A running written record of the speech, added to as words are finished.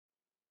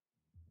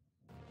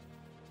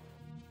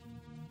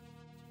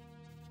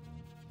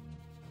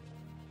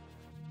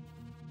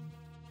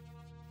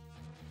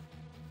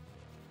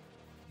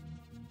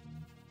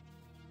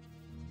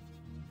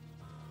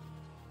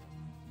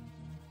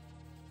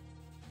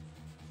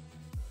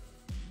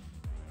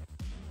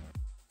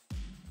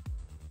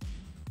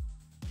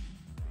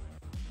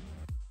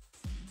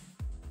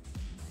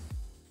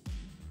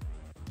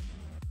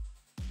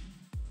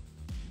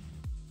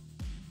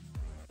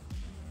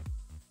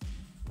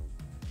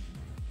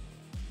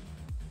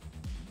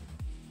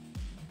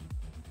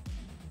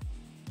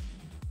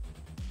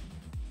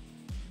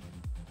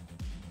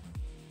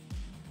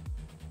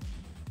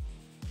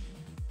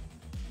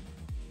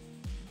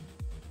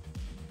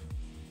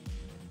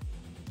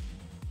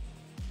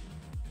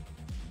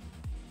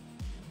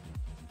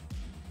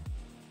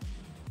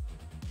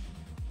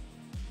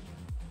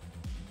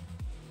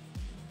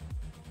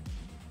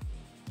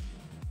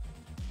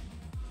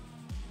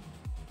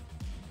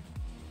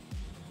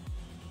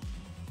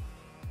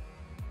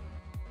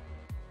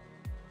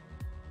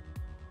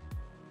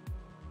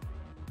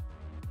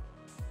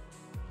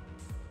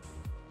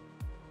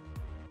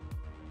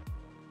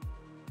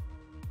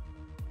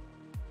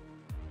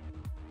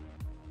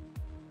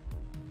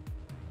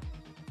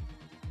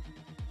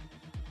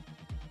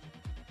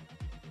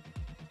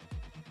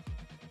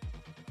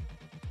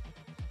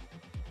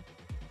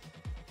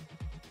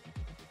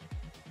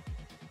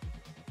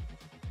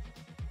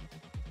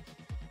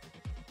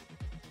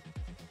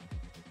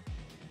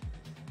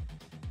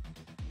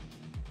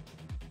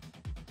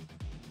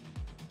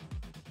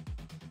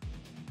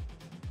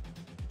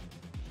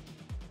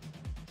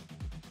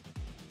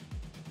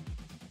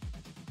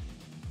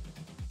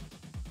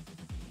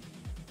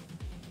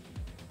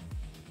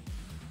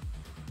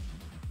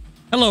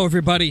Hello,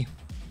 everybody.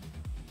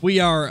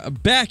 We are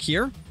back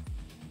here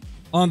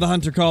on the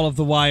Hunter Call of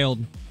the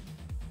Wild.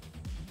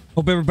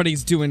 Hope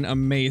everybody's doing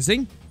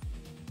amazing.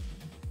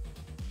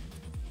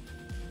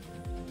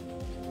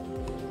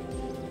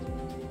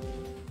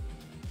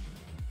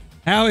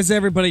 How is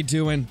everybody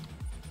doing?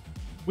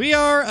 We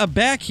are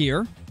back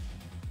here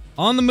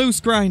on the Moose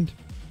Grind.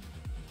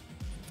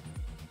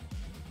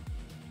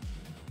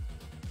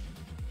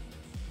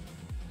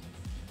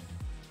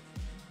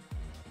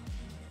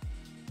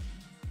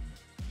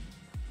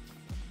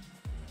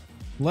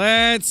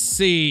 Let's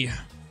see.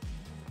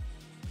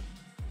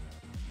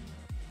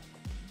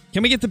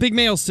 Can we get the big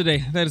males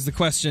today? That is the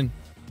question.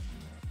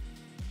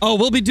 Oh,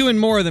 we'll be doing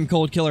more of them,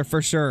 Cold Killer, for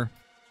sure.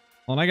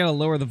 Well, and I gotta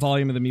lower the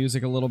volume of the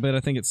music a little bit. I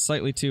think it's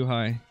slightly too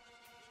high.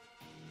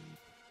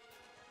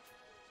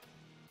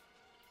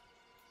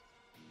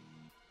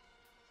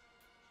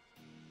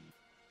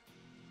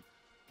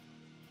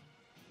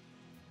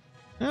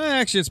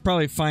 Actually, it's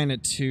probably fine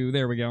at 2.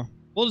 There we go.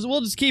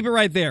 We'll just keep it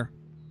right there.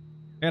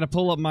 I gotta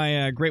pull up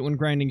my Great One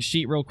Grinding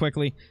sheet real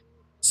quickly.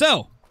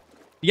 So,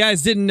 you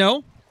guys didn't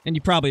know, and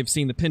you probably have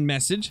seen the pin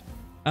message.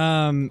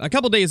 A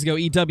couple days ago,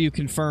 EW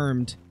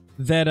confirmed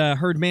that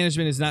herd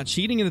management is not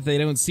cheating and that they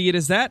don't see it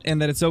as that,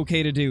 and that it's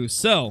okay to do.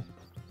 So,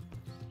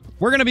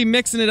 we're going to be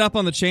mixing it up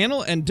on the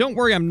channel, and don't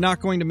worry, I'm not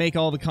going to make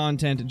all the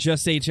content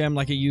just HM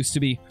like it used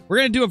to be. We're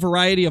going to do a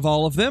variety of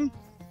all of them.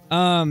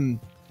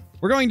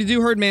 We're going to do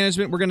herd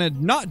management, we're going to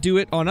not do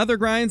it on other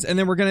grinds, and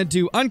then we're going to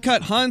do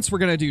uncut hunts, we're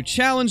going to do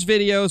challenge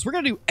videos, we're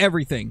going to do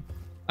everything.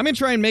 I'm going to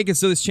try and make it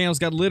so this channel's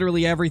got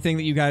literally everything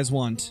that you guys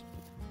want.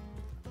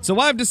 So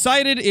what I've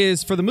decided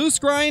is, for the moose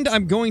grind,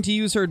 I'm going to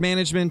use herd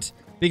management,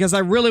 because I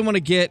really want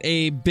to get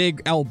a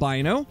big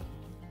albino.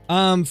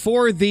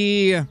 For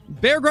the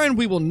bear grind,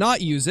 we will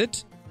not use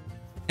it.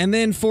 And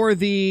then for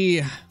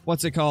the,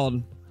 what's it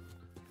called?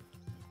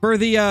 For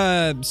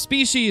the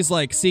species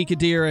like Sika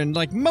deer and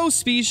like most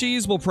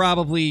species, we'll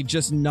probably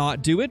just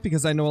not do it,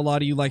 because I know a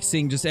lot of you like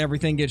seeing just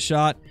everything get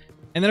shot.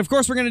 And then of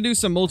course we're going to do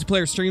some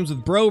multiplayer streams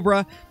with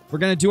Brobra. We're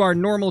going to do our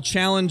normal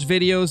challenge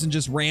videos and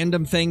just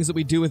random things that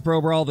we do with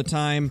Brobra all the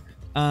time.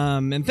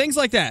 And things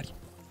like that.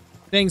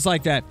 Things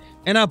like that.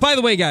 And by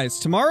the way, guys,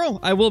 tomorrow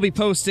I will be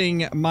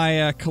posting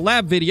my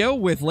collab video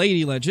with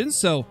Lady Legends,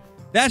 so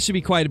that should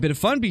be quite a bit of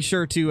fun. Be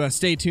sure to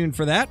stay tuned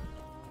for that.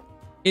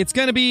 It's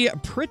going to be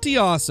pretty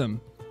awesome.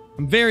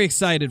 I'm very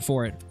excited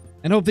for it,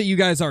 and hope that you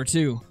guys are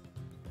too.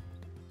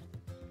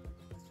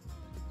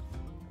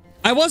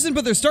 I wasn't,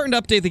 but they're starting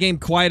to update the game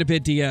quite a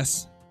bit,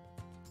 DS.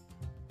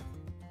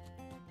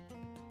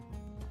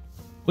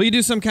 Will you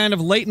do some kind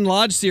of Leighton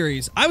Lodge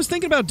series? I was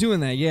thinking about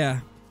doing that,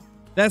 yeah.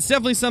 That's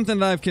definitely something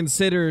that I've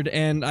considered,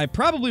 and I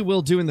probably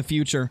will do in the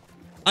future.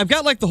 I've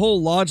got, like, the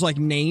whole lodge, like,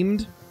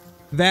 named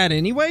that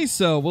anyway,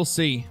 so we'll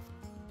see.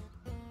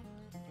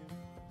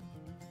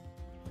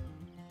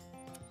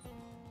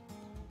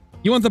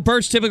 You want the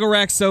Birch typical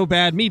rack so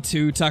bad. Me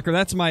too, Tucker.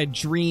 That's my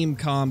dream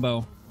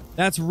combo.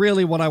 That's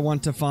really what I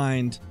want to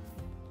find.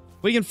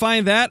 If we can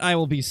find that, I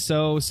will be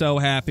so, so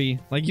happy.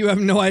 Like, you have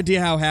no idea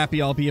how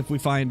happy I'll be if we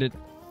find it.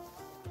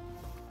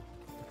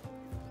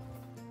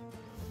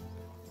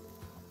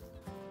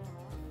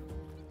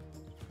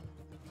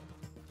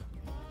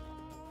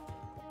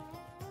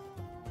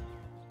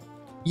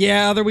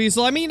 Yeah, Other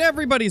Weasel. I mean,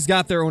 everybody's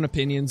got their own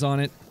opinions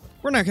on it.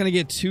 We're not going to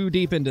get too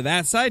deep into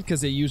that side,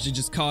 because it usually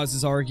just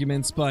causes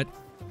arguments, but...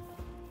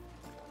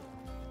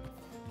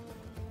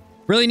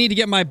 Really need to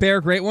get my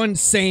bear great one?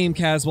 Same,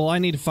 Caswell. I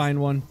need to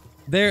find one.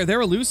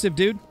 They're elusive,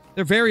 dude.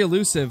 They're very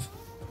elusive.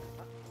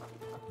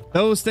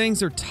 Those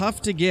things are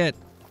tough to get.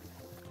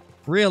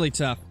 Really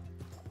tough.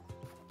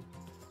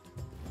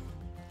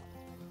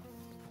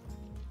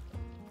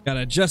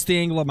 Gotta adjust the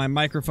angle of my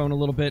microphone a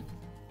little bit.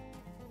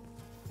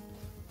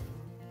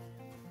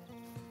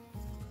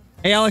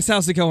 Hey, Alex,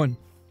 how's it going?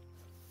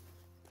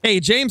 Hey,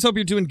 James, hope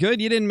you're doing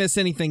good. You didn't miss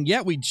anything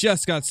yet. We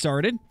just got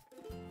started.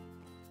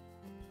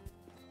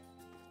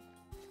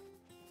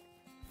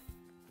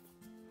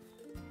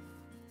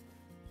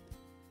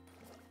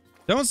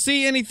 Don't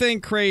see anything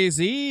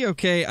crazy.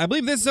 Okay, I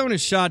believe this zone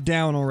is shot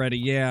down already,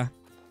 yeah.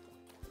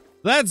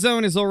 That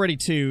zone is already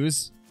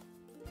 2s.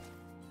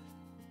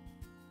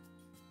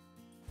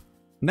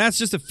 And that's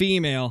just a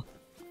female.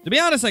 To be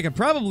honest, I could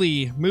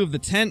probably move the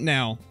tent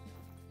now.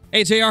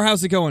 Hey, JR,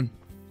 how's it going?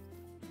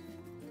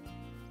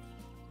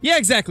 Yeah,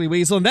 exactly,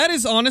 Weasel. And that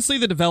is honestly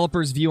the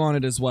developer's view on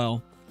it as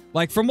well.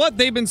 Like, from what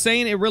they've been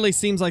saying, it really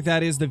seems like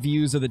that is the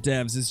views of the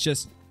devs. It's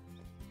just,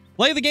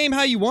 play the game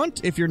how you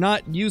want. If you're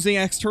not using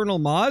external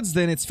mods,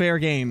 then it's fair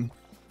game.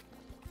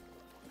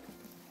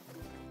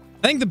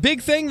 I think the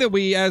big thing that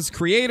we, as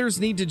creators,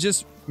 need to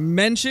just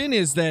mention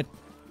is that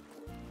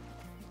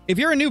if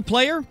you're a new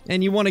player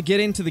and you want to get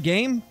into the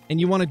game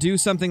and you want to do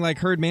something like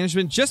herd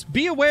management, just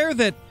be aware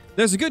that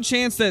there's a good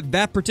chance that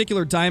that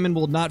particular diamond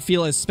will not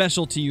feel as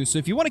special to you. So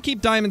if you want to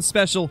keep diamonds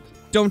special,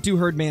 don't do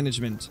herd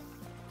management.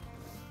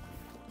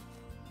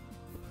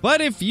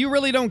 But if you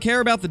really don't care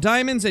about the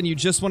diamonds and you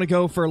just want to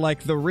go for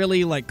like the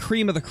really like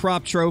cream of the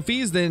crop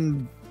trophies,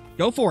 then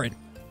go for it.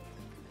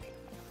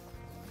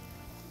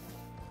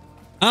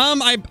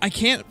 I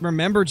can't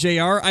remember,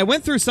 JR. I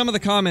went through some of the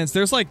comments.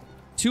 There's like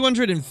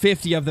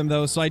 250 of them,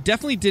 though, so I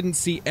definitely didn't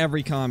see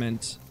every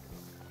comment.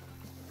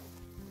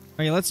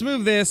 Okay, let's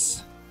move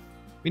this.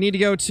 We need to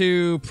go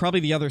to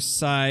probably the other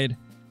side.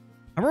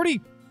 I've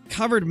already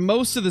covered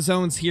most of the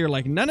zones here.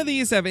 Like, none of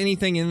these have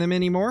anything in them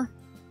anymore.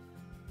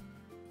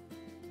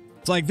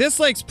 It's like, this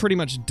lake's pretty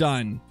much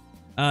done.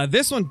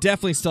 This one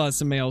definitely still has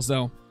some males,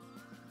 though.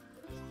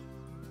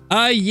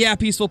 Yeah,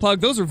 Peaceful Pug.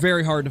 Those are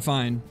very hard to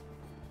find.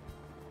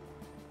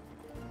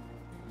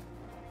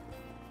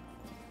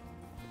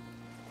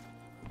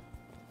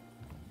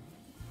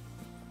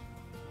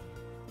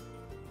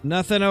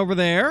 Nothing over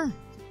there.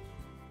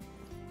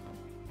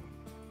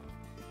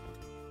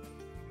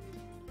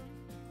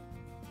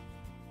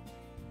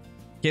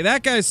 Okay,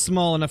 that guy's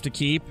small enough to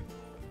keep.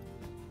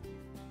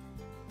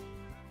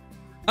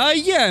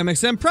 Yeah,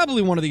 MXM,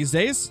 probably one of these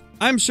days.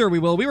 I'm sure we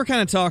will. We were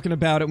kind of talking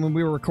about it when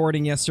we were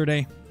recording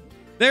yesterday.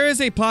 There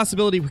is a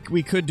possibility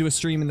we could do a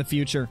stream in the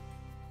future.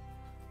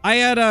 I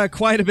had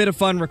quite a bit of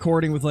fun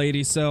recording with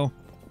ladies, so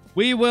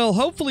we will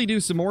hopefully do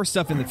some more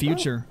stuff in the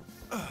future.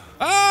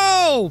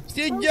 Oh!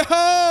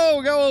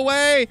 Yo! Go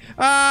away!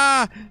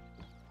 Ah!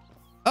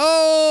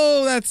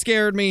 Oh, that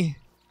scared me.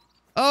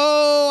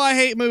 Oh, I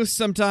hate moose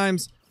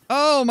sometimes.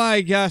 Oh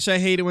my gosh, I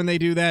hate it when they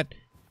do that.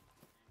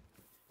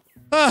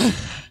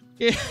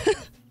 Yeah.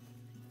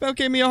 That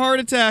gave me a heart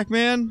attack,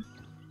 man.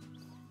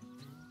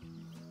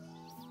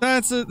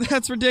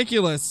 That's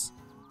ridiculous.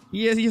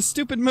 You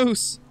stupid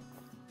moose.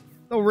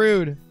 So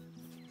rude.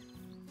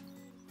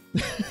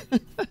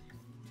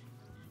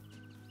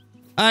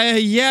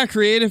 Yeah,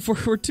 creative.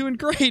 We're doing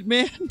great,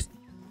 man.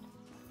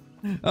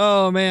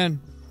 Oh, man.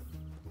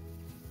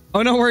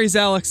 Oh, no worries,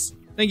 Alex.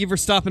 Thank you for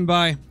stopping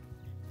by.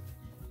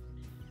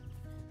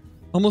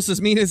 Almost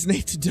as mean as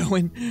Nate to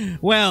Doan.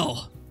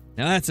 Well,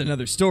 now that's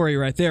another story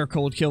right there,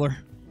 Cold Killer.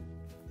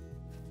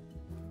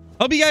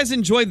 Hope you guys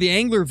enjoyed the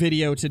angler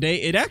video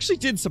today. It actually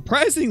did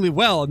surprisingly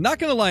well. I'm not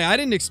gonna lie, I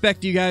didn't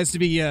expect you guys to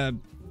be,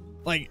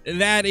 like,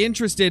 that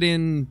interested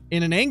in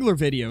an angler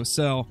video,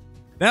 so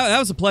that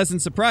was a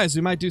pleasant surprise.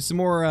 We might do some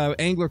more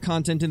angler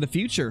content in the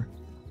future.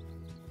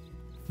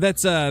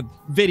 That's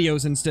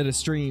videos instead of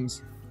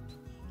streams.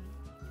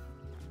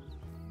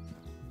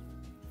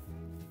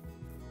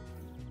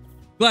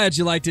 Glad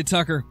you liked it,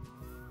 Tucker.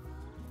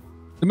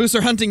 The moose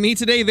are hunting me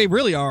today. They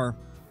really are.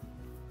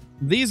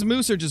 These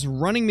moose are just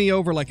running me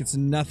over like it's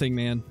nothing,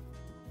 man.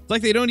 It's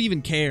like they don't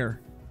even care.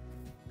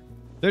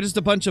 They're just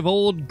a bunch of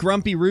old,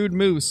 grumpy, rude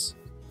moose.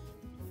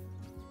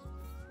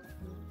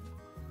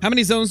 How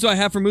many zones do I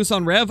have for moose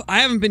on Rev?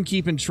 I haven't been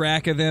keeping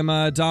track of them,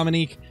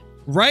 Dominique.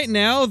 Right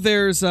now,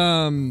 there's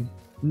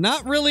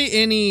not really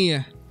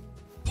any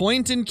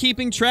point in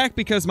keeping track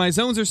because my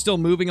zones are still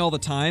moving all the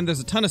time. There's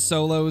a ton of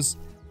solos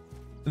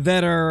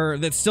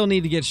that still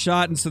need to get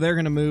shot, and so they're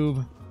gonna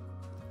move.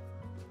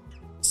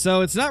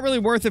 So it's not really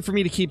worth it for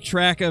me to keep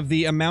track of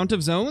the amount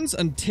of zones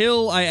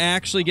until I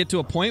actually get to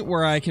a point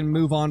where I can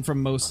move on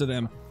from most of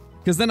them.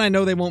 Because then I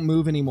know they won't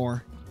move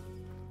anymore.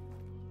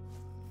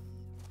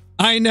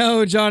 I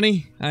know,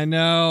 Johnny. I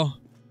know.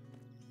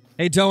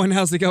 Hey, Doan,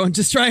 how's it going?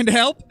 Just trying to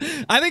help?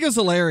 I think it was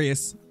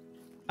hilarious.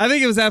 I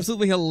think it was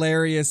absolutely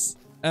hilarious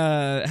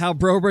how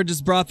Brober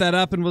just brought that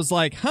up and was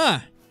like, huh.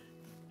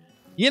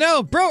 You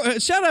know, bro,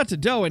 shout out to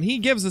Doan. He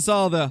gives us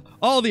all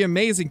the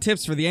amazing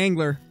tips for the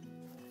angler.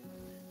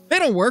 They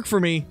don't work for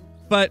me,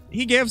 but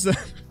he gives them.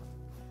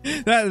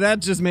 that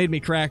just made me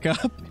crack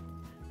up.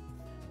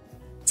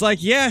 It's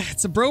like, yeah,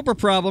 it's a Brober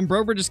problem.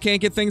 Brober just can't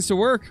get things to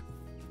work.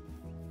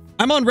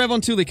 I'm on Rev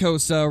on Thule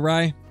Coast,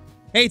 Rye.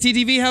 Hey,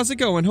 TTV, how's it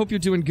going? Hope you're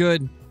doing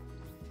good.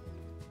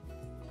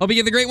 Hope you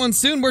get the great one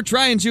soon. We're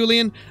trying,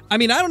 Julian. I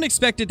mean, I don't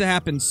expect it to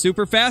happen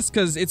super fast,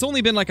 because it's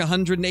only been like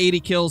 180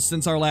 kills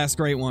since our last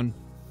great one.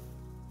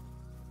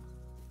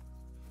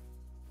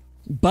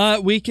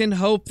 But we can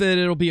hope that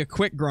it'll be a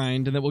quick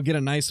grind and that we'll get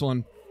a nice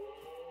one.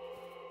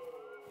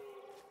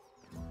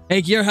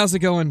 Hey, Gear, how's it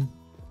going?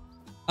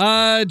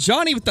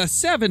 Johnny with the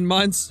 7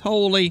 months.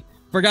 Holy,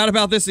 forgot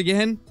about this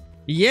again.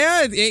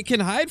 Yeah, it can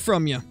hide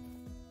from you.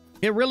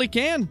 It really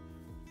can.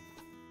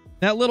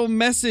 That little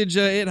message,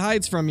 it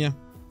hides from you.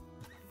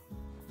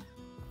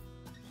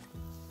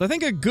 So I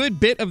think a good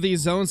bit of these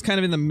zones kind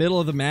of in the middle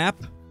of the map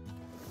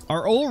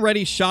are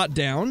already shot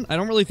down. I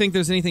don't really think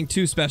there's anything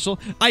too special.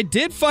 I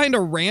did find a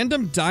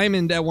random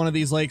diamond at one of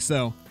these lakes,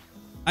 though.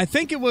 I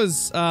think it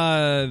was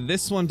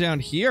this one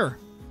down here.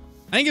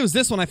 I think it was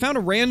this one. I found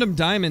a random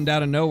diamond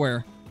out of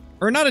nowhere.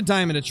 Or not a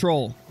diamond, a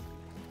troll.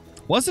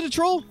 Was it a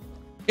troll?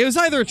 It was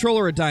either a troll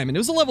or a diamond. It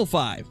was a level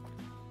 5.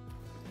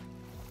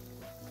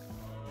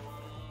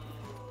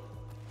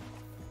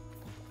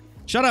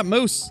 Shut up,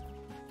 Moose.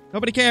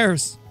 Nobody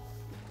cares.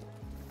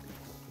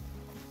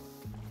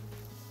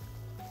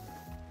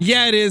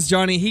 Yeah, it is,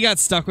 Johnny. He got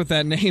stuck with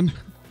that name.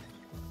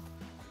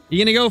 You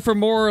gonna go for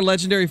more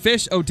legendary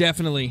fish? Oh,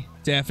 definitely.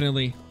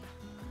 Definitely.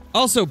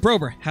 Also,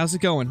 Brober, how's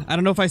it going? I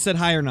don't know if I said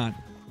hi or not.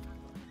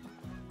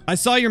 I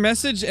saw your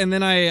message, and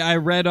then I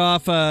read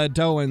off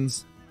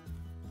Doan's.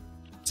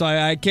 So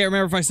I can't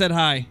remember if I said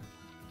hi.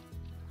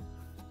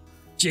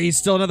 Jeez,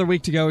 still another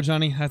week to go,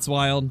 Johnny. That's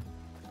wild.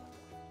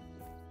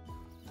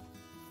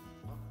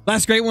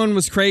 Last great one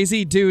was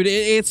crazy. Dude,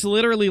 it's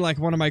literally like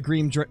one of my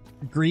Gream's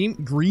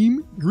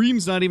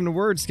not even a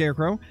word,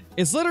 Scarecrow.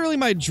 It's literally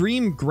my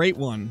dream great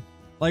one.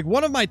 Like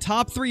one of my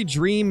top 3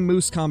 dream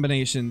moose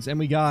combinations, and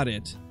we got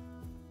it.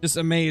 Just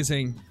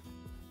amazing.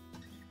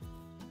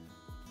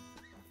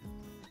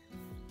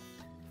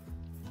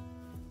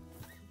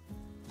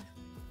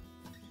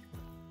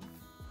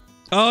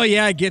 Oh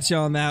yeah, I get you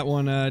on that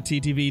one,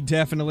 TTV,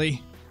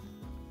 definitely.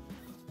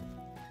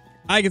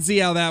 I can see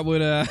how that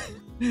would,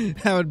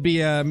 that would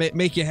be,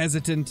 make you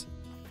hesitant.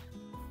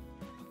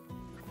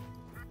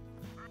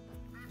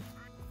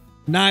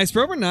 Nice,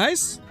 Prober,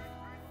 nice.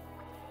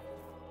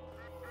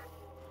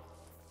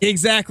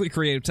 Exactly,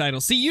 creative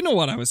title. See, you know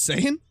what I was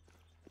saying.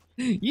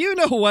 You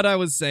know what I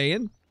was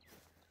saying.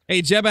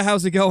 Hey, Jebba,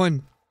 how's it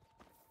going?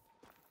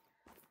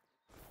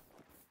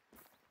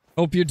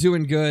 Hope you're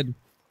doing good.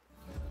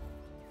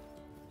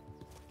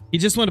 He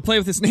just wanted to play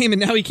with his name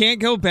and now he can't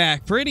go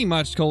back. Pretty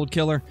much, Cold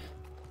Killer.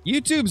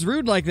 YouTube's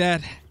rude like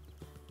that.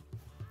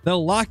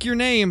 They'll lock your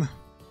name.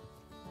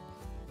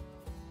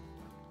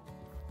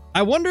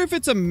 I wonder if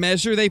it's a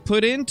measure they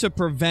put in to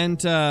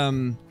prevent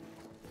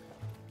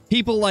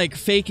people like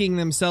faking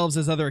themselves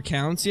as other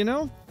accounts, you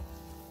know?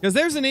 Because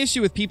there's an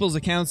issue with people's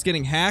accounts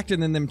getting hacked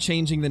and then them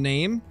changing the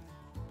name.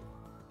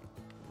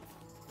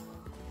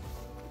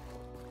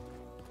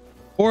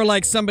 Or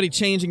like somebody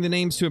changing the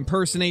names to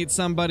impersonate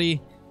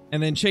somebody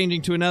and then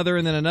changing to another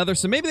and then another.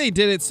 So maybe they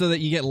did it so that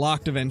you get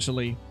locked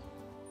eventually.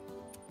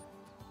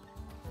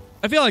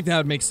 I feel like that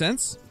would make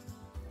sense.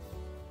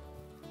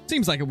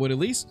 Seems like it would at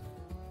least.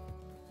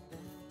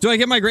 Do I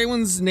get my great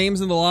ones'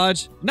 names in the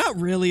lodge?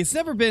 Not really. It's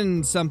never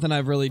been something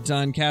I've really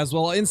done,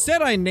 Caswell.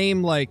 Instead, I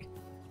name like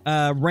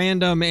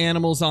random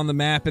animals on the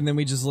map and then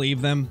we just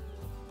leave them.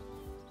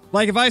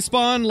 Like if I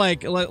spawn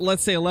like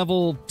let's say a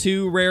level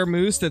 2 rare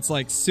moose that's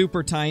like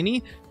super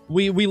tiny,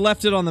 we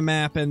left it on the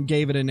map and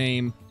gave it a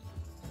name.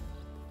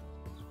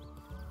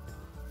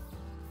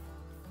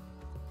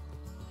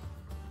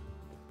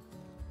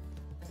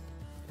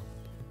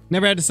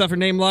 Never had to suffer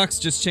name locks,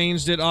 just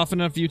changed it often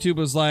enough. YouTube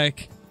was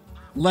like,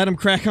 let him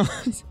crack on.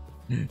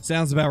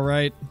 Sounds about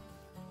right.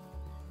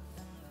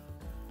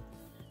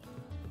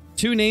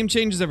 2 name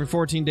changes every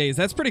 14 days.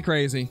 That's pretty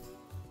crazy.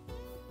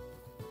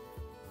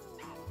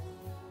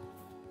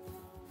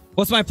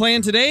 What's my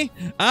plan today?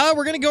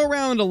 We're gonna go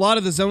around a lot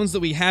of the zones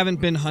that we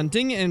haven't been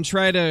hunting and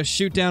try to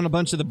shoot down a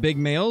bunch of the big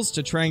males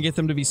to try and get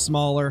them to be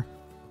smaller.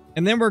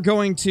 And then we're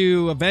going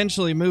to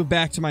eventually move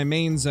back to my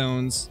main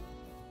zones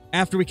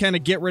after we kind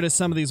of get rid of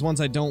some of these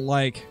ones I don't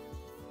like.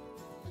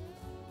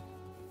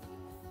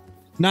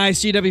 Nice,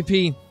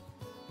 GWP.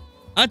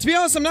 To be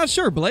honest, I'm not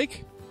sure,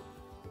 Blake.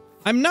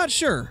 I'm not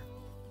sure.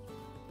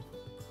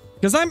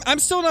 Because I'm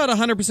still not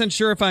 100%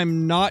 sure if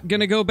I'm not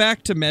going to go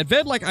back to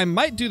Medved. Like, I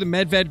might do the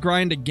Medved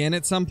grind again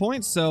at some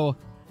point, so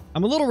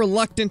I'm a little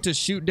reluctant to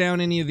shoot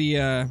down any of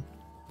the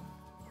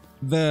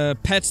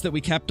pets that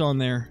we kept on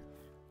there.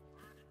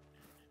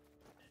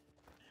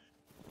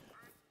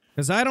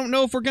 Because I don't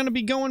know if we're going to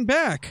be going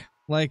back.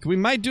 Like, we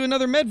might do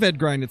another Medved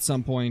grind at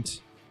some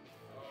point.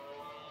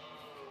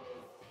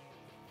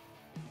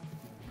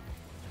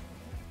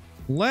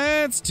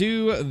 Let's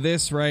do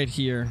this right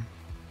here.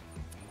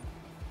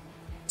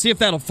 See if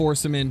that'll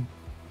force him in.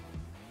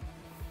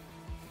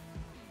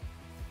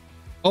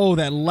 Oh,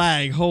 that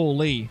lag.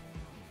 Holy.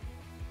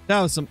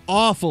 That was some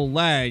awful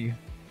lag.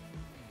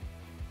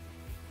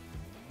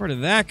 Where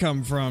did that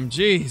come from?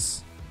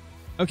 Jeez.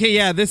 Okay,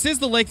 yeah, this is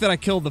the lake that I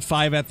killed the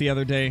 5 at the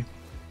other day.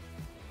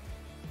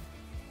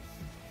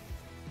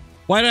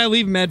 Why did I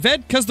leave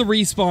Medved? Because the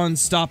respawns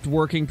stopped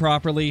working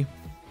properly.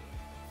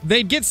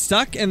 They'd get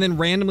stuck and then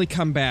randomly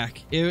come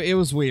back. It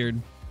was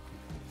weird.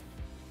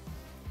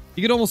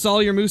 You get almost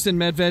all your moose in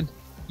Medved.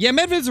 Yeah,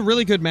 Medved's a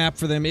really good map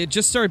for them. It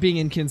just started being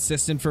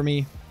inconsistent for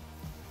me.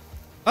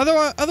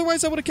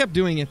 Otherwise I would have kept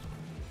doing it.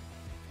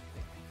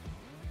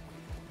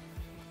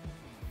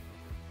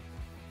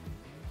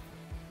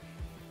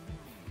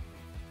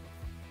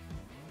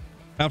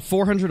 About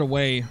 400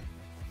 away.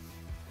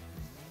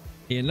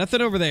 Yeah, nothing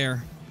over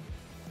there.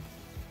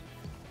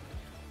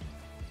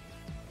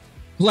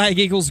 Lag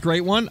equals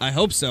great one? I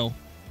hope so.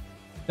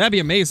 That'd be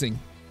amazing.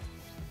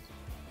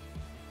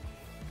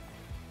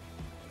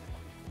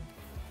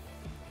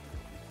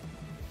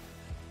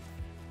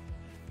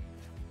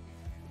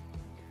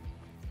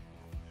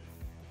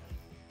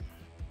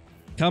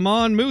 Come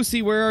on,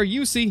 Moosey, where are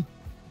you, see?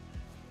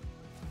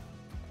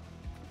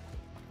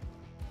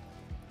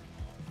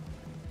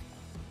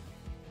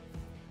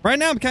 Right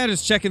now, I'm kind of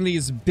just checking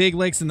these big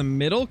lakes in the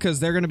middle because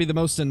they're going to be the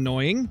most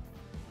annoying.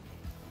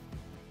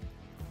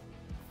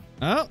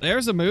 Oh,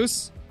 there's a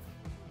moose.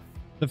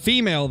 The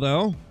female,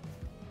 though.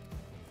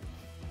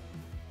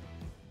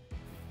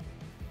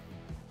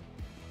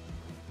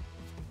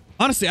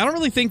 Honestly, I don't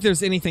really think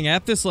there's anything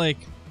at this lake.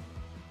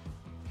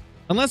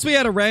 Unless we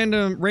had a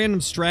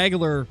random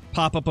straggler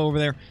pop up over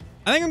there.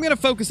 I think I'm going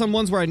to focus on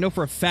ones where I know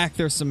for a fact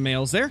there's some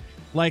males there.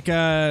 Like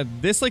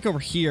this lake over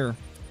here.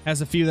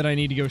 has a few that I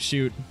need to go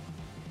shoot.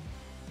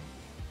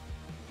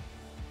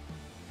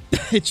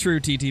 True,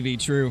 TTV,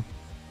 true.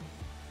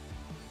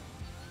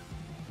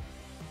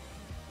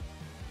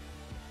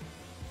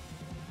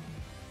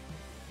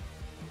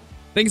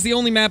 I think it's the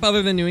only map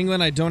other than New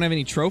England I don't have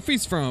any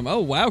trophies from. Oh,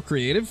 wow,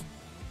 creative.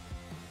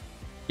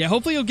 Yeah,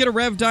 hopefully you'll get a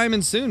Rev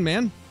Diamond soon,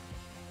 man.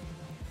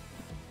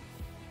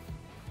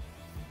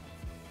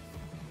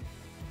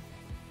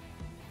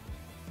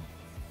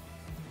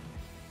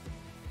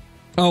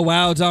 Oh,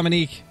 wow,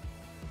 Dominique.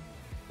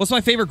 What's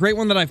my favorite great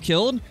one that I've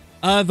killed?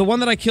 The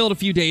one that I killed a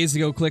few days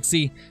ago,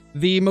 Clixie.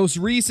 The most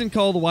recent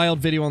Call of the Wild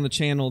video on the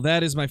channel.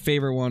 That is my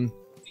favorite one.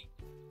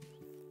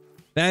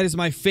 That is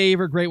my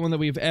favorite great one that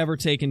we've ever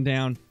taken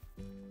down.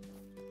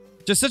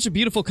 Just such a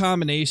beautiful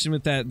combination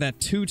with that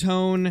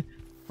two-tone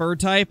fur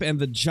type and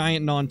the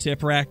giant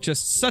non-tip rack.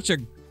 Just such a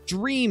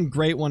dream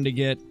great one to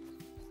get.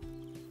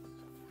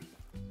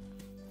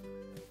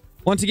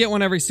 Want to get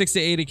one every 6 to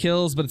 80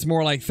 kills, but it's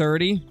more like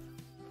 30.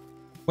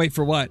 Wait,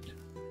 for what?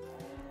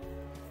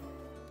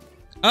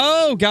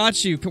 Oh,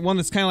 got you. One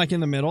that's kind of like in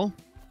the middle.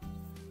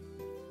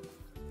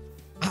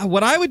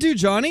 What I would do,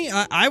 Johnny,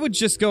 I would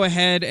just go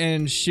ahead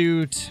and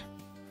shoot...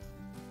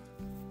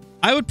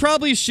 I would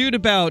probably shoot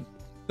about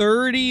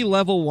 30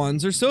 level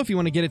 1s or so if you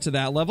want to get it to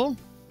that level.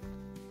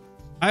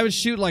 I would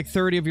shoot like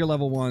 30 of your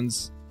level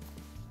 1s.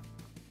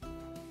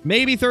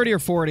 Maybe 30 or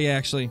 40,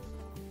 actually.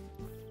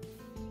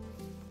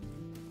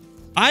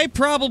 I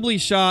probably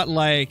shot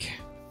like...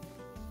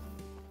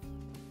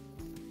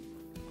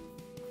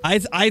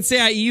 I'd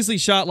say I easily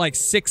shot like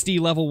 60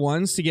 level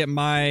 1s to get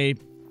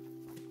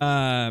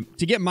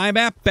my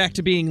map back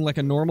to being like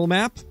a normal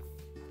map.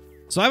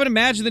 So I would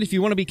imagine that if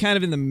you want to be kind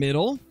of in the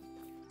middle,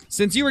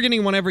 since you were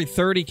getting one every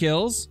 30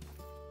 kills,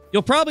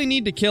 you'll probably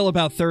need to kill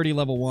about 30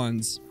 level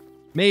 1s.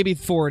 Maybe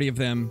 40 of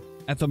them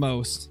at the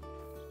most.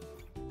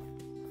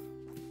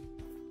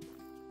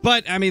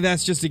 But, I mean,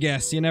 that's just a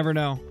guess. You never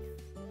know.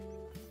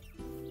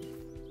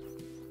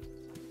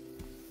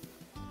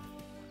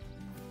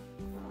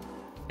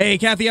 Hey,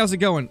 Kathy, how's it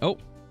going? Oh.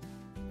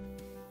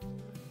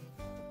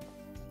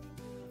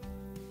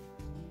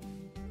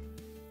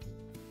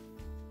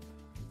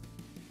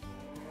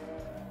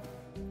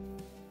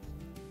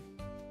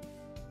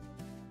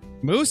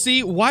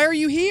 Moosey, why are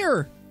you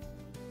here?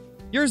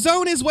 Your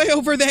zone is way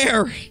over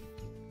there.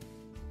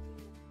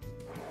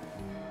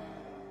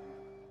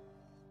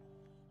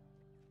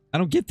 I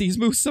don't get these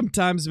moves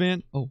sometimes,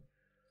 man. Oh,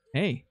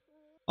 hey.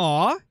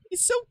 Aw,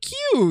 he's so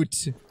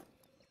cute.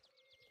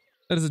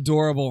 That is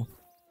adorable.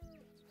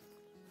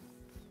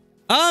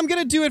 I'm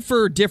gonna do it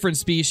for different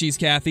species,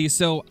 Kathy.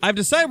 So I've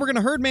decided we're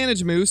gonna herd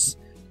manage moose.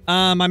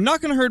 I'm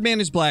not gonna herd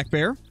manage black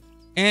bear.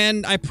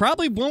 And I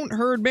probably won't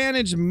herd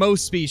manage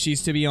most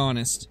species, to be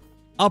honest.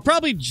 I'll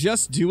probably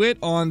just do it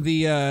on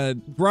the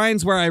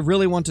grinds where I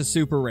really want a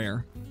super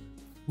rare.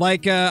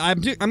 Like, I'm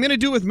gonna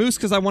do it with moose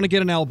because I want to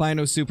get an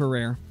albino super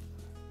rare.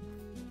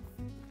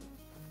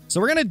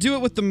 So we're gonna do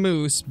it with the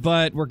moose,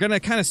 but we're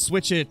gonna kind of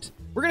switch it.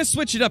 We're gonna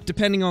switch it up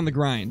depending on the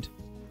grind.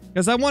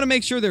 Because I want to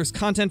make sure there's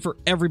content for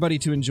everybody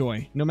to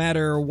enjoy, no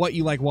matter what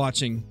you like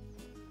watching.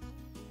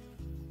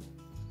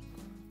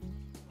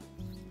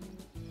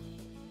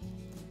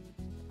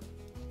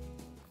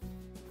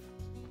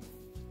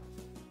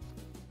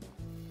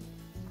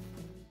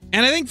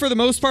 And I think for the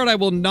most part, I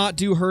will not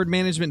do herd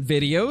management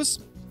videos.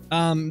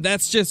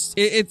 That's just,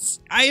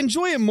 I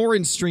enjoy it more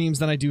in streams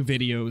than I do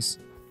videos.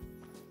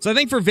 So I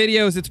think for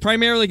videos, it's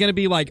primarily going to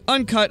be like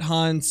uncut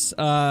hunts,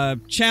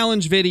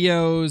 challenge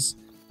videos,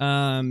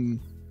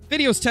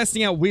 videos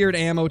testing out weird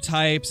ammo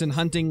types and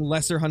hunting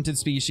lesser hunted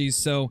species.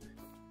 So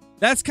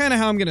that's kind of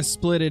how I'm going to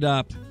split it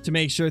up to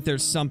make sure that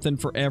there's something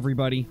for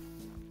everybody.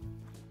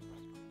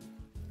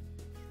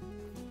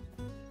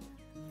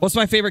 What's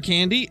my favorite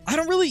candy? I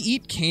don't really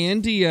eat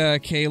candy,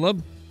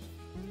 Caleb.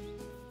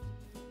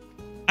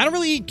 I don't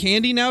really eat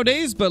candy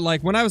nowadays, but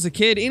like when I was a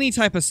kid, any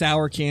type of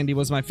sour candy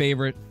was my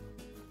favorite.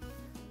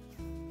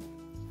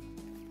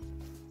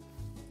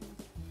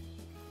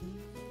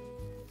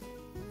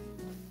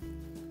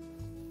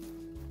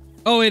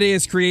 Oh, it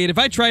is creative.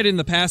 I tried it in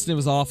the past and it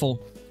was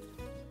awful.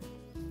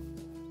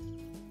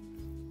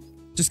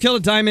 Just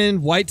killed a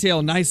diamond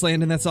whitetail. Nice,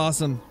 Landon. That's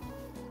awesome.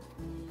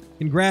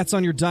 Congrats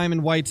on your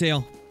diamond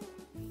whitetail.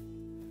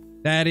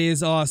 That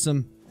is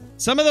awesome.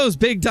 Some of those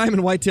big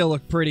diamond whitetail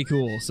look pretty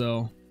cool,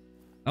 so...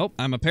 Oh,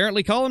 I'm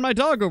apparently calling my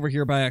dog over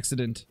here by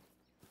accident.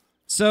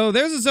 So,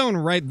 there's a zone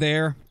right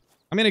there.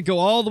 I'm gonna go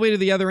all the way to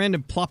the other end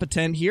and plop a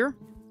tent here.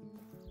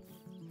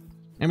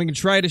 And we can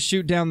try to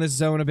shoot down this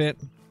zone a bit.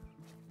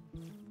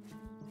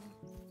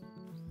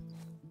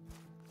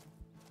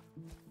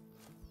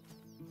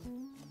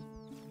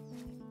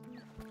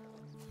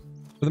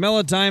 For the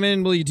mellow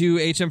diamond, will you do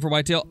HM for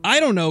whitetail?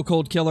 I don't know,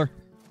 Cold Killer.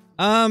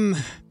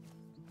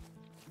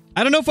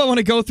 I don't know if I want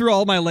to go through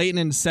all my latent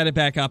and set it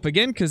back up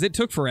again, because it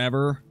took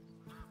forever.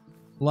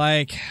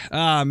 Like,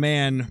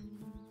 man.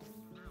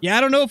 Yeah,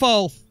 I don't know if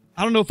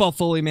I'll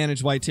fully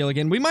manage whitetail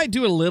again. We might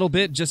do it a little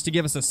bit just to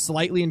give us a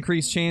slightly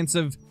increased chance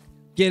of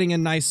getting a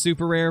nice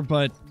super rare,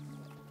 but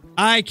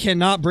I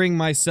cannot bring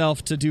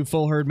myself to do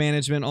full herd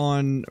management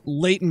on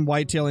latent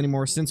whitetail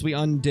anymore since we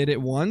undid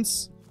it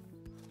once.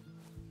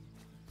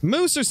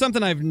 Moose are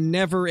something I've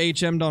never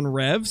HM'd on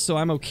Rev, so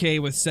I'm okay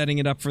with setting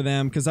it up for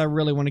them because I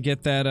really want to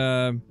get that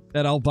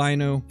that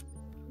albino.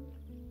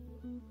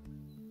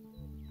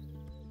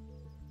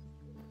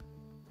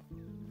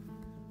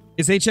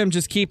 Is HM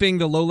just keeping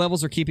the low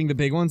levels or keeping the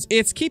big ones?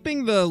 It's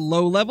keeping the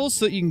low levels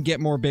so that you can get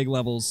more big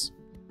levels.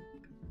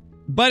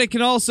 But it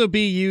can also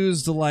be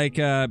used like,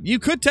 you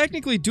could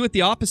technically do it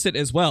the opposite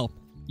as well.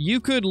 You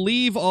could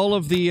leave all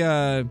of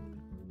the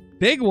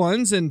big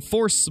ones and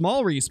force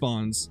small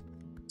respawns.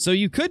 So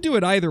you could do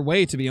it either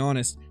way, to be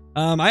honest.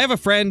 I have a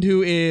friend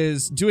who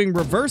is doing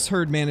reverse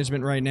herd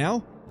management right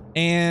now,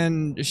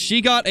 and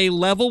she got a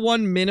level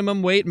 1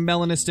 minimum weight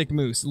melanistic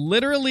moose.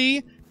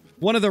 Literally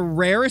one of the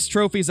rarest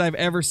trophies I've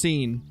ever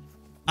seen.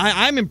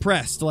 I'm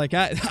impressed. Like,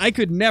 I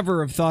could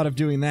never have thought of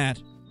doing that.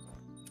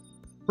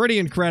 Pretty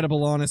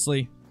incredible,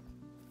 honestly.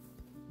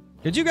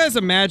 Could you guys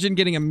imagine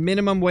getting a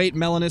minimum weight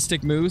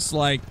melanistic moose?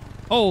 Like,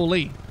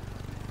 holy.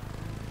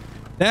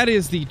 That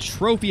is the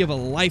trophy of a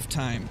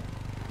lifetime.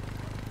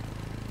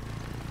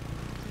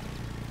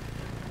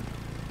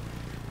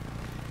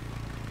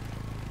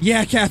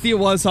 Yeah, Kathy, it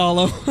was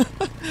Hollow.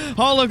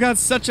 Hollow got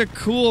such a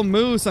cool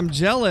moose. I'm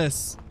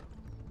jealous.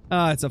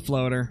 Oh, it's a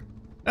floater.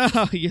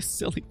 Oh, you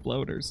silly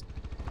floaters.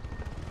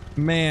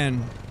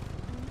 Man.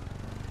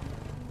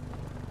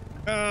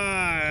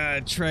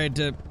 I tried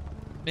to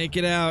make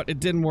it out. It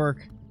didn't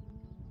work.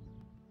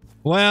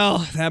 Well,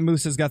 that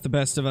moose has got the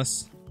best of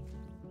us.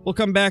 We'll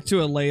come back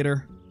to it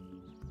later.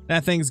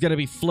 That thing's gonna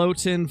be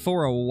floating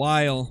for a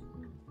while.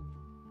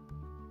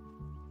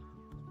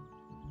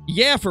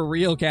 Yeah, for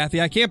real,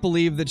 Kathy. I can't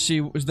believe that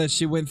she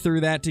went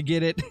through that to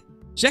get it.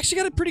 She actually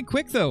got it pretty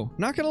quick, though.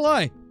 Not gonna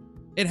lie.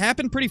 It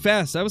happened pretty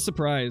fast. I was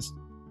surprised.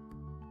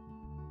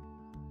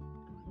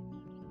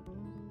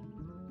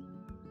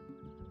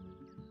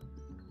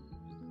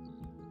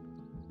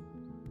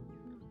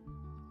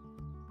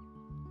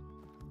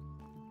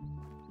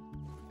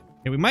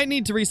 Okay, we might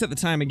need to reset the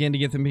time again to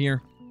get them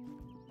here.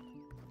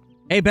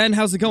 Hey, Ben,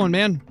 how's it going,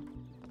 man?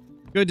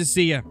 Good to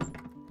see you.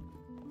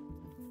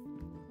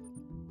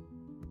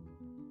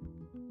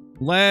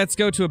 Let's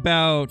go to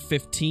about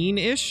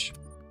 15-ish.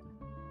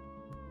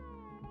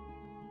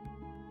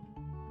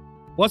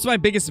 What's my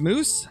biggest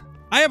moose?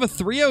 I have a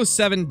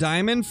 307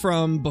 diamond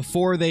from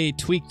before they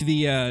tweaked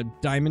the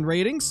diamond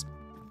ratings.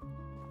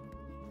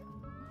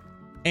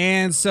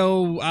 And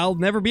so I'll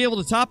never be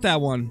able to top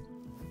that one.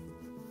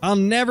 I'll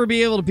never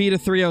be able to beat a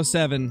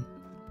 307.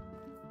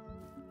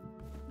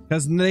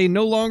 Because they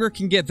no longer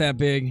can get that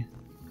big.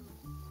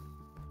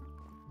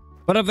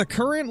 But of the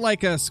current,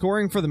 like,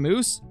 scoring for the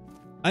moose,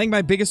 I think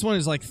my biggest one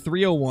is like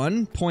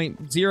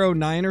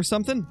 301.09 or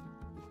something.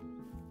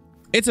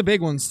 It's a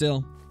big one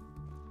still.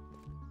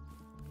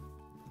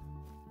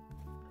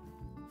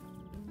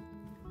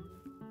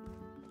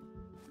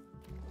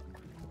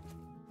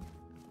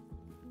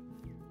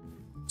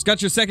 Just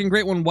got your second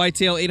great one,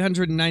 whitetail,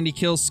 890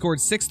 kills,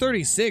 scored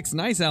 636.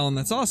 Nice, Alan.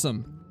 That's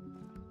awesome.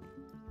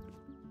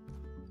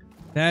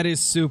 That is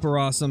super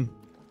awesome.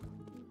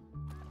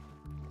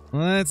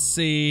 Let's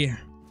see.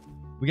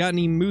 We got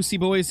any moosey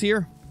boys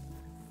here?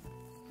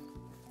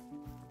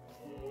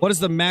 What is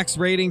the max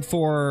rating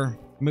for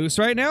moose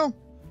right now?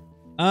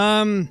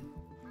 I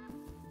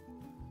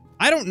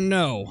don't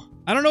know.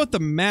 I don't know what the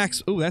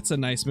max... Ooh, that's a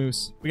nice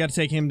moose. We got to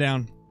take him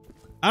down.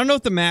 I don't know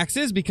what the max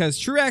is because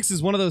Truax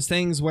is one of those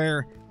things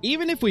where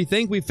even if we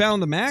think we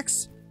found the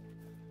max,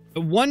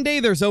 one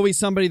day there's always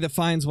somebody that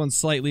finds one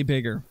slightly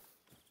bigger.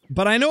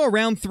 But I know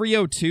around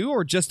 302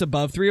 or just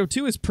above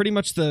 302 is pretty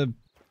much the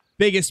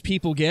biggest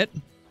people get.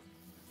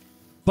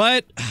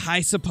 But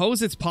I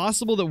suppose it's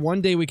possible that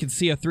one day we could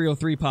see a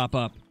 303 pop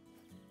up.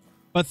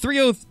 But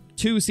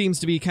 302 seems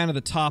to be kind of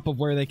the top of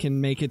where they can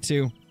make it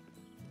to.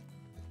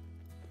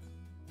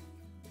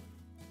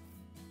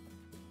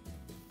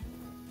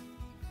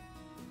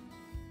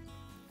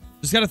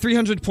 Just got a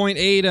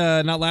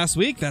 300.8 not last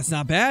week. That's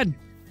not bad.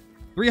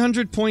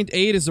 300.8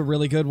 is a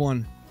really good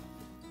one.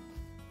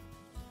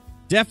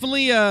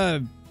 Definitely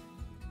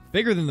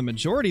bigger than the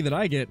majority that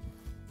I get.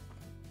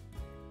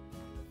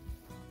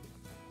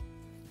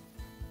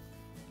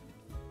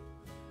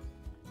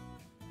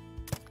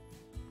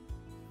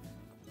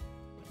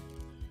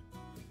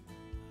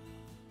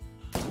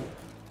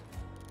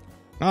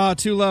 Ah,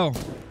 too low.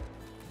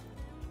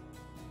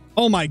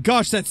 Oh my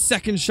gosh, that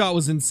second shot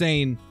was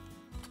insane.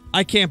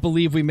 I can't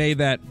believe we made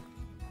that.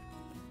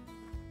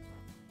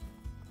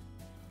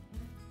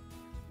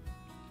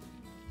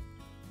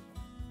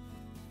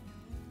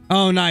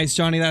 Oh, nice,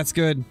 Johnny. That's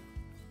good.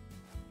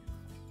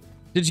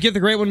 Did you get the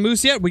great one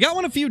moose yet? We got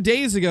one a few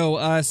days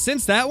ago.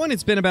 Since that one,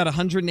 it's been about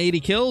 180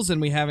 kills, and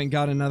we haven't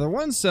got another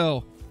one,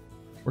 so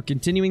we're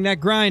continuing that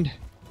grind.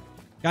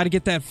 Got to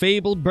get that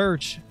Fabled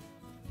Birch.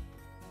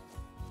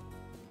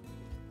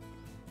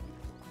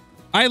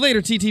 All right,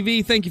 later,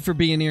 TTV. Thank you for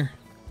being here.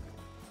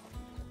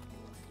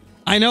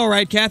 I know,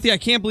 right, Kathy? I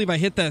can't believe I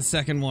hit that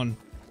second one.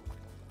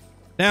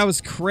 That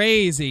was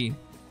crazy.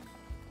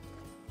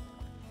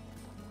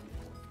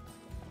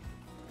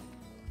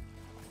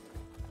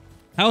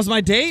 How's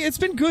my day? It's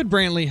been good,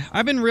 Brantley.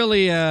 I've been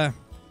really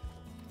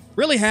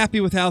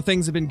happy with how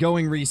things have been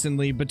going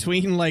recently.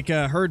 Between, like,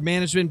 herd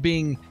management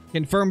being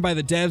confirmed by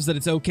the devs that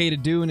it's okay to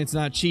do and it's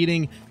not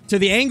cheating, to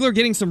the angler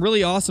getting some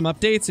really awesome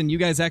updates and you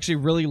guys actually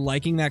really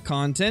liking that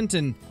content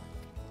and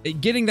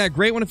getting that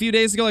great one a few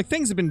days ago. Like,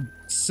 things have been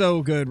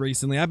so good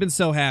recently. I've been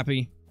so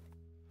happy.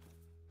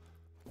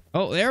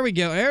 Oh, there we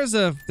go. There's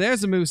a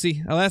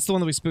moosey. Oh, that's the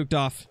one that we spooked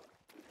off.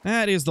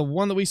 That is the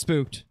one that we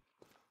spooked.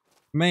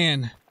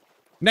 Man.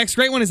 Next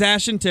great one is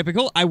Ashen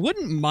Typical. I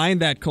wouldn't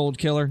mind that Cold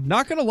Killer.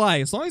 Not gonna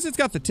lie. As long as it's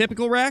got the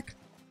Typical rack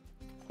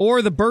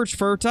or the Birch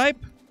Fur type,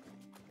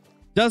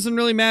 doesn't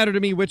really matter to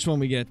me which one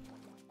we get.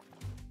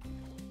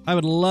 I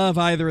would love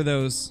either of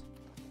those.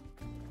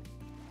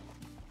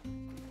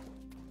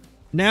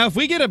 Now, if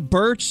we get a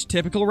Birch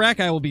Typical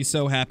rack, I will be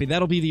so happy.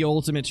 That'll be the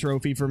ultimate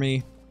trophy for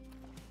me.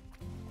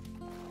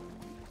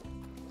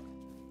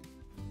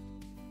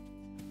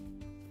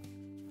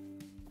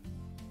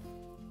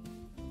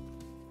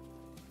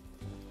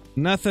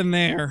 Nothing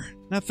there.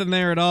 Nothing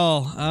there at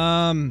all.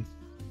 I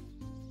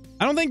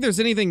don't think there's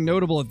anything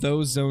notable at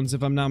those zones,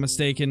 if I'm not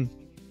mistaken.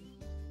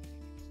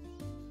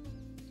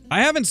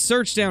 I haven't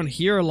searched down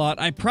here a lot.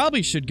 I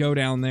probably should go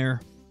down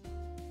there.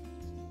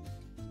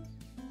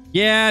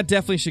 Yeah,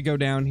 definitely should go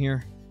down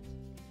here.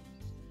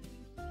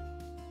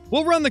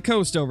 We'll run the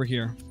coast over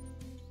here.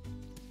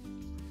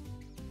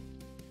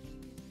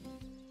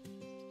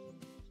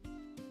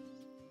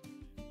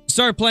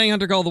 Start playing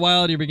Hunter Call of the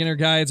Wild. Your beginner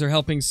guides are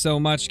helping so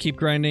much. Keep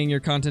grinding. Your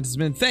content has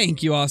been...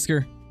 Thank you,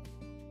 Oscar.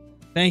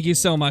 Thank you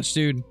so much,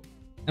 dude.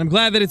 I'm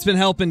glad that it's been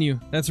helping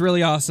you. That's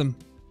really awesome.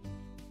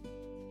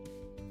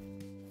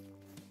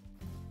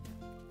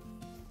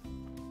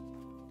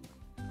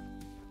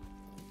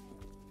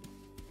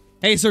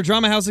 Hey, Sir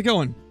Drama, how's it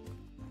going?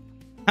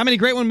 How many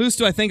Great One Moose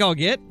do I think I'll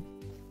get?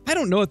 I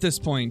don't know at this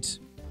point.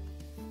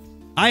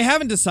 I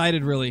haven't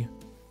decided, really.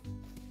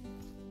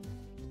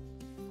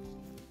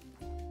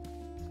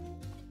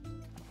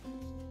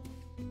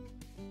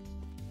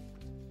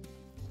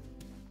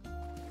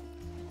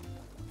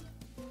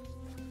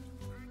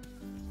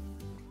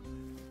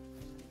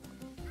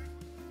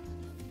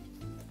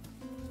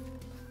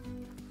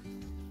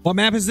 What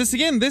map is this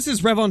again? This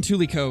is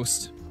Revontuli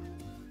Coast.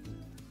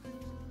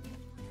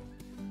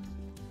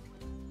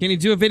 Can you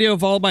do a video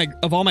of all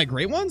my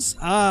great ones?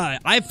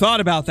 I've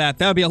thought about that.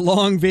 That would be a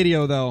long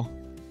video though.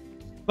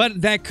 But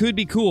that could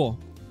be cool.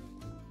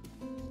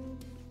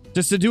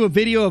 Just to do a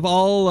video of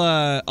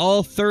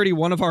all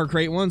 31 of our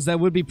great ones,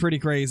 that would be pretty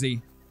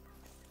crazy.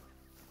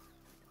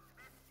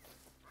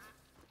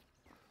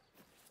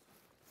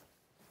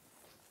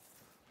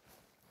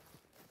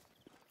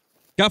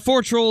 Got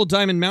 4 troll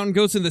diamond mountain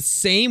goats in the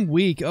same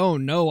week. Oh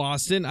no,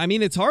 Austin. I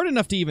mean, it's hard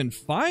enough to even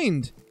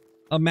find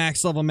a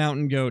max level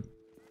mountain goat.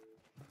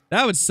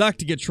 That would suck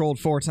to get trolled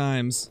 4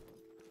 times.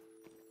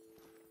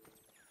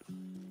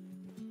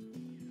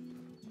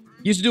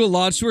 You should do a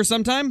lodge tour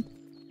sometime?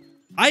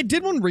 I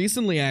did one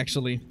recently,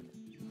 actually.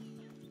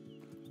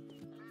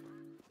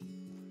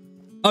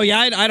 Oh yeah,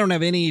 I don't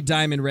have any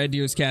diamond red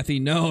deers, Kathy.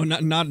 No,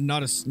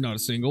 not a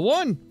single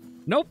one.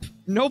 Nope,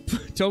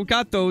 don't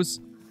got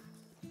those.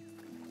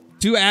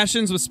 2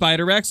 Ashens with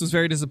Spider Rex was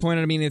very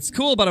disappointed. I mean, it's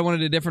cool, but I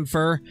wanted a different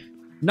fur.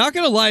 Not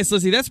gonna lie,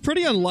 Slizzy, that's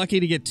pretty unlucky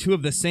to get 2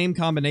 of the same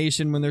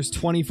combination when there's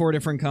 24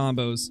 different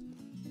combos.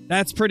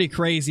 That's pretty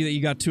crazy that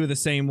you got 2 of the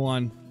same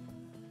one.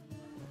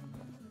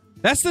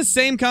 That's the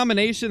same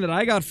combination that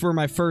I got for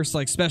my first,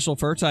 like, special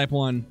fur type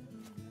one.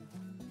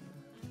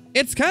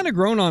 It's kind of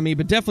grown on me,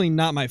 but definitely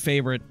not my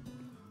favorite.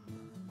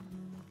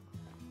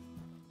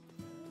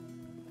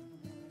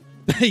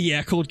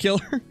 Yeah, Cold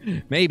Killer?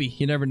 Maybe,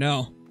 you never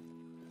know.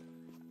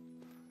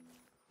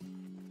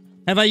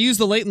 Have I used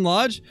the Leighton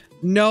Lodge?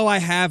 No, I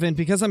haven't,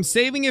 because I'm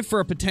saving it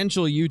for a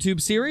potential YouTube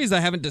series. I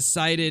haven't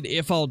decided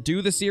if I'll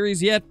do the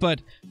series yet,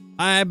 but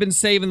I've been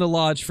saving the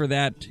Lodge for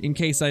that, in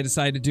case I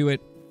decide to do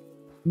it.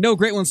 No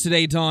great ones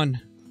today, Dawn.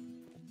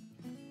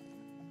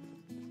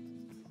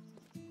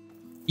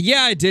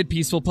 Yeah, I did,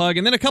 Peaceful Pug,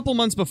 and then a couple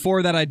months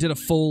before that, I did a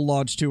full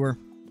Lodge tour.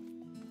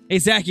 Hey,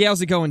 Zachy,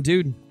 how's it going,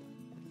 dude?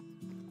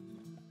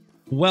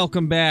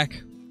 Welcome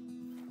back.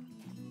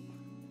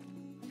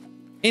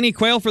 Any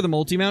quail for the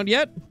multi-mount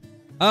yet?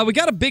 We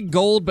got a big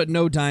gold, but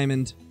no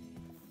diamond.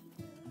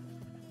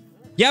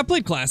 Yeah, I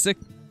played Classic.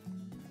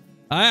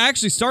 I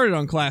actually started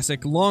on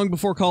Classic long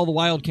before Call of the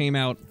Wild came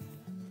out.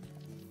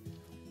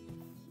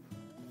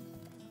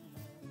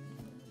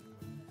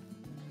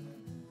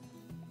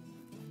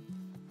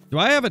 Do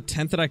I have a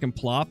tent that I can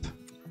plop?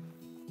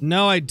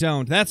 No, I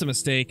don't. That's a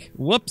mistake.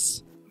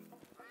 Whoops.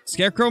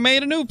 Scarecrow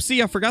made an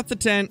oopsie. I forgot the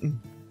tent.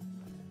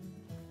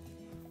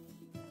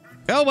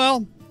 Oh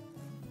well.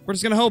 We're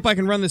just gonna hope I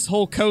can run this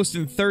whole coast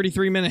in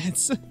 33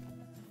 minutes.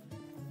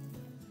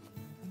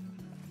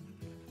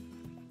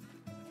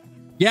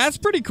 Yeah, it's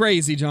pretty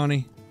crazy,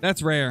 Johnny.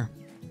 That's rare.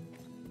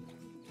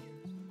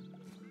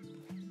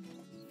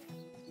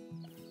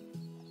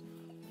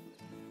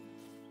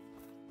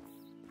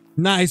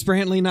 Nice,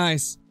 Brantley,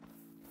 nice.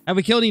 Have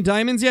we killed any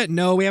diamonds yet?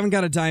 No, we haven't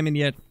got a diamond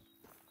yet.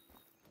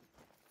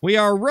 We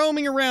are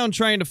roaming around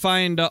trying to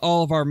find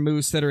all of our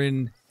moose that are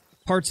in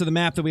parts of the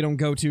map that we don't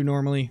go to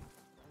normally.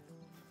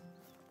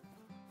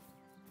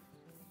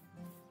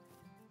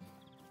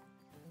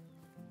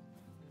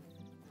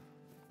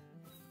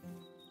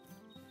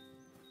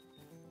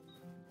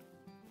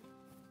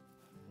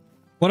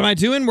 What am I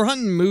doing? We're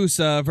hunting moose,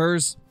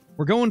 Vers.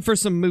 We're going for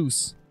some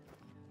moose.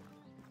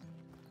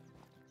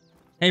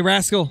 Hey,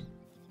 Rascal.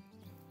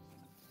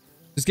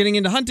 Just getting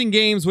into hunting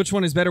games. Which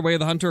one is better, Way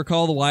of the Hunter or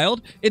Call of the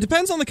Wild? It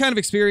depends on the kind of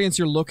experience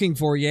you're looking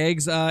for,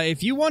 Yags.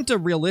 If you want a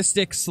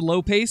realistic,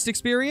 slow-paced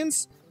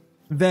experience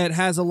that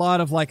has a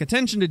lot of, like,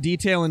 attention to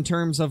detail in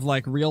terms of,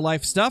 like,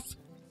 real-life stuff,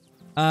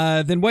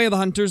 then Way of the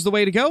Hunter's the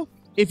way to go.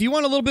 If you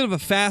want a little bit of a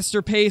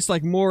faster pace,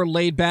 like, more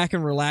laid-back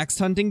and relaxed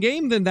hunting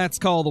game, then that's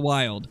Call of the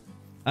Wild.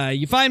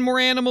 You find more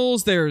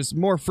animals, there's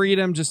more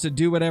freedom just to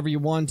do whatever you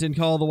want in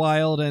Call of the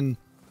Wild, and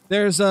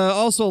there's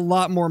also a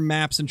lot more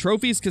maps and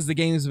trophies because the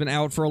game has been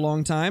out for a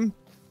long time.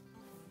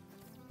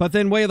 But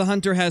then Way of the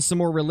Hunter has some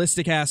more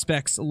realistic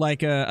aspects,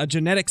 like a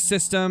genetic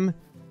system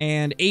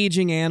and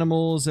aging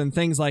animals and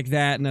things like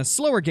that, and a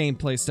slower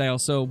gameplay style,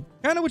 so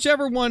kind of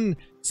whichever one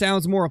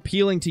sounds more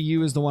appealing to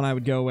you is the one I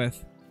would go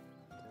with.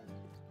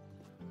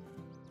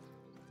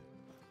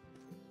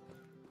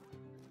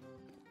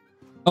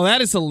 Oh,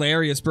 that is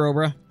hilarious, bro,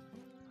 bruh.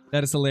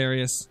 That is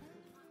hilarious.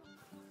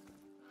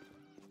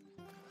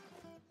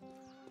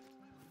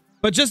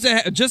 But just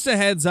a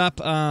heads up,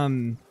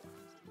 for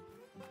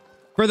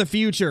the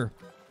future,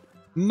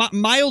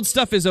 mild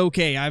stuff is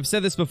okay. I've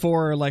said this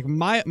before, like,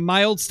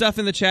 mild stuff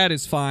in the chat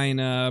is fine,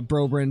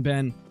 Brobra and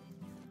Ben.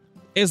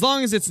 As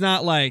long as it's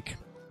not, like,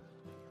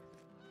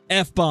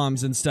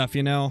 F-bombs and stuff,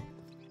 you know?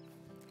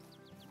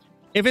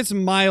 If it's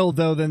mild,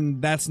 though,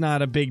 then that's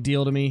not a big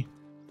deal to me.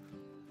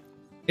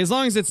 As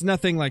long as it's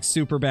nothing, like,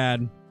 super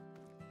bad.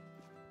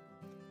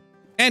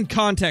 And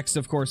context,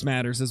 of course,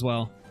 matters as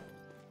well.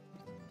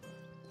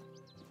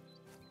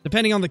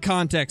 Depending on the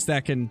context,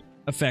 that can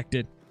affect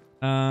it.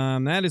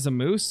 That is a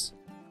moose.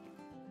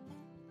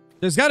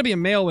 There's got to be a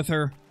male with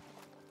her.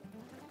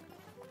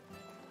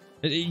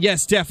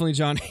 Yes, definitely,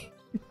 Johnny.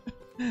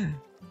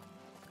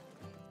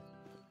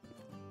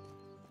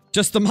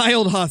 Just the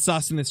mild hot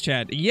sauce in this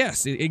chat.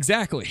 Yes,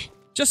 exactly.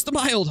 Just the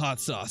mild hot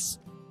sauce.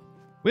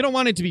 We don't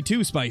want it to be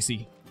too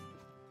spicy.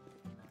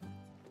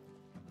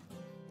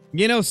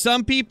 You know,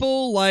 some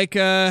people like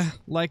hot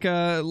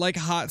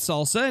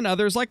salsa, and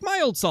others like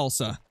mild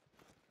salsa.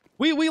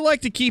 We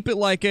like to keep it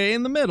like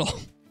in the middle.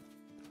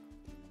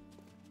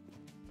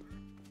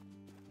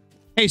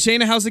 Hey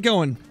Shayna, how's it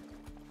going?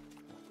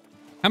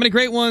 How many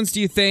great ones do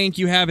you think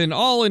you have in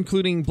all,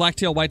 including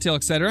blacktail, whitetail,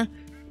 etc.?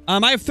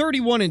 I have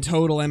 31 in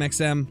total,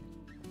 MXM.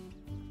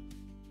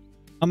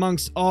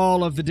 Amongst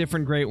all of the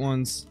different great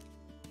ones.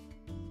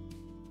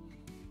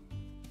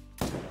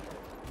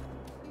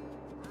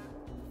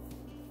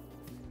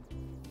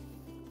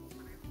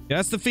 Yeah,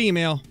 that's the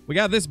female. We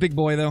got this big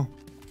boy, though.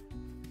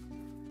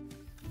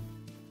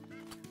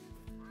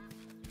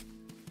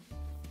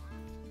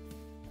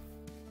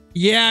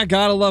 Yeah,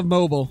 gotta love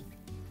mobile.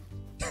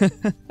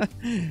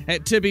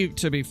 To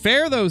be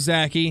fair, though,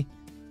 Zachy,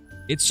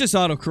 it's just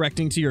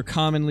auto-correcting to your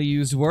commonly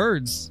used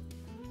words.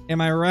 Am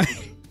I right?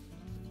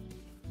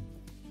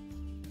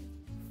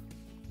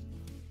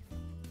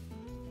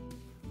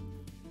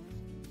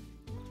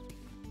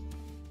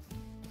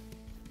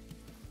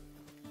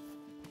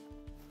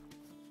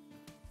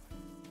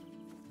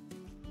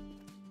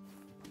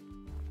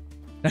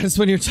 That's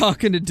when you're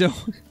talking to Doe.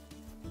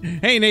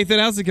 Hey, Nathan,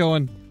 how's it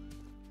going?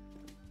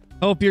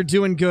 Hope you're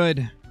doing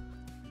good.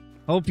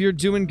 Hope you're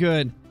doing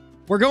good.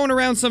 We're going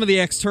around some of the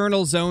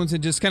external zones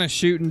and just kind of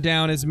shooting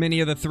down as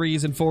many of the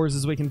 3s and 4s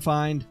as we can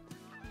find.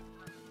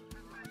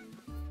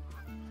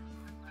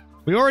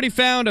 We already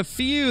found a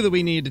few that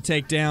we need to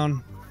take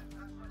down.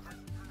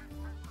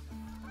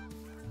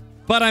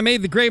 But I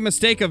made the great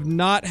mistake of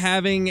not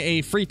having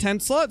a free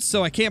tent slot,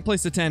 so I can't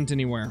place a tent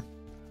anywhere.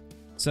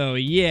 So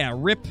yeah,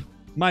 rip.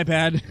 My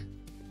bad.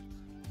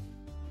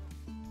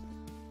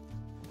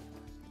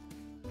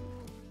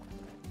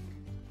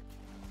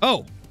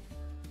 Oh.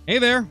 Hey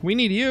there, we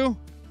need you.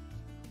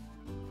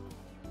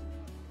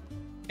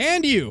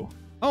 And you.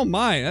 Oh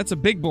my, that's a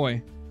big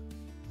boy.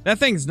 That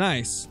thing's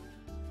nice.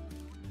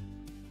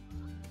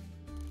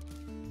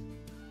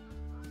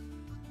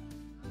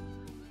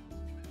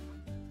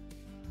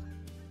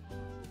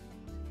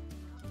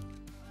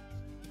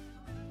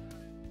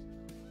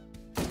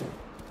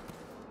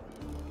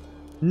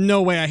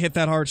 No way I hit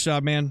that hard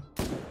shot, man.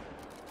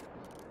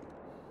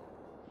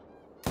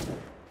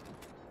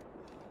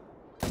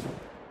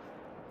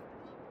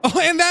 Oh,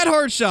 and that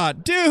hard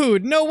shot.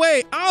 Dude, no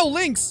way. Ow,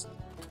 Lynx.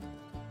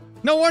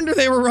 No wonder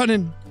they were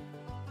running.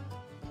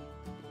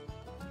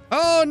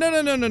 Oh, no,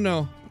 no, no, no,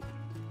 no.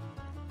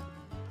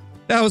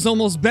 That was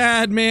almost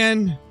bad,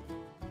 man.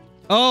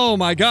 Oh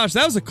my gosh,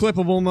 that was a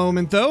clippable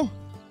moment, though.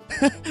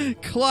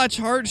 Clutch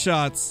hard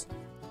shots.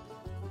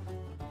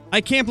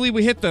 I can't believe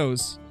we hit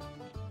those.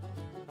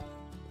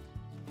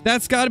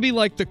 That's got to be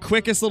like the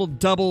quickest little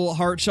double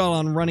heart shot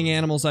on running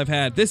animals I've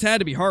had. This had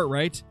to be heart,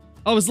 right?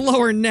 Oh, his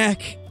lower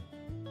neck.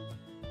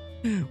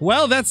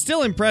 Well, that's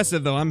still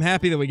impressive, though. I'm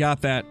happy that we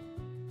got that.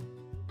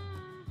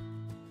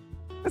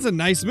 That's a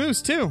nice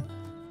moose, too.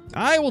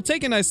 I will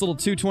take a nice little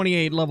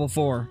 228 level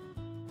 4.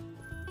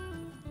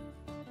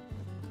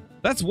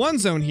 That's one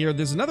zone here.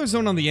 There's another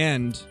zone on the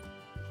end.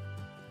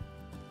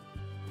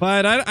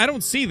 But I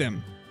don't see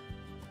them.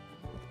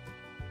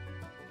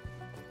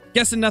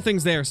 Guessing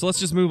nothing's there, so let's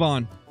just move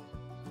on.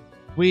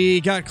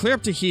 We got clear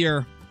up to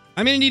here.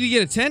 I'm going to need to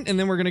get a tent, and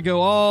then we're going to go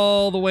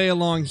all the way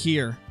along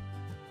here.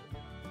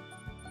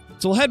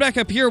 So we'll head back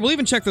up here. We'll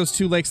even check those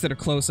 2 lakes that are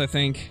close, I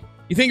think.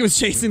 You think it was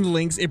chasing the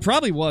lynx? It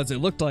probably was. It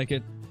looked like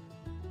it.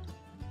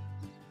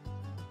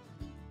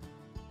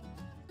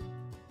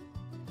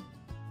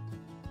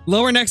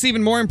 Lower neck's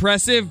even more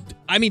impressive.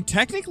 I mean,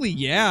 technically,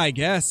 yeah, I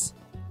guess.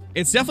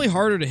 It's definitely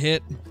harder to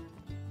hit.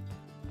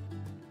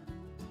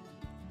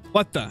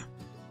 What the?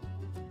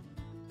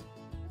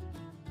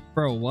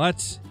 Bro,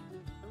 what?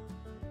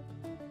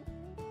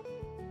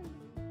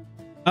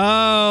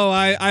 Oh,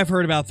 I've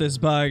heard about this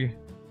bug.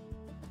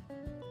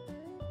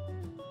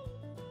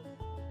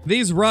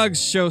 These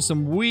rugs show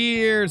some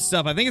weird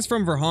stuff. I think it's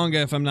from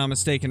Verhonga, if I'm not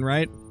mistaken,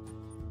 right?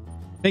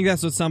 I think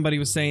that's what somebody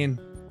was saying.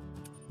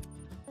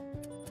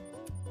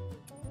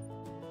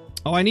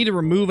 Oh, I need to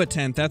remove a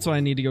tent. That's what I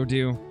need to go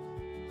do.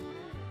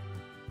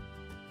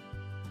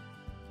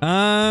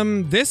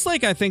 This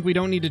lake, I think we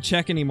don't need to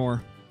check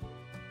anymore.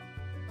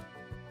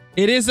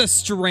 It is a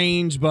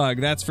strange bug,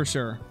 that's for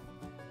sure.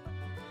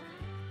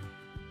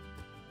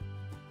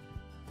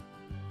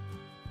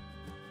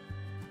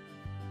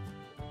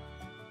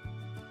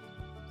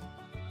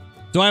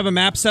 Do I have a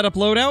map setup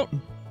loadout?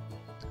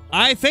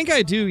 I think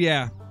I do,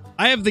 yeah.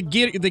 I have the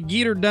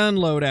Geeter Done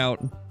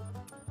loadout.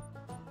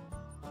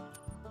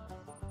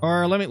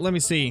 Or let me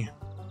see.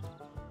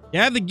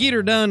 Yeah, I have the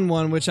Geeter Done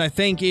one, which I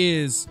think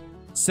is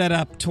set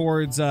up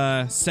towards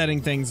setting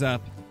things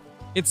up.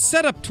 It's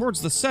set up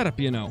towards the setup,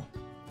 you know.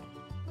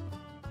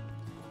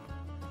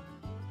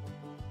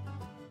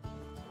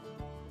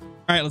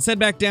 Alright, let's head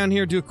back down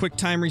here, do a quick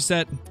time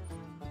reset.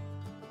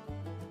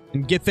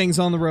 And get things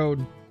on the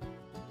road.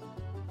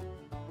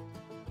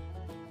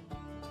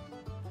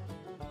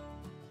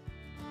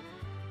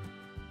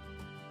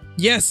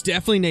 Yes,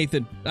 definitely,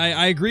 Nathan.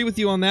 I agree with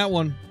you on that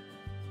one.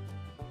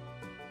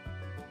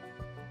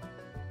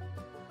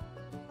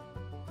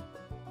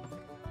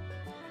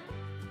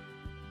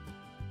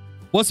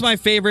 What's my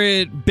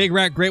favorite Big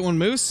Rack Great One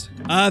Moose?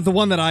 The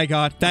one that I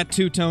got. That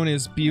two-tone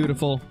is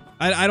beautiful.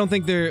 I don't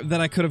think that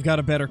I could have got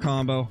a better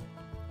combo.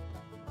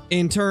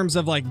 In terms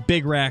of, like,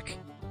 Big Rack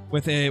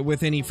with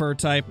any fur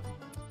type.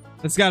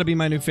 That's got to be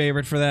my new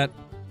favorite for that.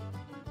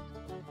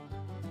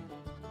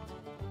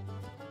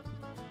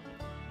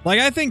 Like,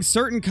 I think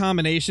certain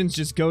combinations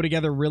just go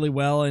together really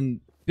well, and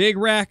Big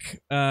Rack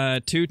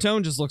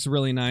two-tone just looks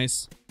really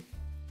nice.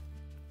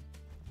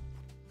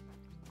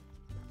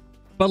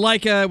 But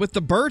like with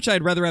the birch,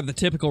 I'd rather have the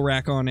typical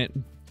rack on it.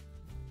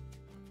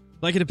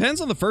 Like, it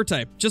depends on the fur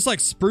type. Just like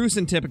spruce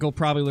and typical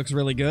probably looks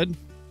really good.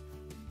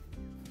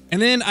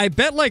 And then I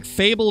bet like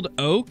Fabled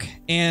Oak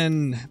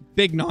and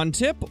Big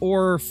Non-Tip,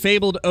 or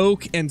Fabled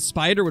Oak and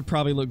Spider would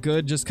probably look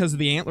good just because of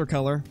the antler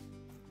color.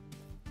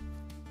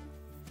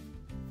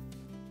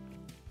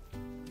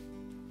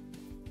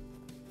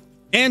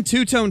 And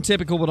two-tone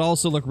typical would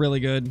also look really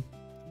good.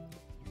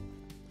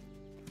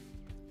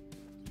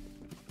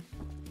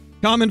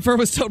 Common fur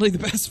was totally the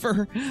best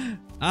fur.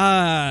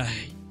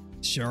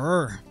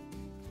 Sure.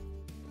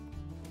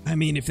 I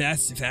mean, if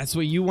that's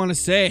what you want to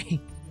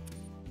say.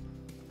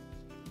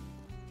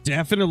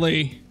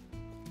 Definitely.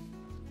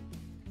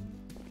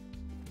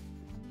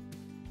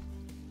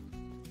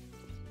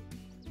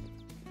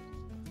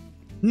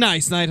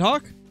 Nice,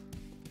 Nighthawk.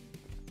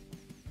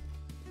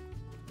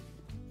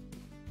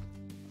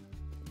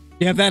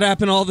 You have that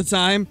happen all the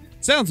time?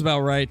 Sounds about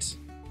right.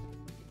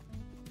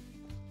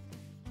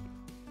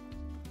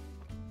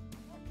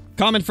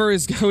 Common fur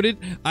is goated.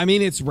 I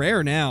mean, it's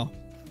rare now,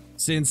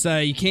 since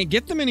you can't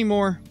get them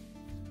anymore.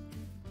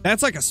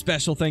 That's like a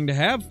special thing to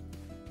have.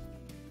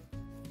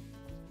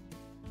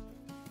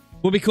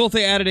 Would be cool if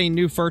they added a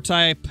new fur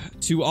type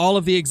to all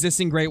of the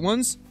existing great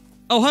ones.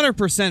 Oh,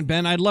 100%,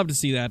 Ben. I'd love to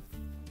see that.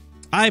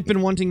 I've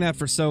been wanting that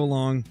for so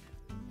long.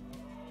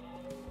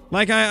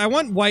 Like, I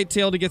want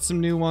whitetail to get some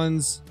new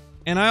ones.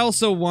 And I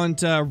also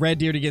want red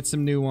deer to get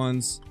some new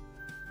ones.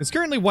 Because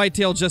currently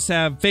whitetail just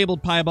have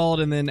Fabled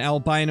Piebald and then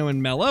Albino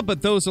and Mela,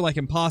 but those are like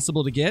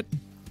impossible to get.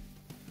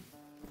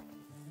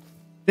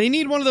 They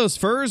need one of those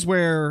furs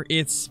where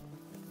it's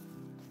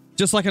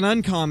just like an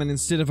uncommon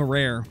instead of a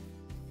rare.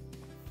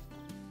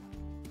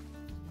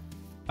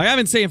 Like I've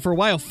been saying for a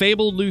while,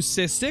 Fabled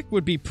Leucistic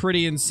would be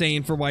pretty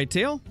insane for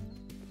whitetail.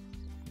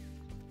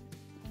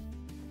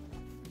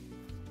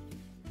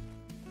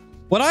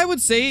 What I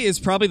would say is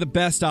probably the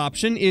best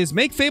option is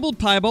make Fabled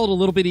Piebald a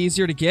little bit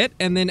easier to get,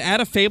 and then add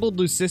a Fabled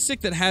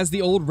Leucistic that has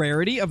the old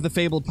rarity of the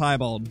Fabled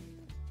Piebald.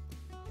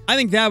 I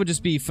think that would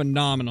just be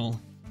phenomenal.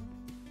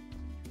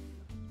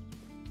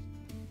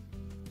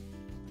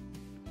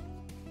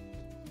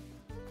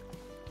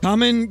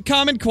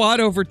 Common quad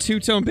over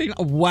two-tone pig.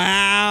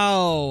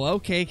 Wow.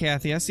 Okay,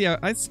 Kathy. I see how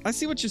I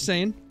see what you're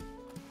saying.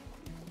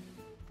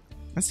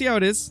 I see how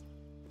it is.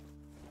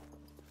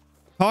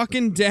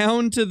 Talking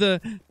down to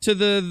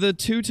the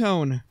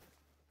two-tone.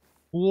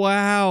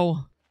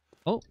 Wow.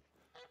 Oh.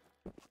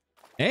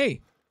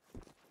 Hey.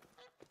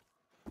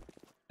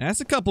 That's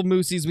a couple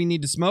moosies we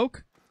need to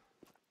smoke.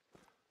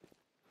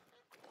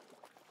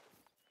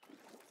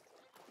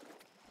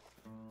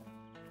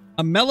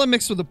 A Mela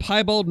mixed with a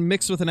piebald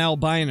mixed with an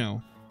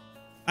albino.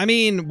 I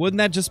mean, wouldn't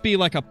that just be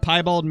like a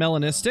piebald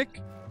melanistic?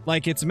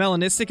 Like it's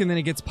melanistic and then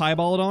it gets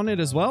piebald on it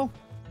as well?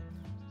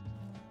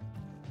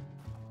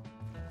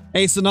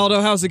 Hey,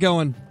 Sonaldo, how's it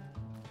going?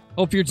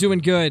 Hope you're doing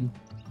good.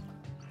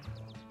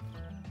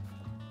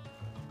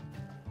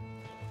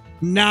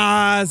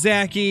 Nah,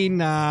 Zachy,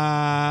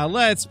 nah.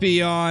 Let's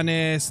be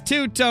honest.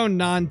 Two-tone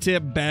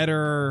non-tip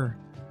better.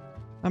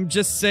 I'm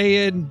just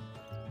saying.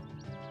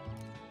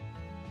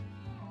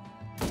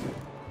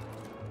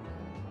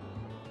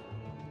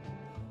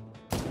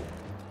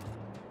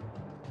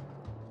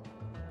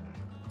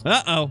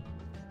 Uh-oh.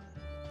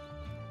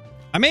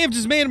 I may have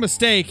just made a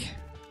mistake.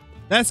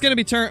 That's gonna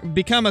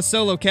become a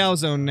solo cow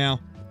zone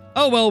now.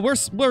 Oh well,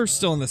 we're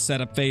still in the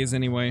setup phase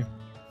anyway.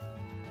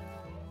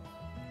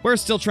 We're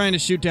still trying to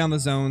shoot down the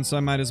zone, so I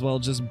might as well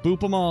just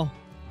boop them all.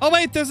 Oh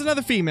wait, there's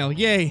another female.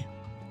 Yay.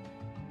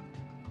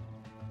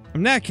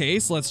 In that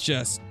case, let's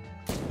just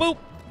boop.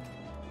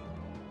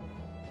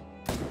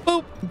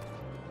 Boop.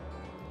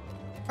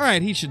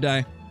 Alright, he should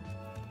die.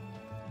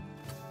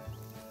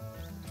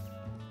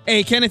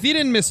 Hey, Kenneth, you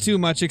didn't miss too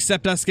much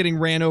except us getting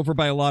ran over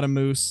by a lot of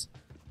moose.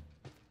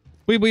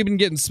 We've been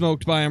getting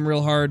smoked by them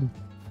real hard.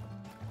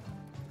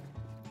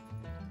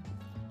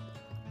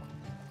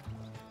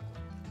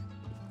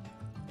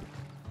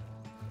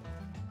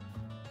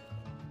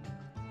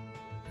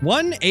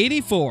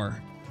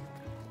 $184.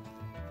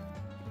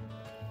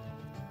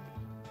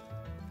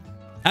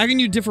 How can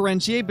you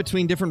differentiate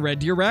between different red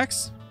deer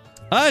racks?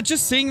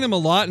 Just seeing them a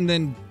lot and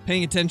then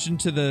paying attention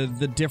to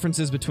the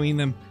differences between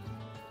them.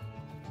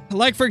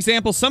 Like, for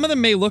example, some of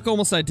them may look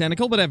almost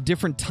identical, but have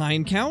different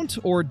time count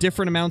or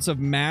different amounts of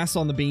mass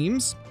on the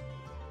beams.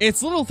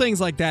 It's little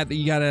things like that that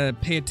you gotta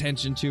pay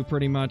attention to,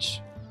 pretty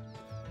much.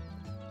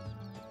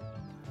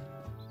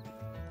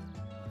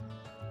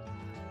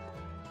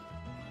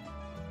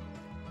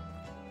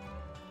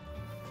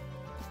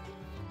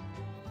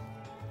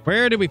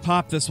 Where did we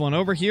pop this one?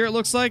 Over here, it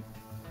looks like?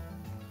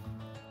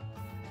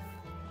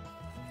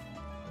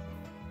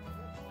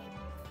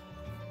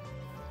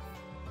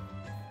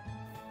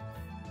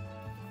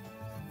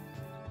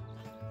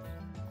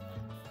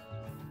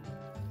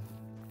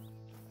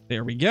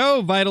 There we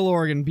go. Vital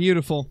organ.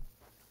 Beautiful.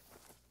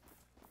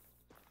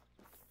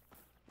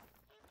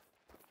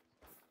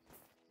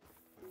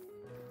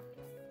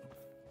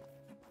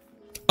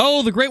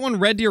 Oh, the great one,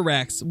 red deer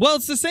racks. Well,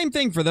 it's the same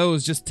thing for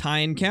those, just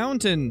time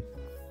count and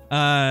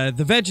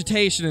the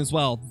vegetation as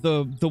well.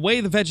 The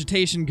way the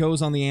vegetation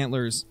goes on the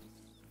antlers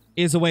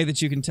is a way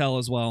that you can tell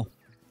as well.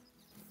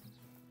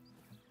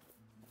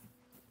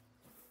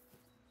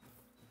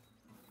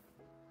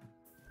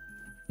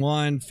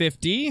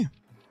 $150.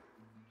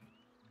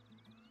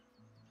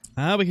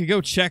 We could go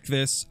check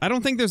this. I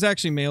don't think there's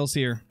actually males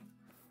here.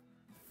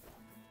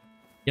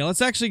 Yeah,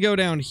 let's actually go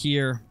down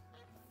here.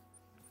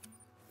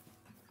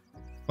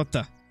 What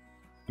the?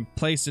 I'm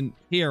placing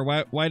here.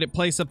 Why'd it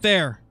place up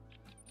there?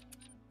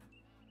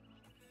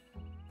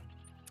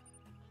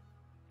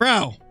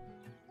 Bro!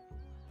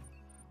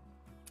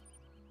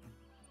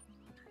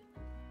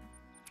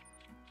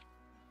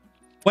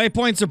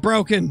 Waypoints are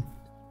broken.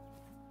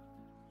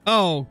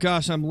 Oh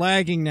gosh, I'm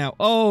lagging now.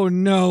 Oh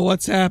no,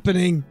 what's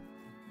happening?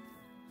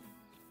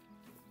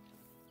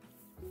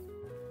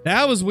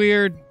 That was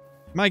weird.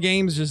 My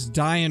game's just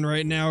dying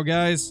right now,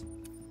 guys.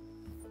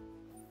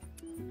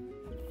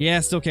 Yeah,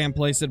 still can't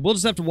place it. We'll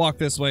just have to walk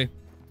this way.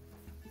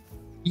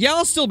 Yeah,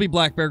 I'll still be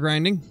black bear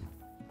grinding.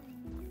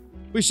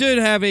 We should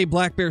have a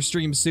black bear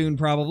stream soon,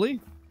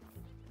 probably.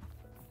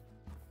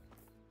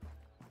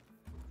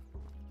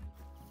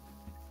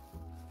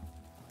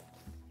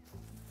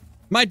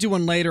 Might do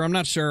one later, I'm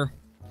not sure.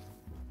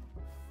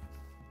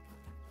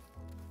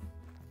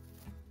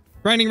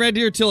 Grinding red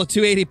deer till a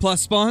 280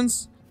 plus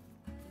spawns.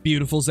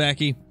 Beautiful,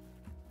 Zachy.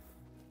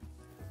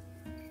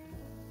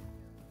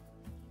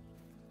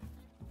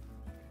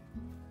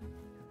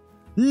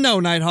 No,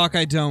 Nighthawk,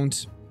 I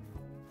don't.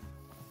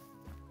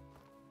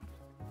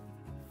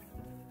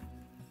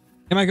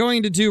 Am I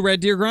going to do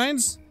red deer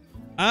grinds?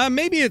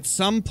 Maybe at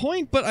some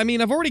point, but I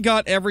mean, I've already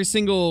got every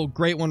single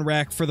great one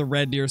rack for the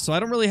red deer, so I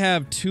don't really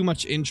have too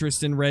much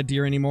interest in red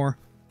deer anymore.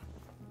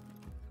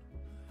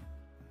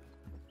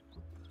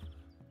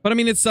 But I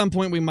mean, at some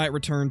point we might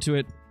return to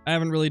it. I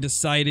haven't really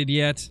decided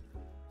yet.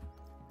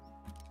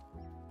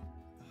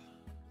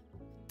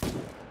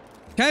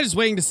 Kind of just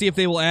waiting to see if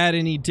they will add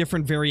any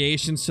different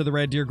variations to the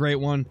red deer great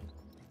one.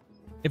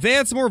 If they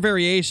add some more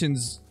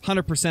variations,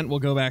 100% we'll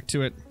go back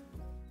to it.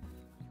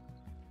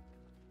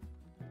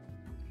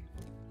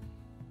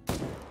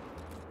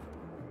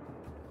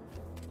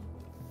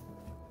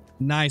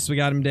 Nice, we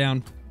got him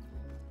down.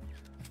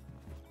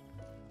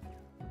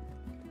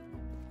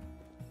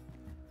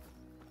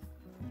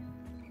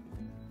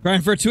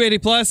 Grind for a 280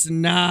 plus?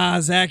 Nah,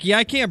 Zachy,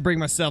 I can't bring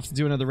myself to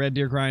do another red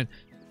deer grind.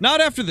 Not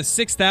after the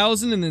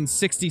 6,000 and then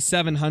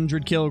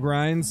 6,700 kill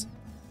grinds.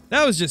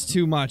 That was just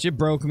too much. It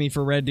broke me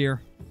for red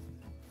deer.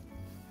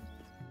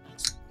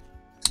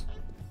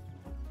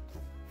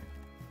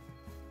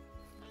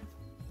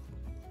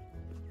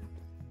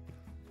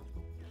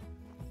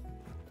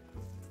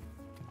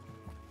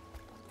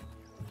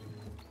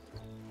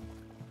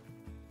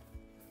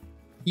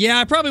 Yeah,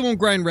 I probably won't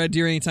grind red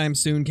deer anytime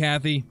soon,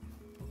 Kathy.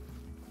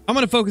 I'm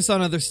going to focus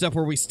on other stuff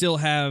where we still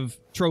have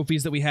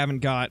trophies that we haven't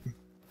got.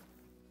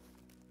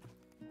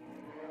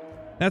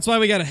 That's why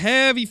we got a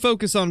heavy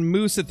focus on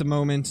moose at the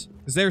moment.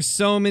 Because there's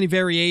so many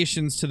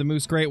variations to the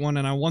Moose Great One,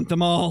 and I want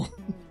them all.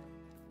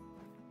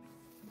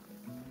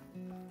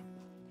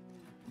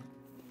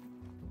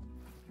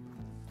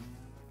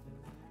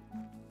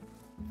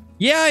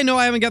 Yeah, I know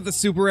I haven't got the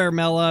super rare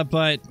Mela,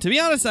 but to be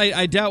honest,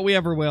 I doubt we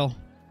ever will.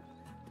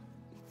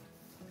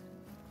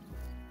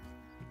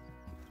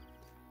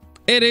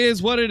 It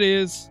is what it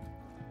is.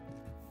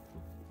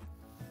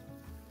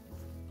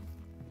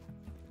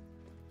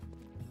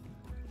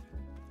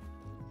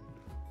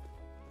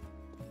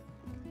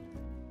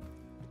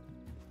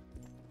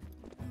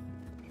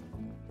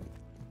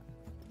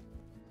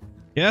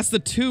 Yeah, that's the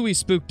 2 we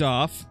spooked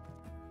off.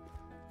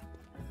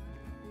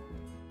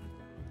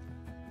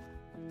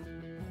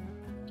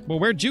 Well,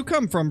 where'd you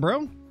come from,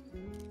 bro?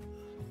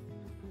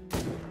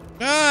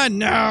 Ah,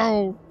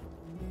 no!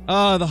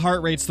 Oh, the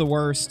heart rate's the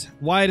worst.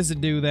 Why does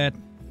it do that?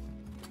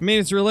 I mean,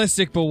 it's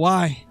realistic, but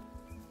why?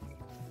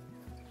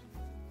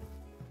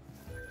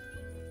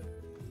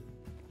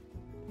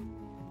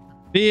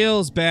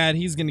 Feels bad.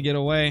 He's gonna get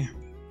away.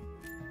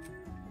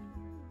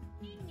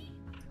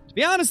 To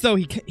be honest, though,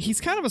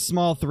 he's kind of a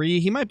small 3.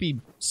 He might be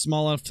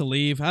small enough to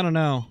leave. I don't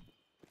know.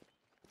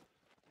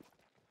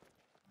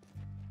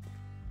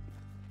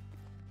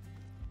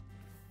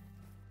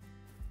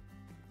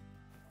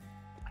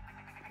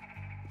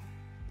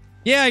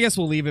 Yeah, I guess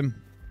we'll leave him.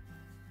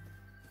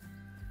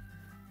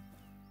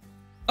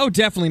 Oh,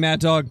 definitely, Mad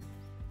Dog.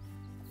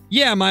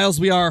 Yeah, Miles,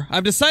 we are.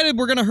 I've decided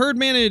we're gonna herd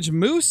manage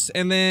moose,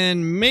 and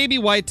then maybe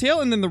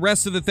whitetail, and then the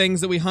rest of the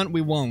things that we hunt, we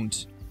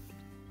won't.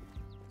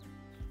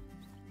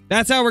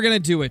 That's how we're gonna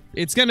do it.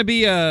 It's gonna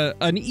be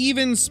an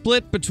even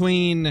split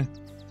between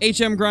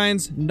HM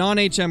grinds,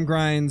 non-HM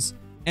grinds,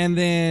 and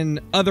then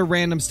other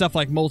random stuff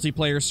like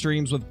multiplayer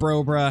streams with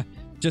Brobra,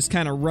 just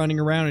kind of running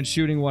around and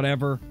shooting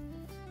whatever.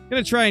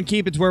 Gonna try and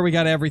keep it to where we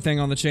got everything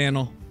on the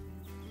channel.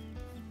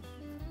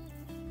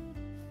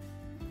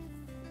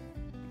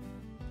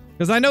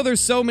 Because I know there's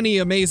so many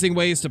amazing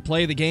ways to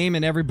play the game,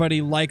 and everybody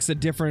likes a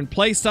different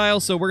play style,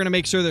 so we're gonna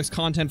make sure there's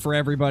content for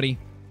everybody.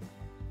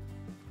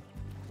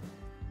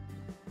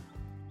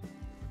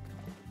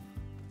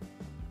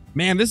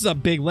 Man, this is a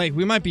big lake.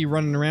 We might be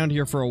running around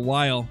here for a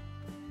while.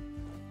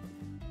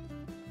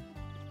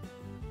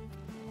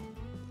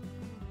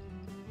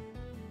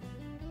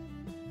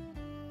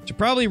 Should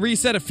probably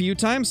reset a few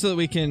times so that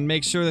we can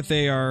make sure that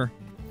they are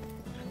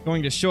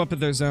going to show up at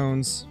their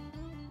zones.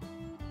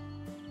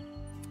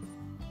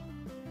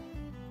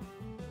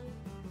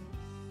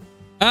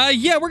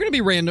 Yeah, we're gonna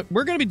be random.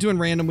 We're gonna be doing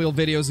random wheel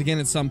videos again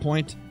at some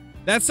point.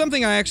 That's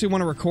something I actually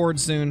want to record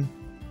soon.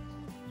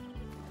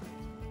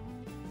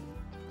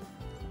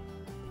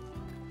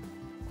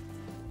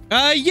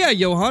 Yeah,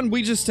 Johan,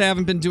 we just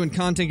haven't been doing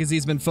content because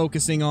he's been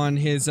focusing on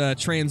his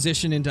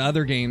transition into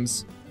other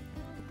games.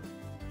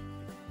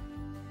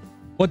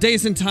 What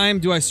days and time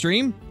do I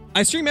stream?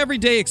 I stream every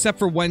day except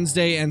for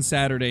Wednesday and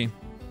Saturday.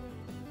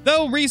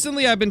 Though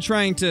recently I've been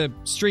trying to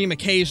stream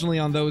occasionally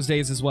on those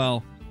days as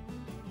well.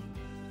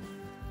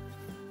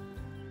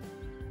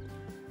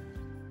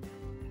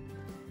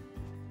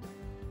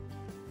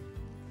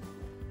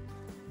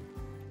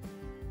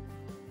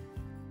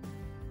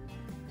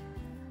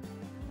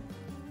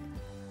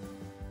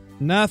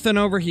 Nothing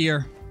over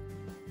here.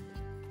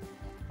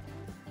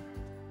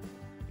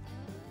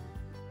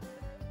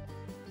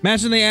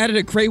 Imagine they added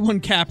a Great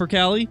One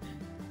Capercaillie.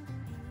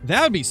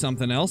 That would be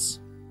something else.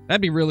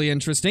 That'd be really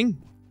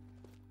interesting.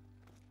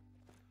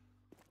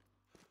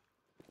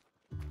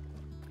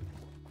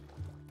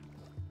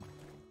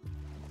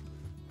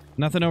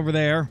 Nothing over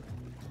there.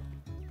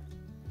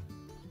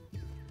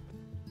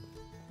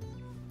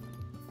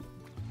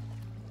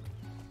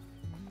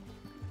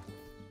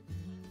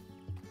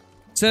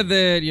 Said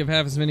that you have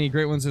half as many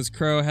great ones as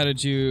Crow. How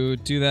did you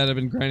do that? I've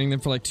been grinding them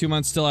for like 2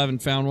 months. Still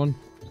haven't found one.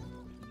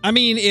 I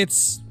mean,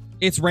 it's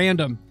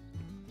random.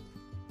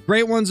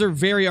 Great ones are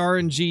very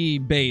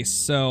RNG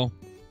based, so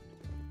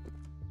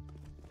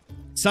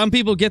some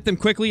people get them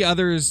quickly,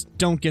 others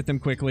don't get them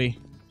quickly.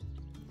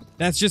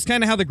 That's just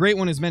kind of how the Great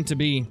One is meant to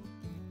be.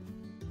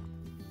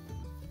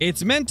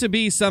 It's meant to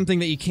be something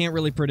that you can't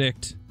really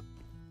predict.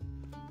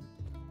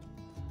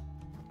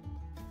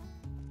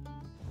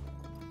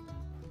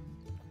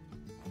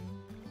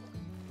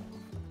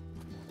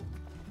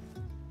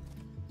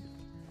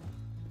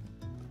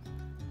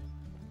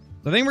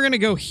 So I think we're going to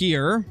go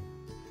here.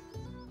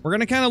 We're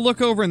going to kind of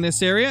look over in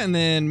this area and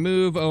then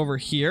move over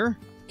here.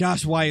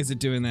 Gosh, why is it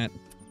doing that?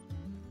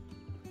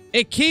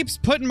 It keeps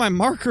putting my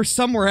marker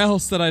somewhere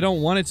else that I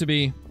don't want it to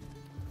be.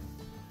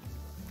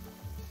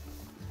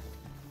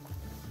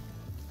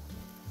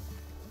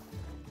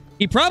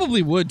 He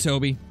probably would,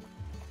 Toby.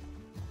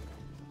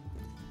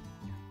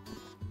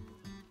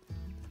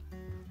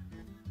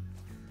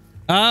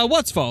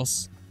 What's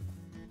false?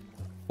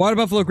 Water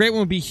buffalo great one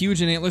would be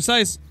huge in antler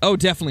size. Oh,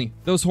 definitely.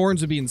 Those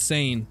horns would be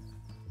insane.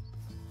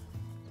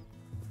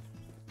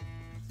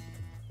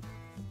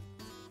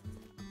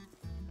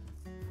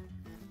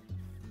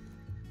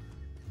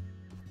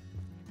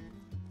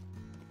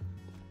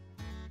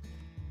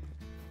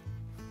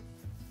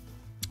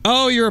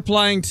 Oh, you're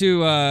applying to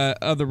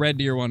the red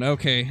deer one.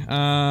 Okay.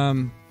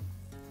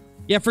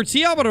 Yeah, for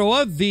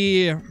Tiabaroa,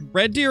 the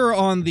red deer are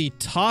on the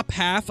top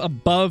half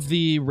above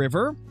the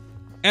river,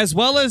 as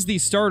well as the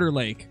starter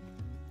lake.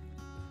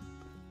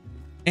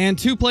 And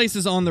 2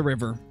 places on the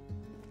river.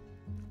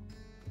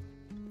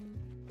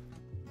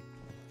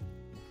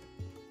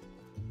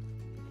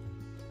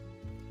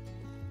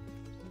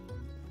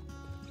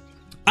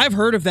 I've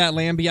heard of that,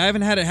 Lambie. I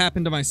haven't had it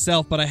happen to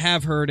myself, but I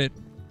have heard it.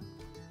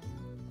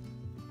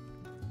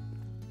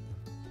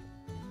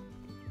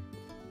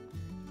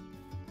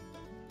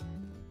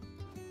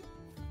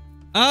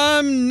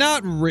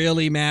 Not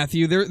really,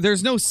 Matthew.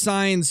 There's no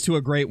signs to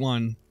a great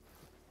one.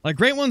 Like,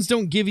 great ones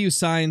don't give you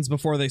signs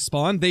before they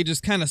spawn. They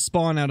just kind of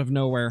spawn out of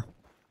nowhere.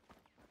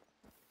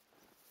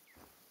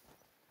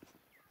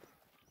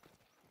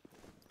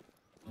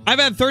 I've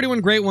had 31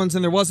 great ones,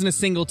 and there wasn't a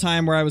single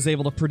time where I was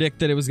able to predict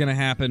that it was going to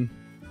happen.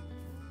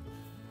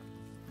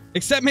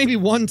 Except maybe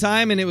one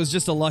time, and it was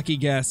just a lucky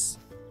guess.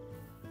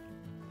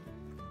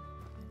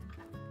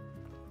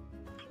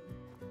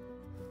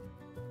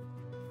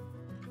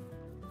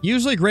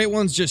 Usually great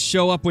ones just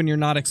show up when you're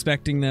not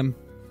expecting them.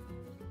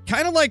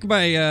 Kind of like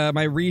my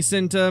my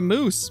recent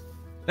moose.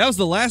 That was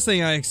the last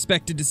thing I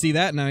expected to see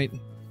that night.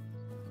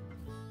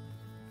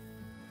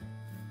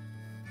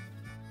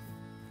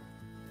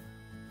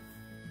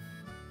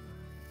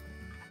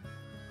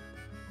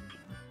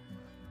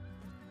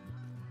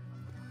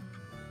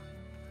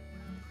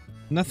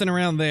 Nothing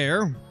around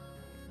there.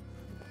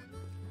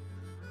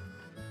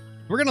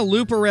 We're gonna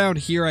loop around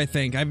here, I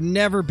think. I've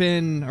never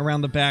been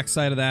around the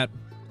backside of that.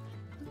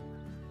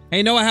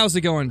 Hey, Noah, how's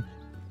it going?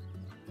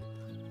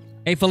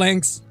 Hey,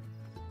 Phalanx.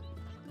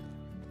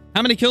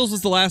 How many kills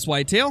was the last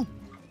whitetail?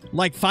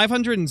 Like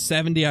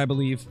 570, I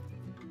believe.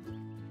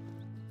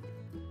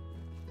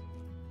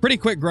 Pretty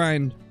quick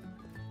grind.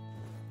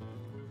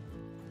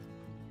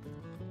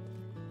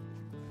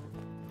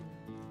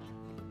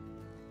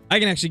 I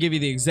can actually give you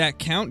the exact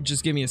count.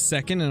 Just give me a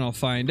second and I'll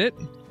find it.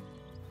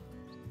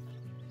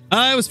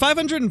 It was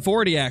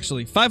 540,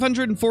 actually.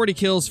 540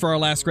 kills for our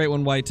last great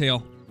one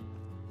whitetail.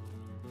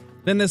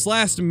 Then this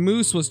last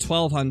moose was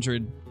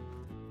 1,200.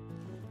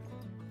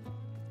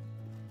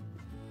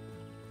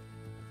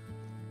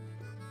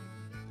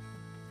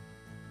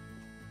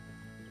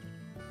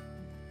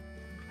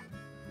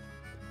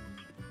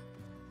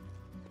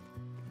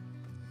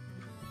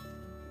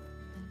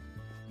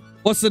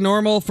 What's the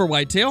normal for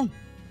whitetail?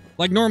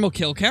 Like normal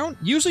kill count?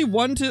 Usually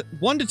 1 to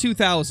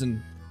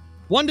 2,000.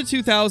 1 to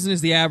 2,000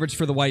 is the average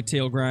for the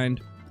whitetail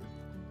grind.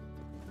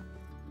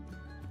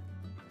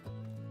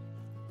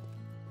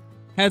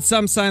 Had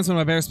some signs when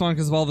my bear spawned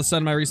because of all of a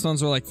sudden my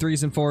respawns were like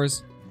 3s and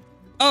 4s.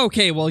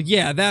 Okay, well,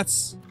 yeah,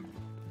 that's...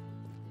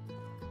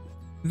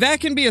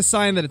 That can be a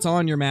sign that it's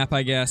on your map,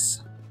 I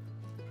guess.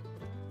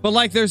 But,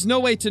 like, there's no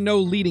way to know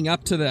leading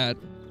up to that,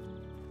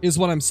 is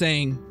what I'm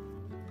saying.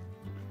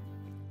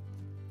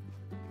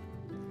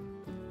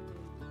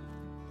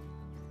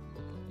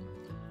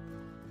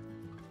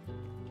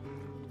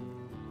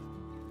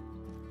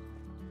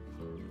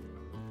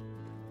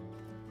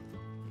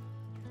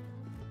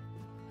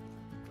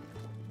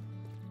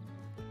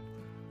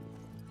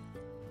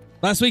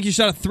 Last week you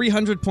shot a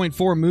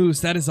 300.4 moose.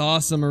 That is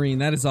awesome, Marine.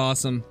 That is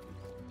awesome.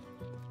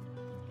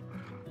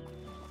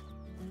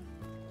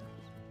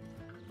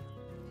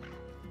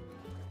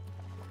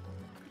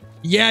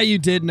 Yeah, you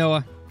did,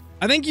 Noah.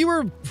 I think you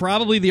were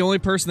probably the only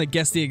person that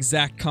guessed the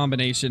exact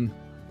combination.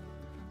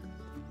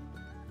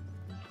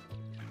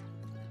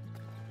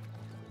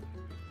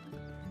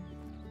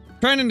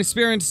 Trying an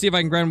experiment to see if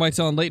I can grind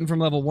whitetail on Leighton from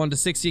level 1 to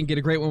 60 and get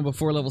a great one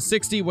before level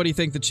 60. What do you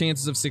think the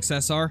chances of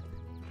success are?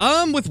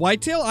 With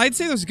whitetail, I'd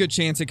say there's a good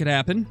chance it could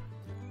happen.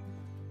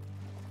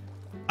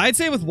 I'd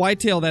say with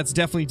whitetail, that's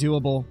definitely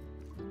doable.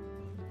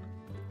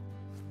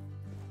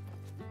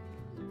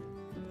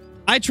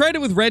 I tried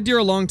it with red deer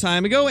a long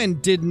time ago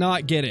and did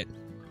not get it.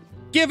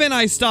 Given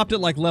I stopped at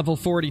like level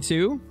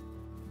 42,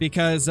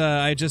 because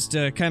I just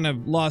kind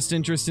of lost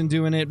interest in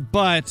doing it,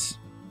 but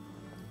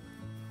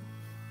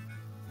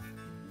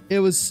it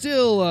was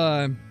still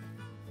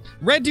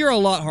red deer a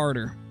lot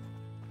harder.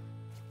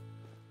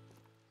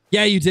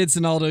 Yeah, you did,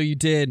 Sinaldo, you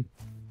did.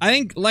 I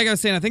think, like I was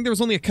saying, I think there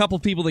was only a couple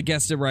people that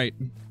guessed it right.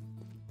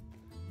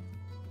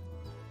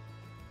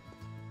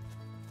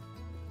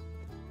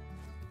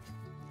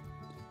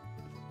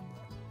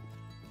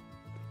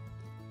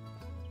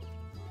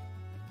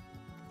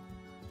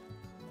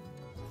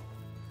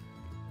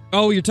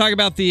 Oh, you're talking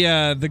about the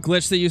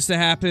glitch that used to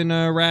happen,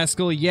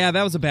 Rascal? Yeah,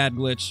 that was a bad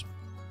glitch.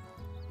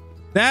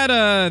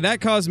 That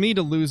caused me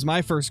to lose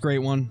my first great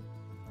one.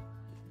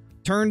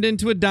 Turned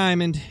into a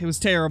diamond. It was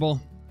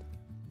terrible.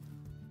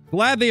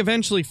 Glad they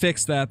eventually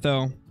fixed that,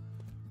 though.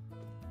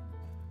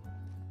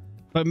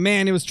 But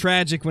man, it was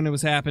tragic when it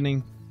was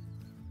happening.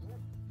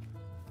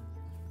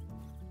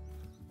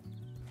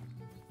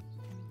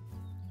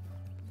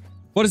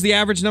 What is the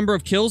average number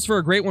of kills for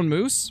a Great One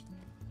Moose?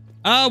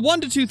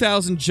 1 to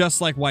 2,000,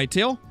 just like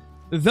Whitetail.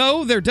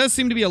 Though, there does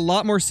seem to be a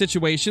lot more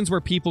situations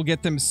where people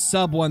get them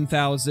sub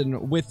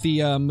 1,000 with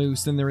the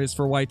Moose than there is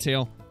for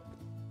Whitetail.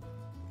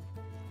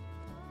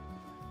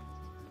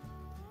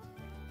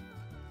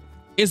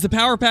 Is the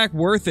Power Pack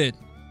worth it?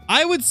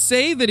 I would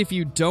say that if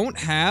you don't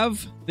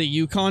have the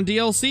Yukon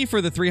DLC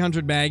for the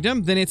 300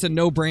 Magnum, then it's a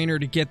no-brainer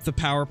to get the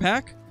Power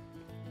Pack.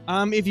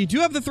 If you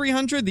do have the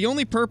 300, the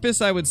only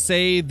purpose I would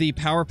say the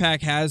Power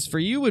Pack has for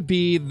you would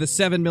be the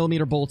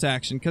 7mm bolt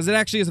action, because it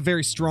actually is a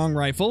very strong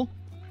rifle,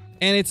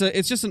 and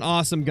it's just an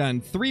awesome gun.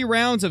 3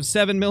 rounds of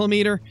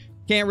 7mm,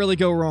 can't really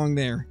go wrong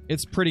there.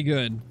 It's pretty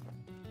good.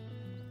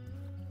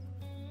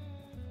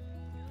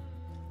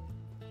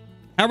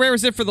 How rare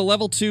is it for the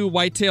level 2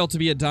 Whitetail to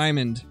be a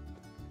diamond?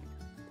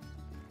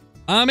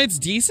 It's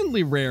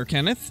decently rare,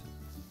 Kenneth.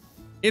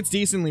 It's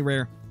decently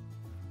rare.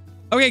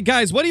 Okay,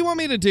 guys, what do you want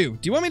me to do?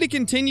 Do you want me to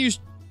continue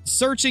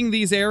searching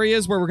these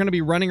areas where we're going to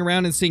be running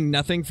around and seeing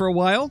nothing for a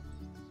while?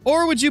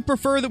 Or would you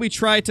prefer that we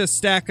try to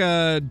stack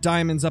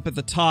diamonds up at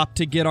the top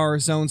to get our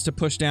zones to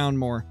push down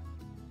more?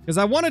 Because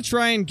I want to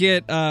try and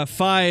get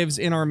 5s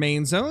in our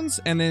main zones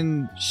and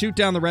then shoot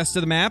down the rest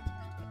of the map.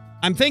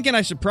 I'm thinking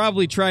I should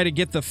probably try to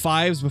get the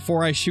 5s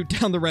before I shoot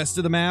down the rest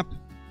of the map.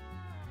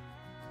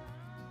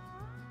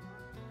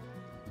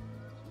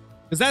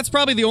 Because that's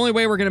probably the only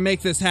way we're going to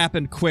make this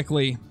happen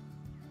quickly.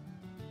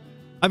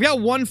 I've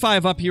got 1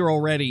 5 up here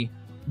already,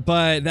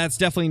 but that's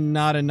definitely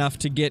not enough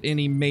to get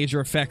any major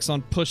effects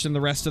on pushing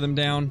the rest of them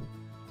down.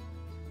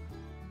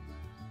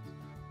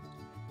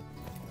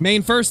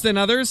 Main first, then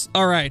others?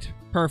 Alright,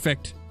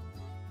 perfect.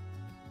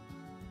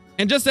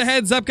 And just a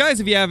heads up, guys,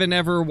 if you haven't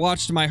ever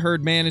watched my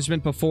herd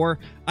management before,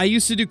 I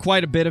used to do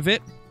quite a bit of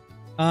it.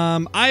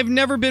 I've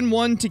never been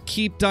one to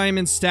keep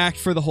diamonds stacked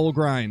for the whole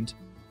grind.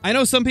 I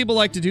know some people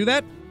like to do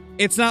that.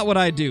 It's not what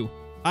I do.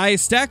 I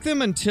stack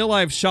them until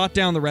I've shot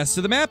down the rest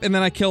of the map, and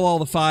then I kill all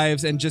the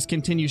 5s and just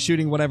continue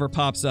shooting whatever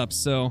pops up.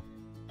 So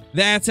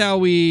that's how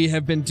we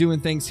have been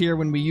doing things here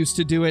when we used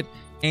to do it,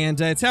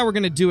 and it's how we're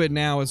going to do it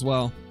now as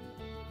well.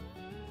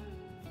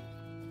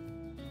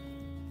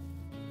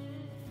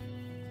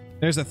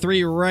 There's a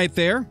 3 right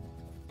there.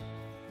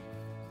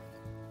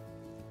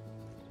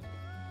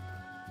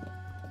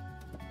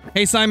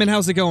 Hey Simon,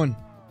 how's it going?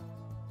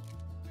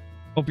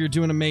 Hope you're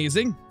doing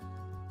amazing.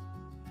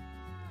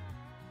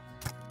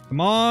 Come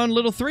on,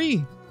 little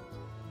 3.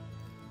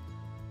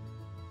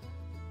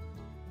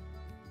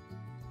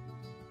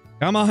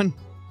 Come on,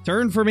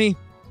 turn for me.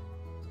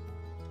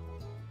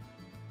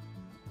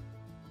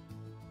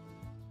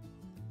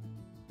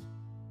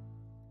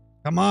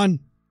 Come on.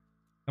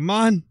 Come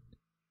on.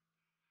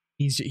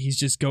 He's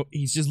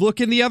just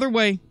looking the other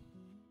way.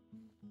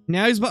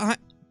 Now he's behind.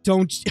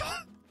 Don't.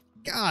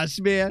 Gosh,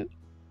 man.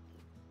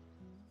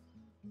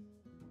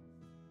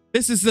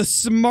 This is the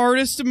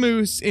smartest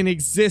moose in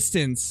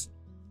existence.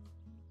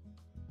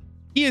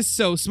 He is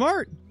so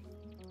smart.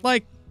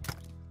 Like,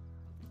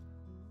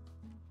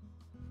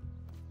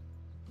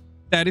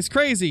 that is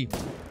crazy.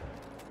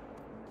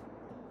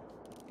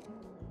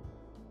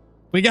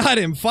 We got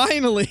him,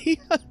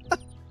 finally.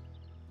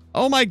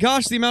 Oh my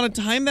gosh, the amount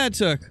of time that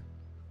took.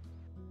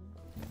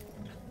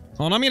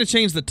 Hold on, I'm gonna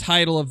change the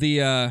title of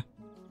the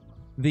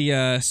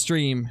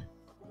stream.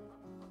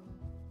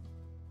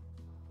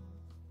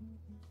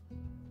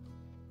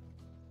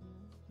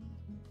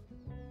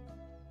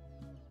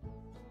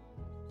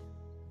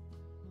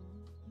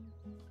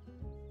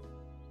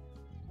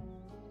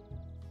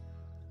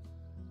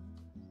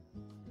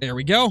 There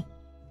we go.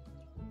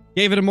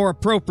 Gave it a more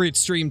appropriate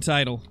stream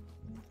title.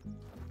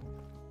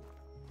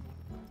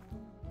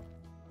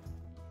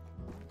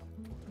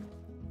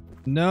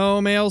 No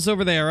males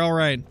over there. All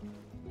right.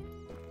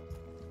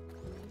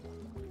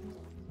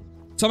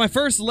 So my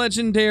first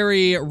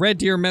legendary red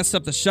deer messed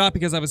up the shot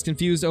because I was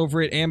confused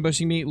over it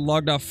ambushing me.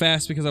 Logged off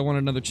fast because I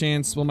wanted another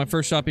chance. Will my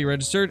first shot be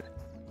registered?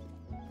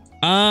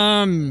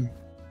 No,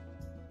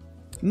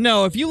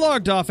 if you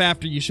logged off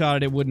after you shot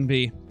it, it wouldn't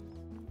be.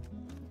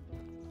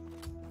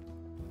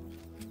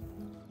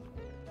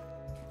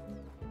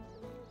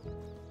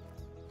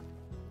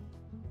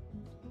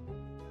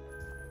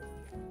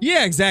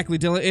 Yeah, exactly,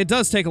 Dylan. It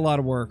does take a lot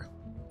of work.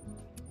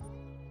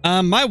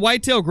 My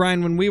whitetail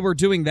grind, when we were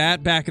doing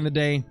that back in the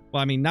day,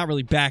 well, I mean, not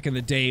really back in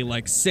the day,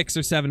 like 6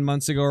 or 7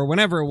 months ago or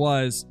whenever it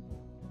was,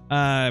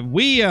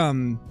 we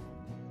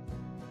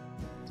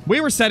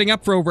were setting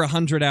up for over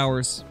 100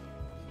 hours.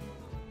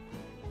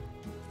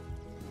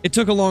 It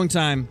took a long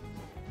time.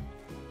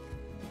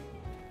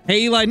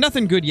 Hey, Eli,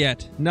 nothing good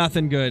yet.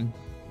 Nothing good.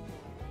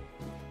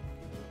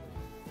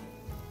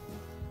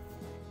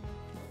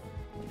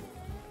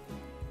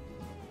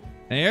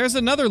 There's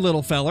another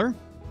little feller.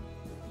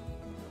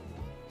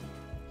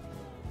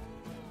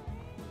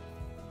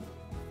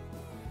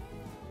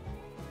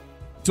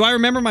 Do I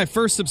remember my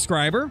first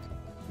subscriber?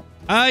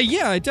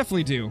 Yeah, I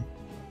definitely do.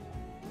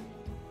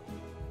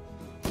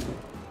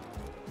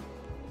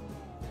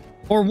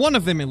 Or one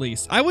of them, at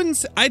least.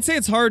 I'd say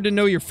it's hard to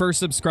know your first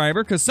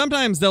subscriber, because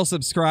sometimes they'll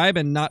subscribe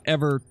and not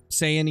ever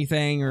say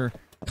anything or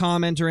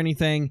comment or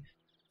anything.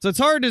 So it's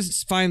hard to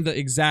find the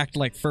exact,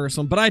 like, first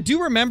one. But I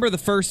do remember the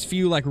first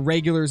few, like,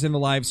 regulars in the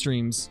live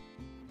streams.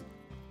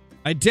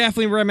 I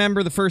definitely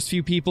remember the first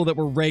few people that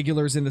were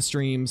regulars in the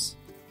streams.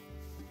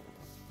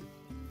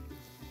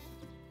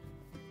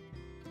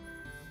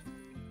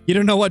 You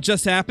don't know what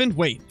just happened?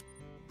 Wait.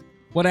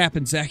 What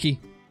happened, Zachy?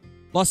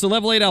 Lost a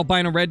level 8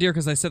 albino red deer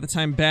because I set the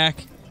time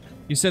back.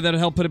 You said that'll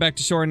help put it back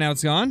to shore and now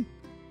it's gone?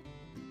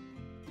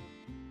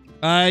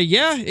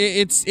 Yeah,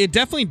 it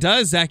definitely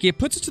does, Zachy. It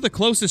puts it to the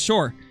closest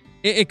shore.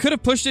 It could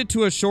have pushed it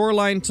to a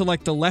shoreline to,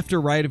 like, the left or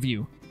right of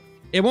you.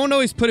 It won't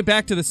always put it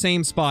back to the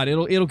same spot.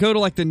 It'll go to,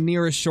 like, the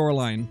nearest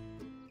shoreline.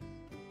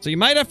 So you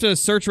might have to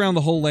search around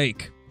the whole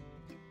lake.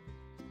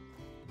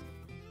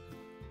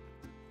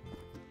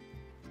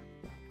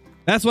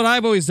 That's what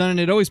I've always done, and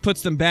it always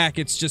puts them back.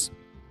 It's just...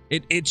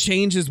 It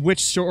changes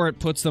which shore it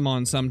puts them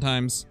on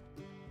sometimes.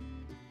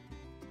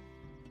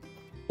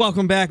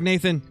 Welcome back,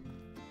 Nathan.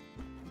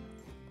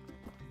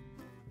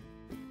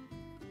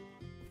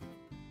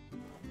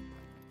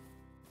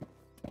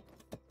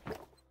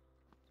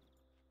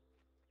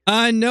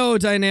 No,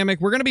 Dynamic.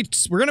 We're gonna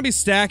be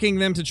stacking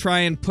them to try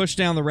and push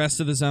down the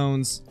rest of the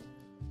zones.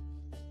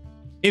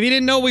 If you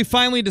didn't know, we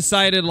finally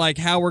decided, like,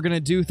 how we're gonna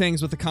do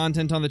things with the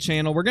content on the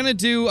channel. We're gonna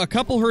do a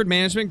couple herd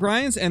management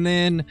grinds, and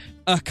then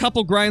a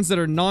couple grinds that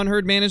are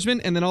non-herd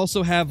management, and then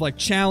also have, like,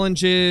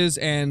 challenges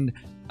and,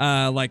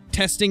 like,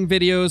 testing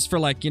videos for,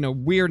 like, you know,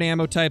 weird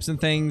ammo types and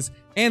things,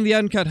 and the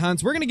uncut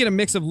hunts. We're gonna get a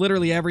mix of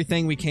literally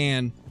everything we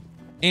can.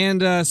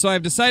 And, so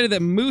I've decided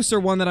that moose are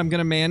one that I'm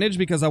gonna manage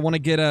because I want to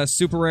get a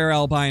super rare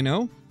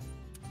albino.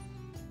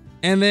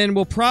 And then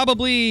we'll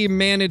probably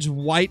manage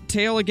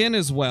whitetail again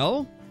as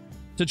well,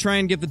 to try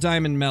and get the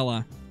diamond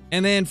mela.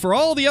 And then for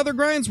all the other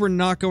grinds, we're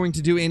not going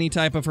to do any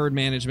type of herd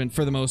management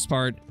for the most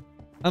part.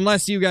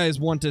 Unless you guys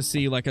want to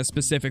see, like, a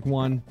specific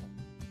one.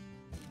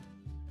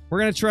 We're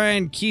going to try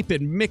and keep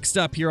it mixed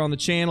up here on the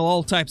channel.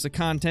 All types of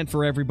content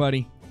for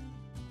everybody.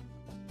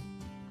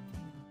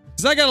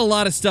 Because I got a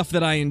lot of stuff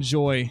that I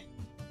enjoy.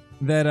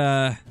 That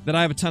I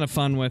have a ton of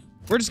fun with.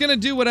 We're just going to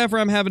do whatever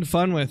I'm having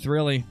fun with,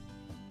 really.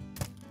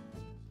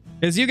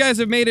 Because you guys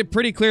have made it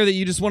pretty clear that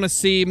you just want to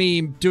see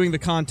me doing the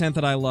content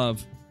that I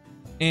love.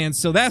 And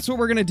so that's what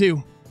we're going to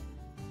do.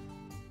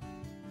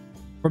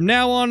 From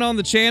now on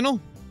the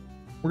channel,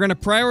 we're going to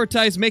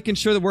prioritize making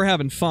sure that we're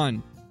having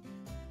fun.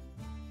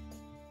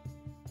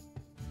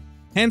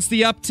 Hence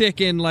the uptick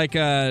in, like,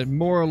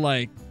 more,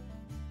 like,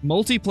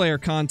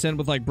 multiplayer content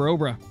with, like,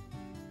 Brobra.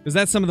 Because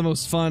that's some of the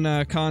most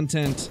fun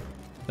content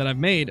that I've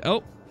made.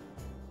 Oh.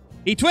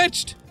 He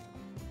twitched!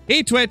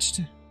 He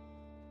twitched!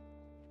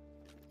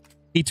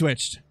 He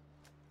twitched.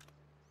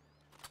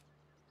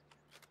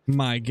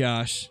 My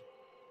gosh.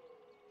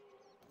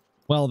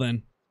 Well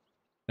then.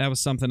 That was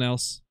something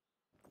else.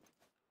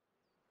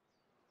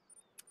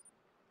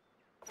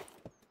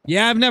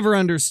 Yeah, I've never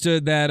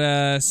understood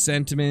that,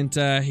 sentiment,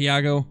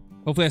 Hiago.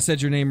 Hopefully I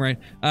said your name right.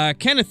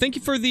 Kenneth, thank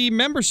you for the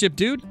membership,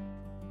 dude.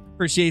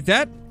 Appreciate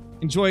that.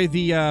 Enjoy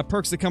the,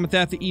 perks that come with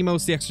that. The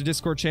emotes, the extra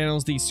Discord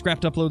channels, the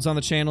scrapped uploads on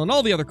the channel, and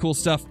all the other cool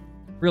stuff.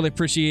 Really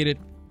appreciate it.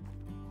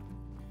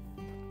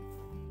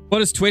 What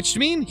does twitched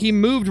mean? He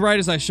moved right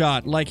as I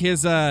shot. Like,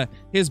 his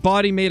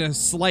body made a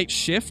slight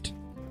shift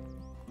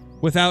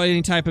without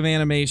any type of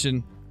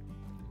animation.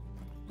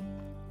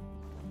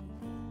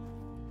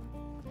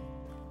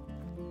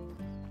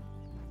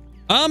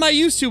 I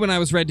used to when I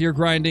was red deer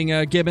grinding,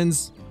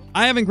 Gibbons.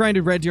 I haven't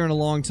grinded red deer in a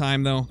long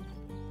time, though.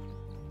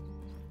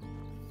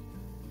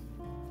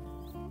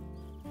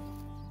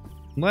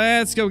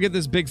 Let's go get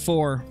this big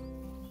 4.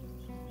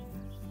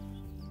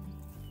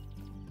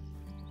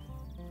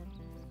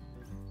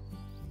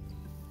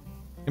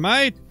 Am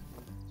I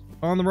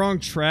on the wrong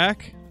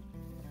track?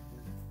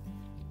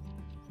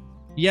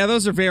 Yeah,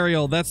 those are very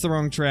old. That's the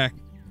wrong track.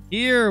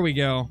 Here we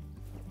go.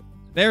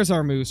 There's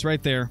our moose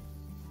right there.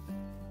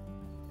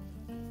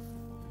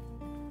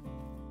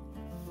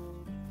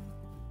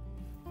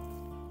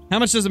 How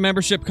much does a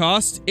membership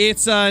cost?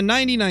 It's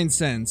 99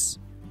 cents.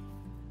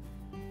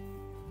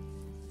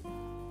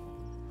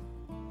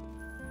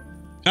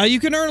 You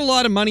can earn a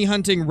lot of money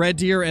hunting red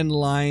deer and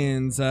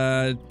lions,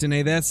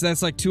 Danae.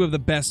 That's like 2 of the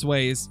best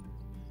ways.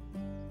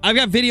 I've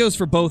got videos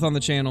for both on the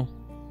channel.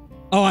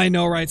 Oh, I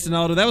know, right,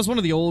 Sonaldo? That was one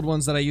of the old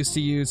ones that I used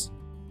to use.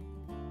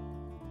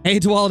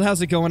 Hey, Dwald,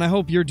 how's it going? I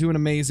hope you're doing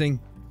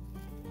amazing.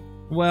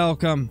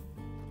 Welcome.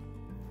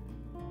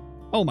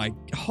 Oh my...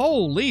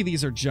 Holy,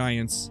 these are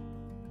giants.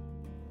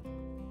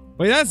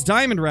 Wait, that's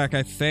Diamond Rack,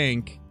 I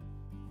think.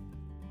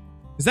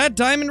 Is that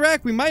Diamond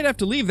Rack? We might have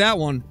to leave that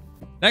one.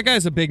 That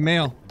guy's a big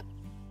male.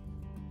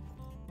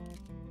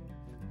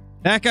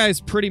 That guy's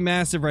pretty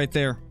massive right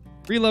there.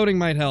 Reloading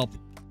might help.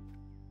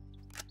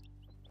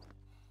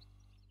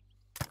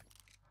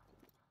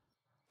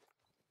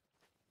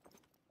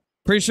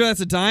 Pretty sure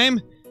that's a dime?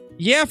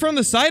 Yeah, from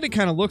the side it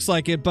kind of looks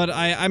like it, but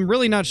I'm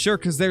really not sure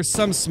because there's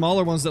some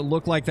smaller ones that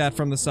look like that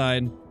from the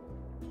side.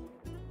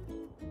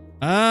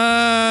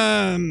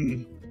 I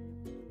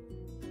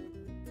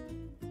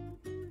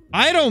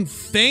don't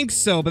think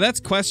so, but that's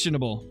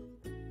questionable.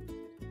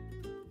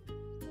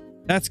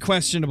 That's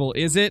questionable,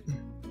 is it?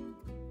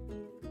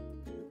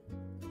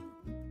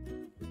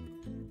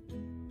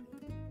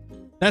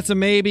 That's a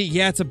maybe.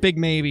 Yeah, it's a big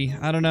maybe.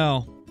 I don't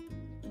know.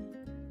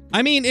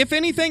 I mean, if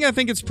anything, I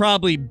think it's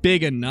probably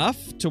big enough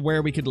to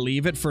where we could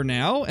leave it for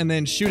now and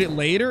then shoot it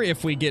later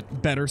if we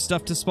get better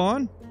stuff to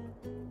spawn.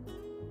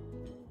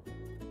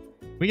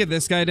 We get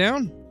this guy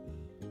down.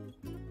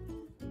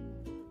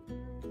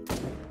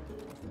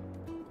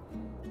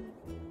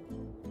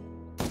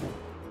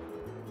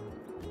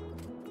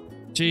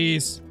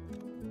 Jeez.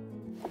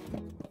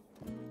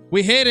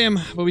 We hit him,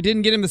 but we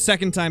didn't get him the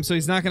second time, so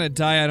he's not gonna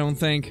die, I don't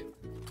think.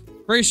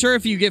 Pretty sure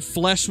if you get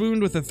flesh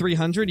wound with a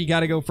 300, you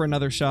gotta go for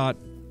another shot.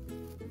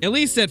 At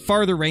least at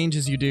farther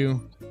ranges you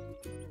do.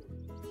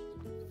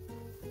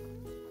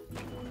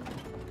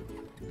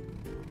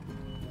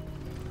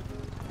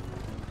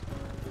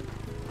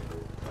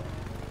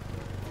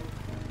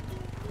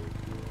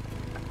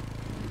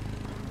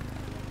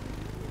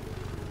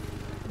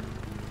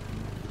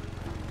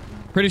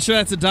 Pretty sure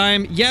that's a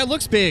dime. Yeah, it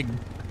looks big.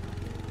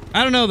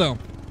 I don't know, though.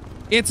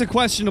 It's a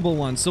questionable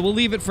one, so we'll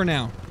leave it for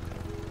now.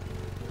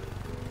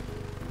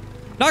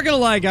 Not gonna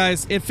lie,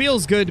 guys, it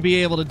feels good to be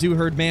able to do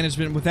herd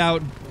management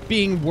without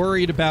being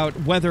worried about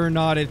whether or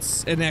not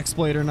it's an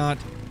exploit or not.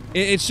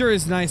 It sure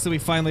is nice that we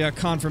finally got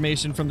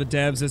confirmation from the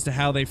devs as to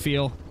how they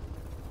feel.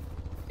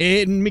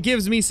 It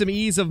gives me some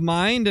ease of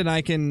mind, and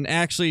I can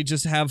actually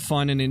just have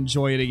fun and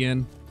enjoy it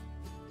again.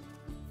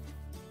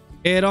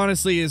 It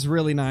honestly is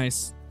really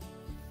nice.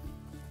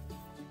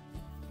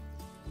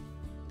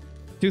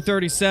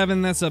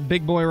 237, that's a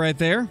big boy right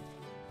there.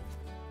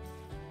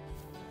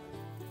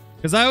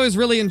 Because I always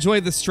really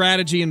enjoyed the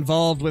strategy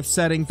involved with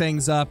setting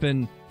things up,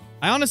 and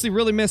I honestly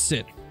really missed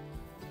it.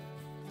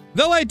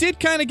 Though I did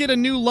kind of get a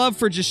new love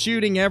for just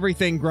shooting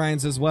everything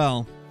grinds as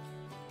well.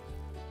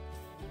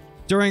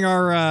 During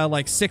our,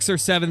 like, 6 or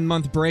 7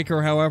 month break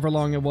or however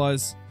long it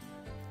was.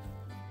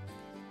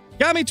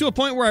 Got me to a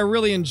point where I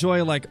really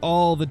enjoy, like,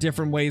 all the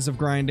different ways of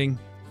grinding.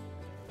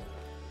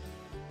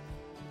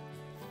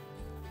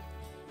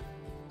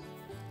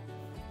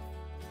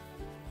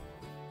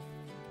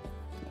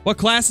 What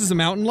class is a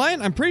mountain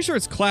lion? I'm pretty sure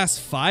it's class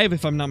 5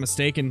 if I'm not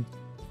mistaken.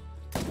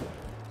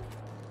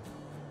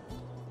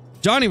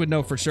 Johnny would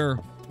know for sure.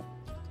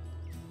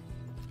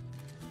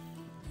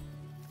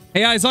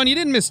 Hey, Izon, you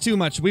didn't miss too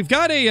much. We've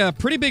got a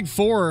pretty big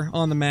 4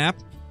 on the map,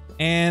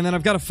 and then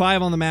I've got a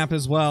 5 on the map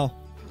as well.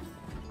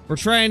 We're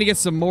trying to get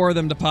some more of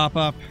them to pop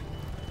up.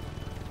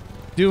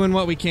 Doing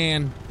what we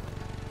can.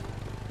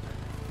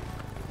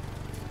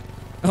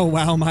 Oh,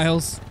 wow,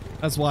 Miles.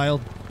 That's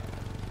wild.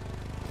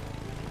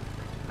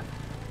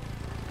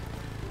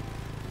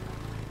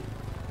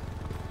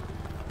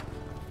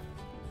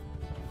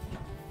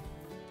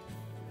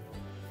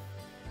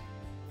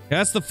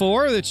 That's the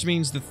 4, which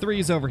means the 3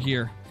 is over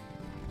here.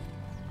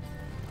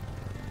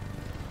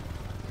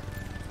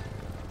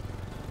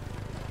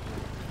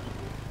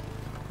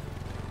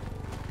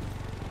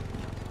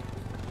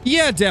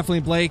 Yeah, definitely,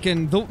 Blake.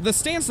 And the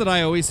stance that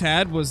I always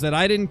had was that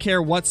I didn't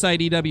care what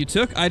side EW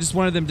took. I just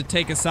wanted them to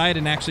take a side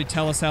and actually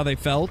tell us how they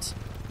felt.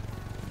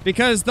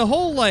 Because the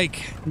whole,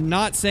 like,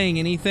 not saying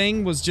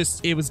anything was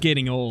just, it was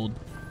getting old.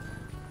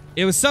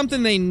 It was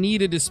something they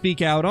needed to speak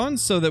out on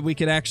so that we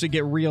could actually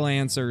get real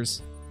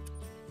answers.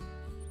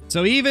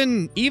 So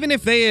even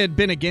if they had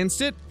been against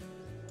it,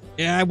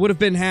 yeah, I would have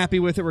been happy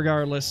with it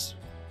regardless.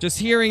 Just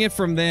hearing it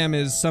from them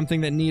is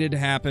something that needed to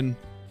happen.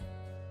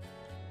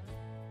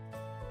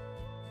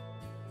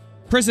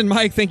 Prison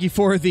Mike, thank you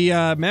for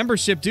the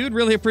membership, dude.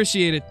 Really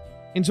appreciate it.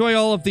 Enjoy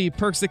all of the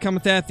perks that come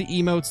with that, the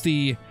emotes,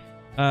 the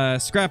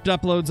scrapped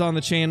uploads on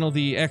the channel,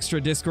 the extra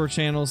Discord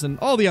channels, and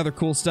all the other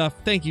cool stuff.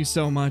 Thank you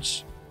so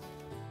much.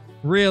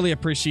 Really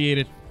appreciate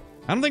it.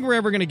 I don't think we're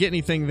ever going to get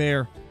anything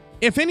there.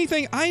 If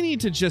anything, I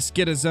need to just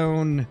get a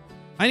zone.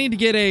 I need to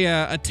get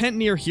a tent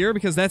near here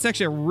because that's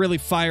actually a really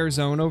fire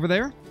zone over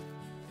there.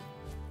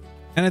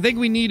 And I think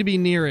we need to be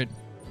near it.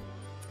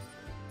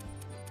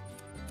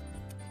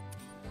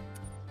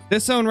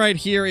 This zone right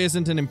here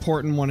isn't an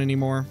important one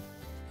anymore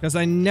because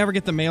I never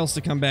get the males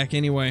to come back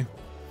anyway.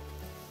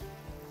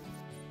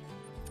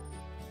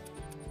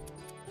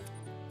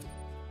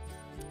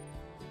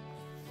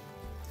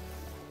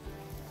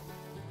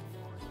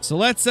 So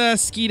let's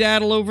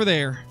skedaddle over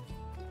there.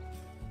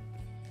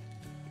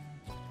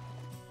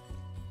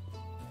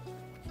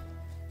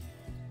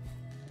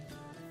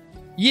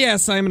 Yeah,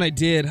 Simon, I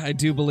did. I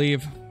do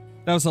believe.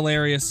 That was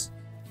hilarious.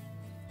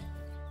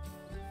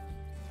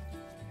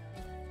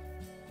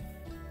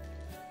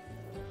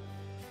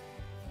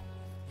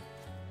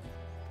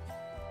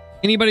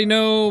 Anybody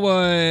know?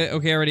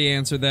 Okay, I already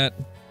answered that.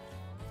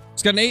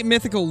 It's got an 8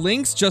 mythical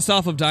links just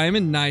off of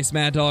Diamond. Nice,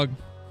 Mad Dog.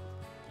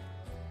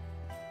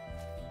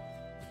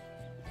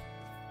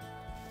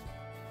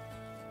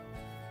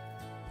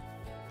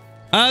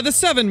 The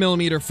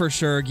 7mm for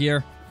sure,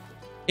 Gear.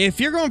 If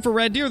you're going for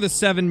red deer, the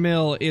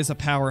 7mm is a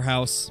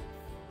powerhouse.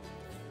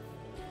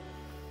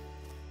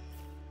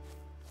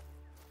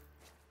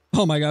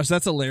 Oh my gosh,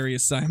 that's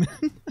hilarious, Simon.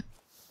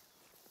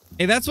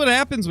 Hey, that's what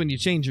happens when you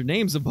change your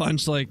names a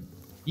bunch. Like,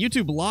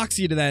 YouTube locks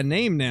you to that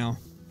name now.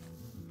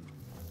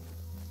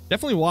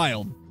 Definitely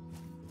wild.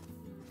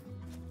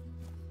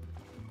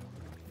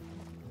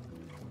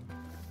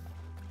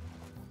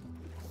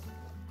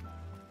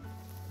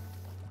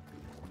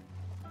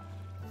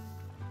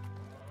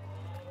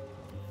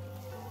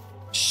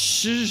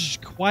 Shh,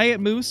 quiet,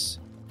 Moose.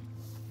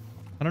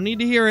 I don't need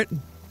to hear it.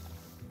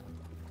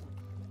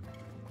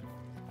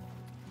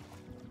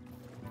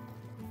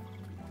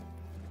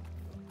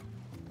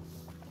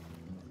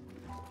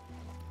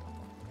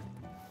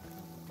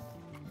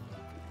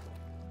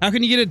 How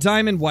can you get a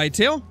diamond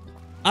whitetail?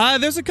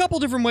 There's a couple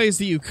different ways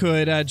that you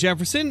could,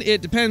 Jefferson.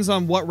 It depends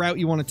on what route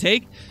you want to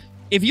take.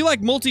 If you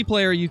like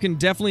multiplayer, you can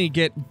definitely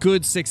get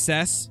good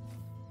success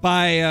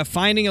by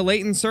finding a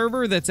latent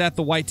server that's at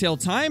the whitetail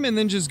time and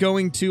then just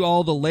going to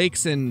all the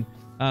lakes and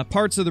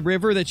parts of the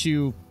river that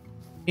you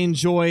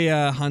enjoy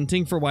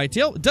hunting for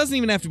whitetail. It doesn't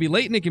even have to be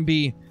latent. It can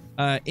be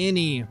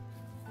any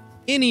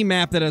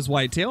map that has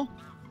whitetail.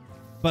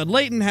 But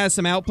latent has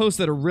some outposts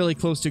that are really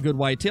close to good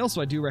whitetail, so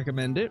I do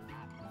recommend it.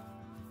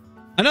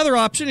 Another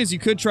option is you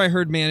could try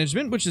herd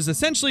management, which is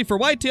essentially for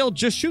whitetail,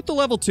 just shoot the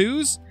level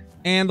 2s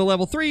and the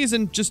level 3s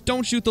and just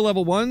don't shoot the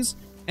level 1s,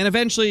 and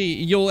eventually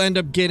you'll end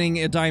up getting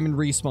a diamond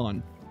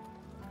respawn.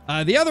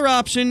 The other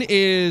option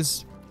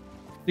is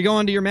to go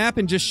onto your map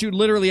and just shoot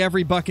literally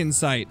every buck in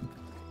sight.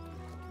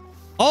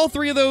 All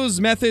three of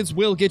those methods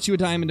will get you a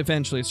diamond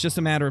eventually. It's just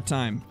a matter of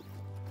time.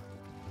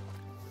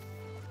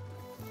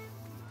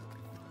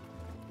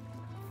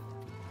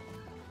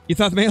 You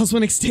thought the males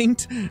went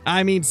extinct?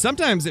 I mean,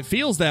 sometimes it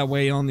feels that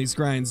way on these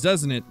grinds,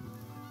 doesn't it?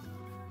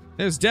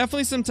 There's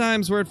definitely some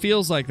times where it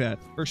feels like that,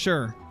 for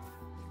sure.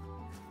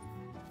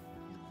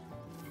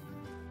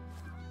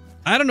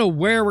 I don't know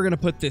where we're going to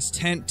put this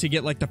tent to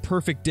get, like, the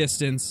perfect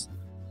distance.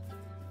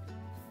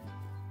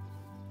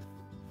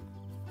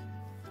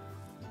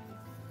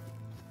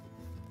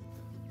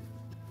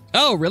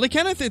 Oh, really,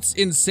 Kenneth? It's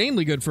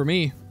insanely good for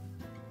me.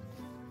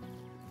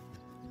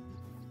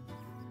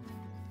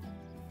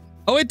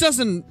 Oh, it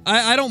doesn't...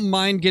 I don't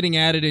mind getting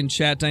added in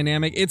chat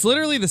dynamic. It's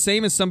literally the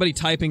same as somebody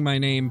typing my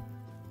name.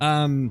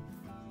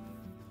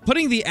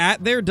 Putting the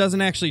 @ there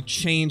doesn't actually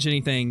change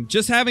anything.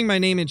 Just having my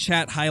name in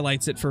chat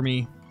highlights it for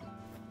me.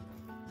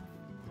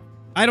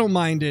 I don't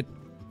mind it.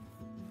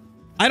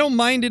 I don't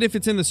mind it if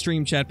it's in the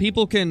stream chat.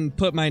 People can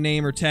put my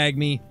name or tag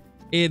me.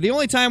 The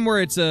only time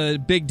where it's a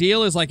big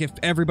deal is like if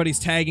everybody's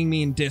tagging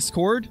me in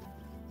Discord.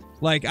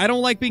 Like, I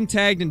don't like being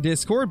tagged in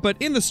Discord, but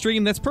in the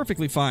stream, that's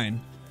perfectly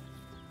fine.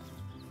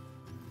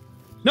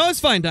 No,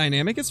 it's fine,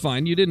 Dynamic. It's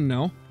fine. You didn't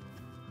know.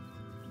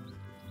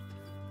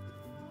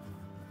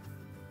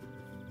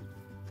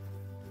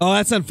 Oh,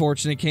 that's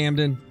unfortunate,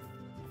 Camden.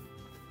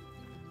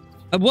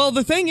 Well,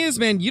 the thing is,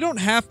 man, you don't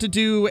have to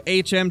do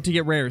HM to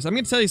get rares. I'm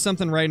going to tell you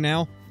something right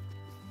now.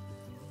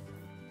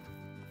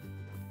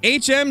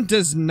 HM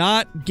does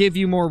not give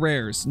you more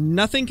rares.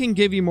 Nothing can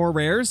give you more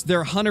rares.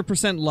 They're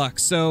 100% luck.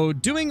 So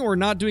doing or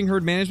not doing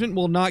herd management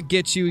will not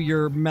get you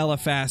your Mela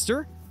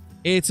faster.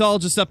 It's all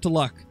just up to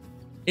luck.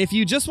 If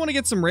you just want to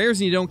get some rares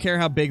and you don't care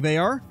how big they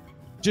are,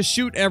 just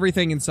shoot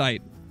everything in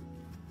sight.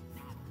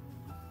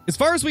 As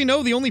far as we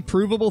know, the only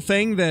provable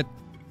thing that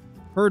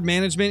herd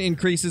management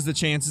increases the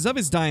chances of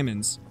is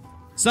diamonds.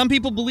 Some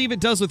people believe it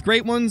does with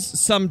great ones,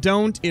 some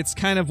don't. It's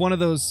kind of one of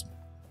those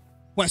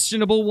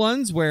questionable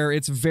ones where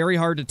it's very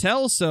hard to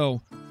tell,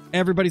 so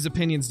everybody's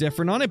opinion's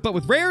different on it. But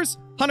with rares,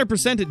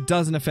 100% it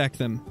doesn't affect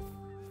them.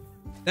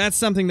 That's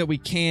something that we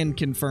can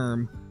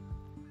confirm.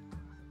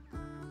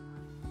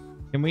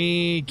 Can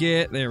we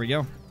get... There we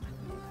go.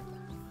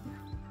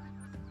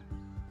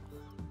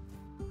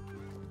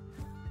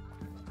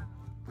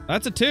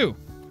 That's a 2.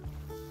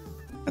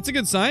 That's a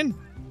good sign.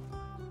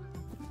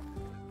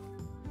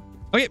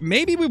 Okay,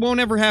 maybe we won't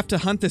ever have to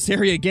hunt this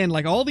area again.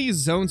 Like, all these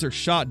zones are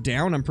shot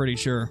down, I'm pretty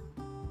sure.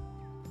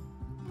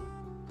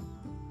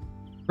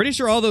 Pretty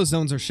sure all those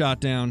zones are shot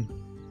down.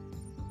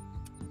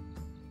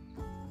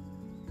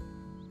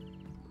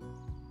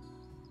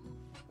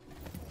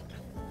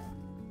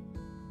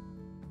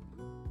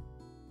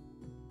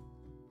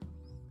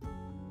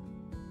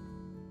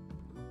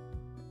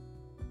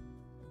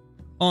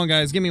 Hold on,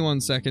 guys. Give me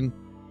 1 second.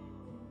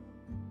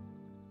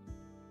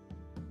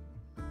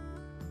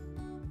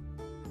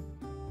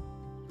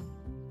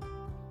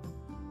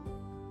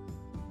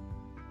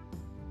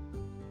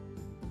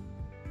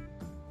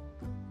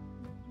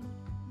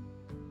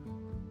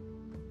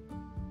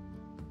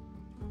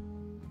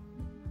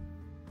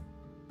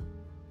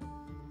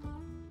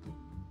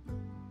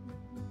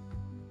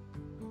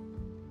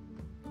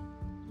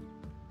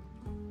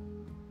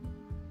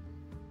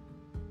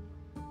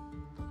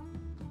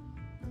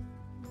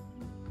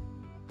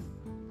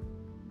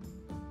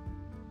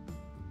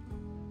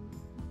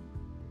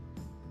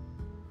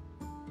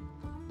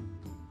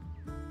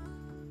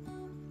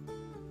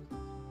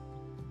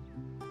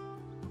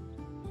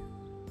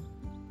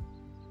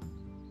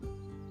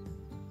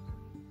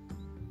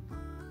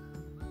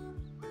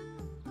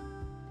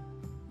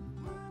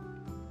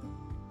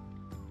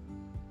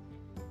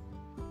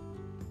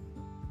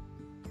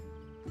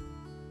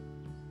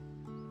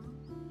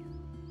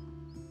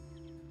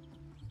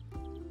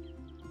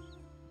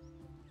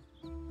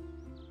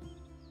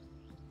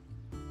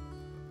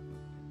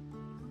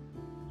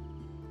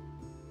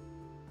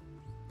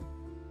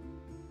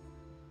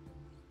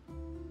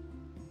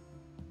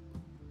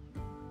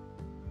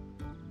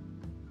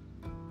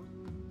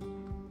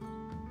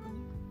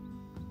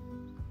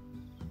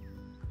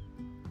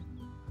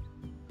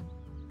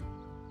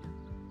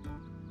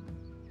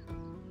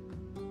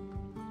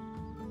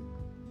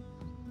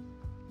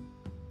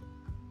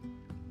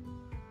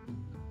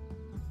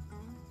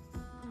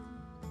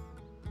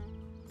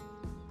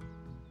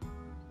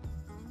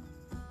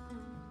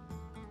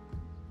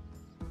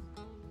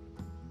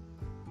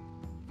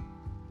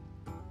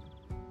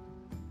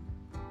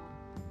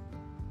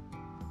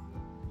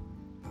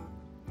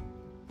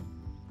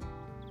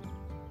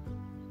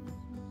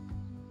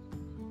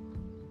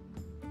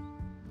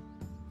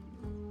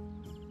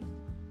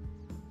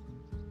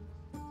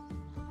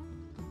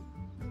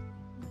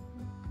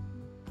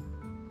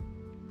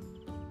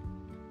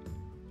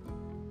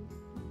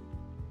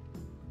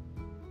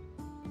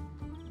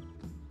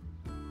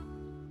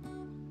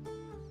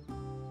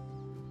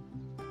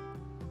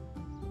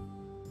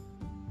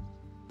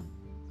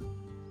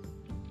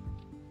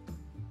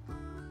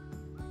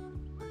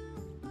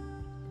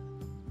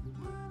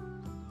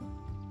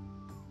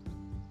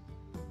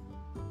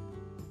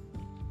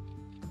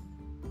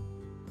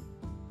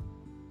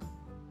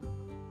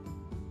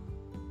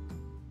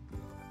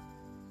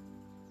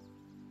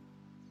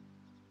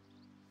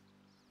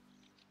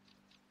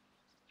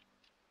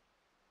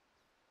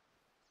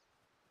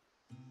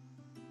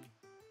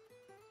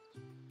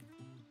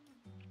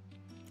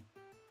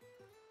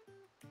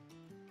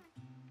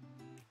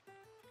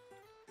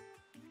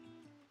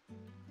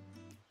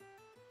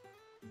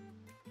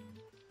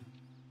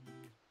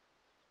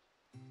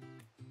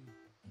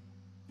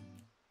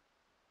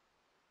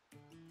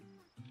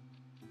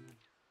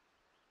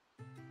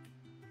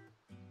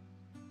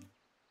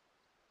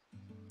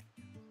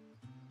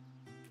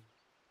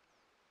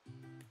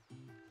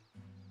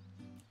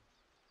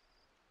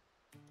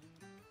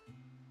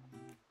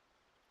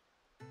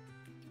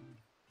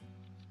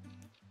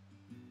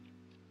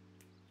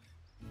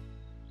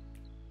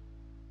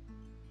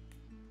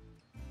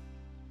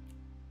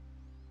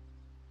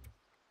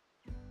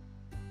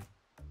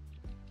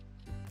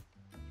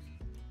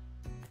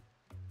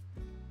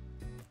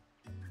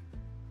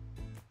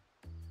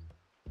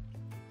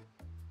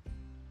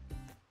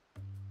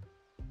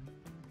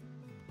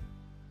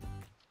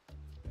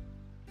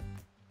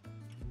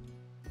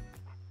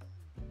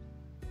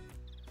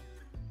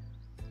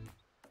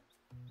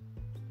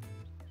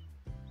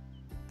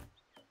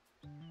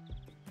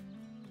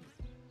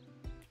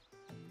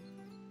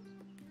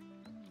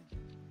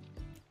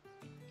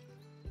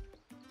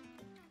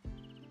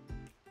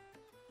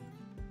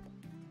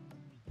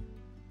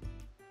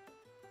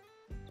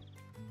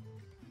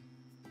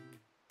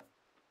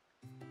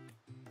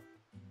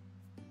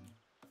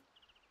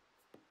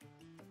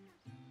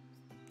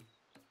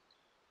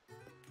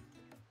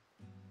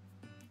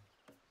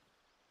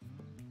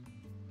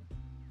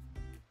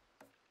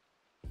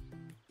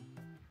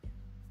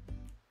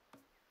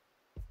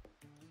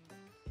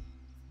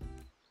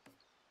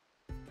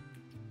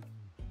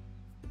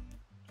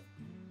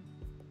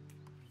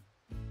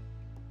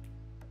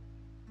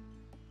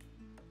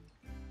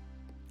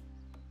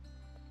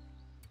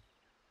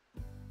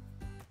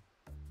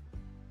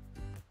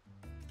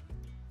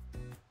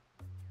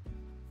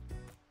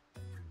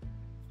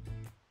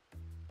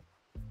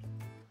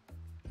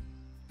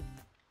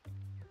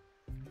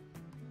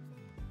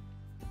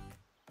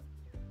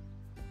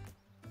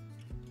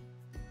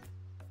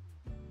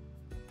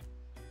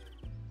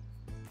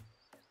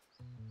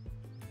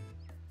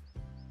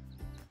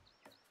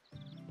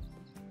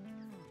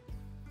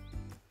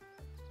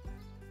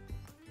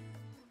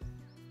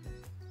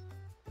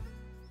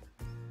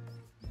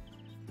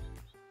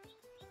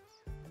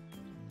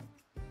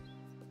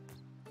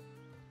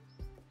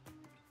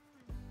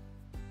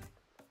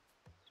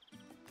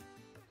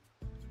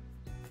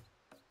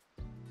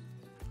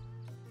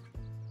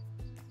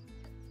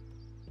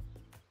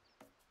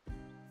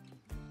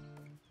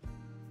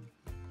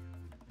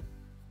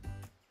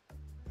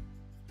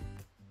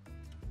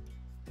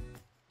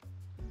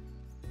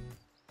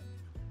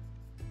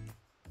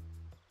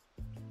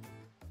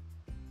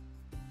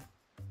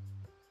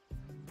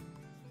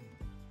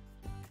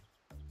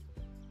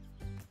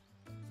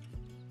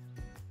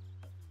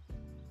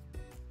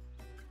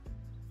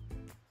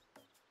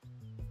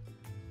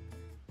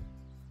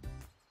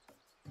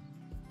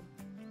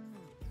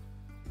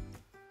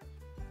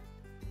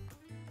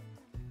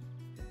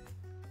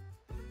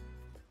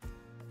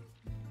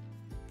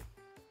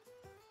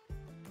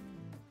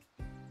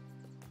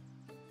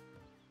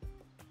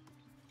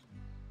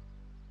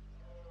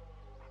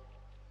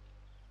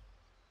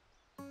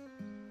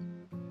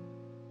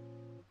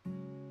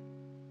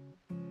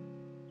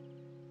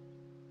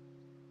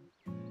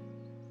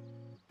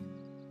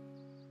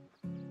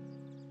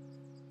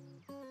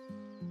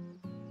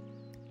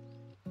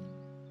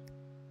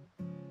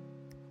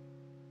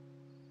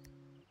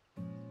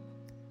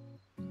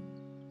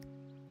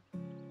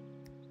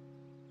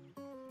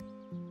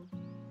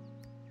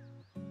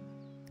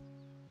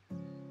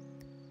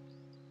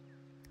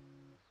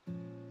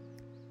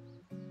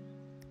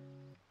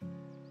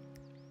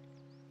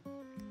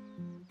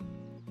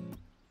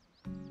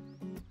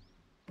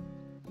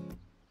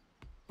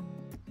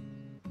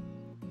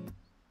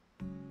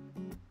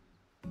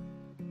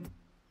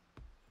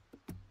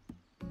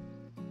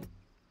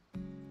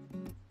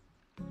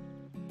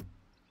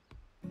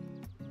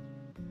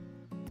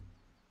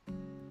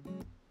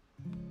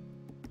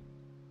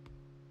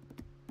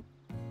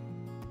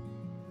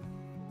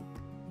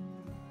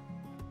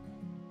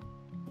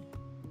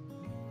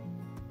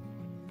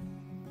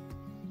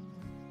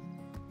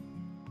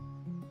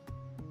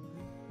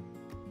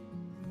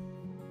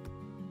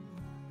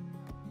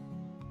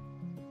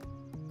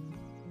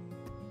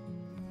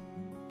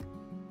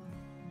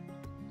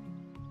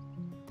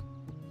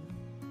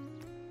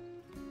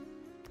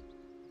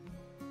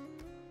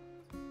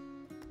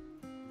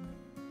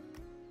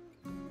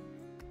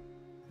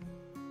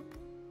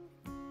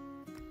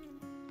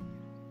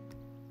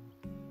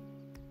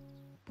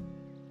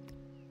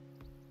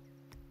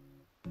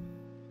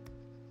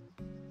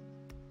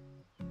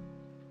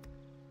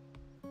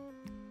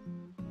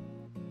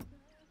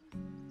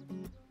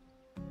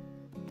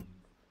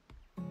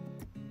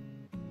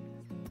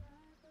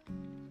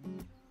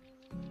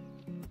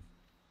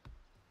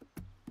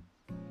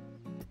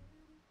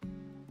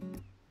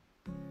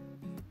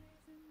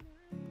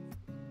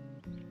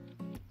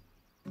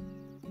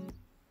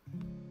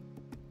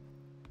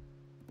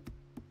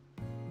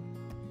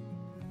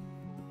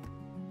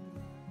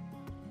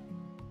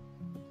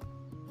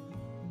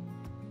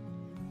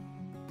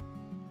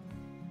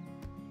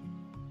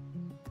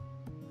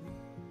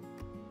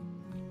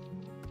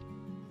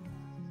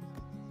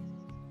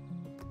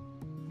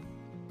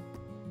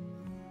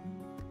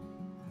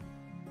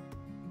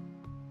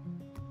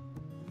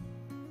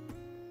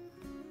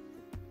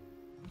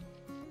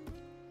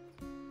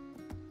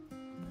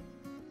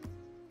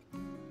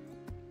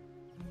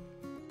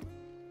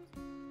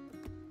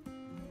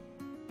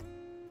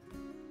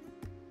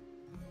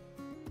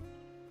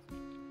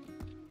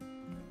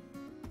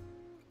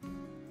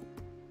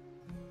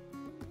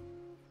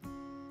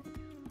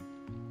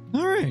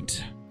 All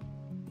right.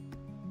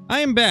 I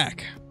am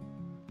back.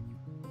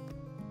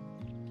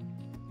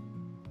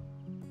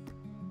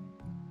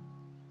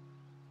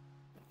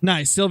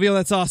 Nice, Silvio,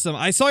 that's awesome.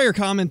 I saw your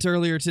comment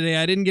earlier today.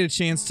 I didn't get a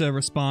chance to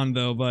respond,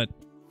 though, but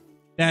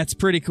that's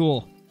pretty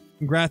cool.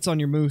 Congrats on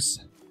your moose.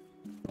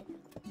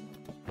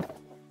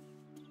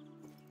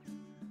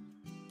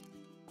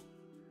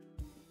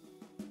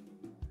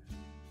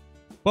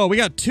 Well, we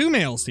got 2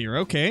 males here.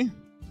 Okay.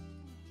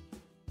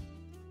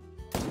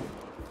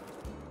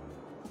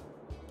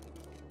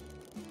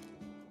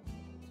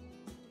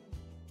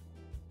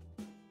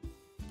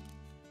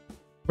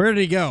 Where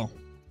did he go?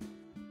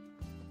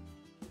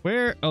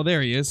 Where? Oh,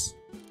 there he is.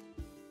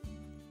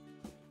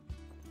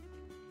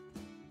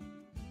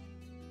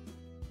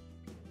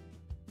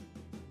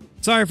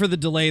 Sorry for the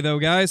delay, though,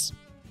 guys.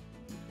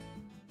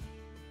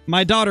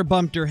 My daughter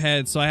bumped her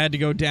head, so I had to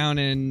go down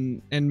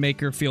and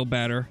make her feel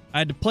better. I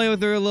had to play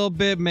with her a little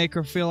bit, make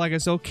her feel like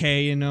it's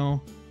okay, you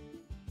know.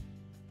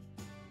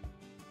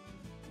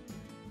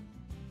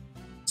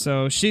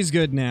 So, she's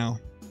good now.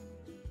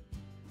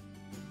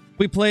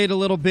 We played a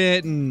little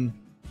bit, and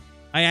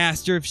I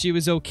asked her if she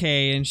was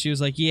okay, and she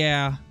was like,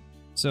 yeah.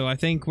 So I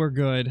think we're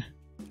good.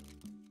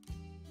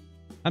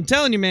 I'm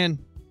telling you, man.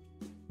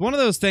 One of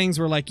those things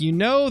where, like, you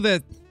know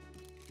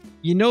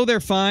they're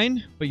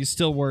fine, but you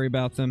still worry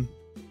about them.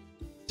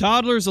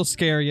 Toddlers will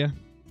scare you.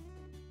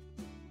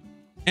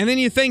 And then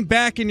you think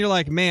back and you're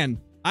like,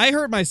 man, I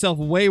hurt myself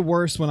way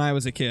worse when I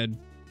was a kid.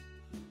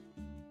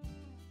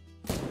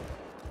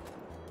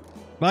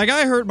 Like,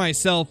 I hurt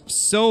myself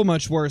so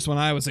much worse when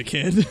I was a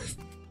kid.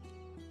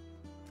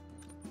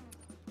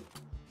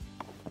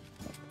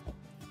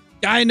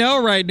 I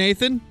know, right,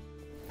 Nathan?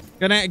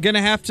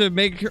 Gonna have to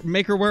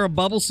make her wear a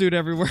bubble suit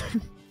everywhere.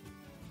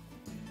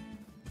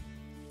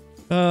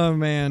 Oh,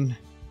 man.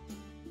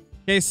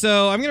 Okay,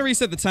 so I'm gonna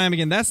reset the time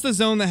again. That's the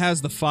zone that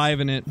has the 5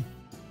 in it.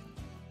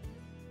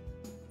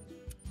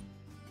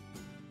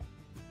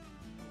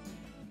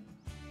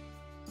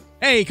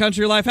 Hey,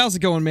 Country Life, how's it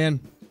going, man?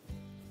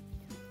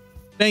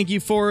 Thank you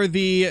for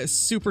the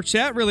super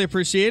chat. Really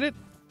appreciate it.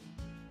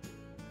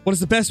 What is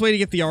the best way to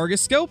get the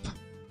Argus scope?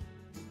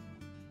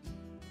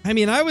 I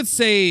mean, I would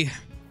say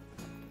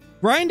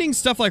grinding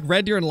stuff like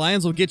Red Deer and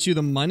Lions will get you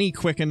the money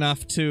quick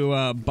enough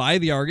to buy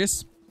the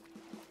Argus.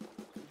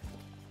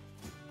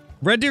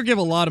 Red Deer give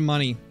a lot of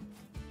money.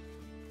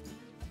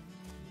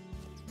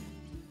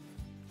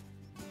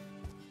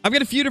 I've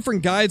got a few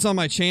different guides on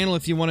my channel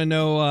if you want to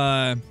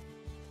know,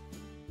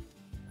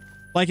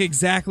 like,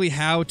 exactly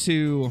how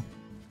to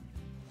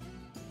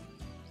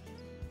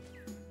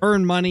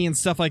earn money and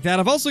stuff like that.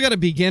 I've also got a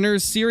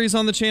beginners series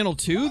on the channel,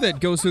 too,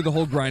 that goes through the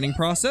whole grinding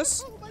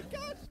process.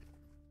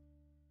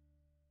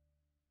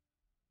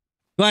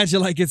 Glad you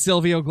like it,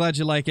 Silvio. Glad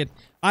you like it.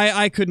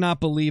 I could not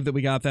believe that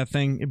we got that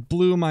thing. It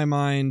blew my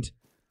mind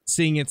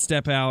seeing it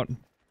step out.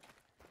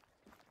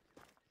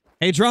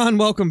 Hey, Dron,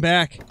 welcome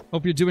back.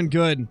 Hope you're doing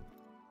good.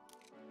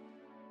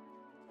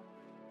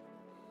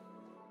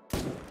 Oh,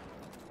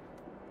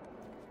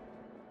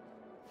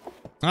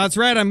 that's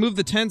right. I moved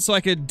the tent so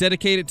I could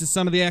dedicate it to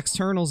some of the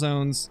external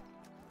zones.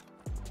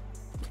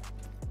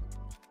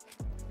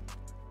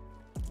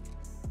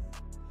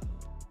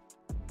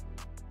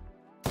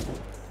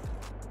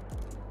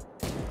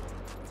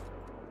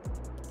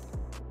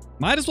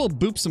 Might as well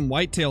boop some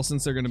whitetail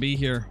since they're going to be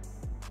here.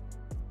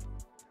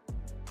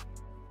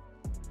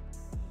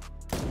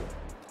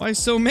 Why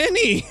so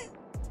many?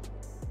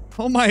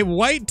 Oh my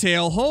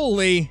whitetail,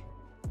 holy.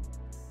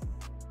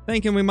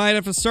 Thinking we might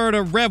have to start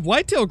a Rev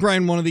whitetail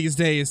grind one of these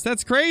days.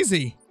 That's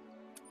crazy.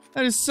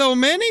 That is so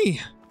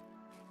many.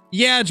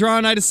 Yeah,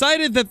 Dron, I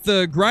decided that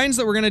the grinds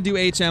that we're going to do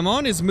HM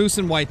on is moose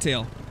and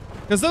whitetail.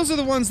 Because those are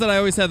the ones that I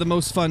always have the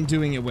most fun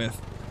doing it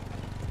with.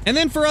 And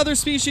then for other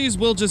species,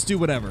 we'll just do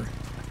whatever.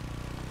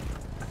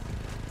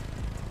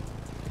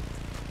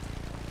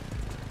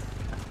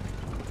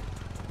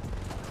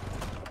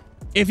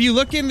 If you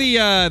look in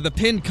the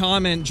pinned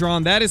comment,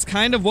 Dron, that is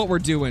kind of what we're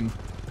doing.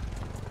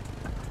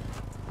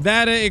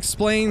 That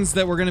explains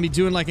that we're going to be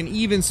doing like an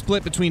even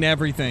split between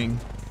everything.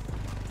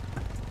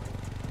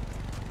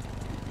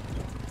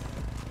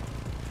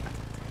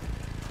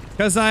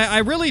 Because I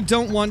really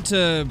don't want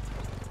to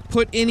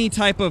put any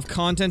type of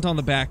content on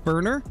the back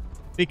burner.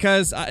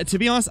 Because, to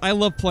be honest, I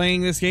love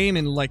playing this game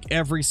in like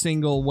every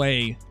single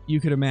way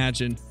you could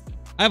imagine.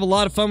 I have a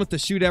lot of fun with the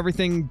shoot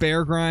everything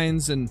bear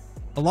grinds and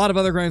a lot of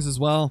other grinds as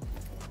well.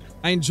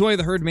 I enjoy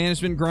the herd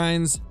management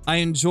grinds. I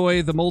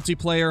enjoy the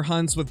multiplayer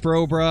hunts with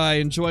Brobra. I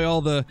enjoy all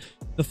the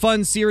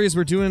fun series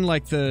we're doing,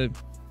 like the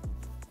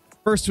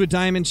First to a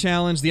Diamond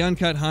Challenge, the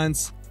uncut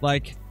hunts.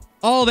 Like,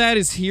 all that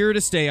is here to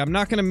stay. I'm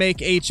not going to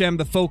make HM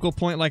the focal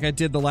point like I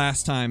did the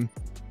last time.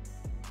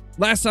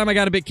 Last time I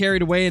got a bit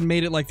carried away and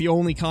made it like the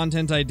only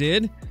content I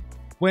did.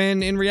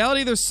 When in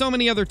reality, there's so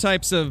many other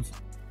types of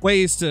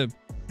ways to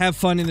have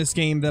fun in this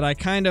game that I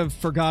kind of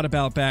forgot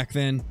about back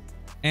then.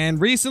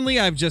 And recently,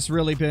 I've just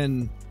really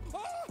been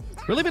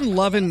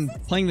loving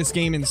playing this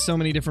game in so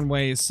many different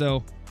ways,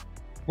 so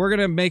we're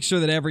gonna make sure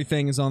that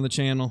everything is on the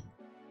channel.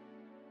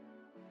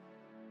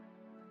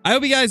 I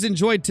hope you guys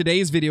enjoyed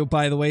today's video,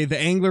 by the way. The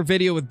angler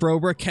video with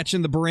Brobra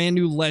catching the brand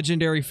new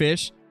legendary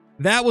fish.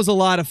 That was a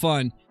lot of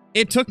fun.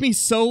 It took me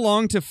so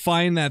long to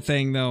find that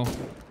thing, though.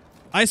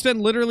 I spent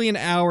literally an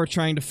hour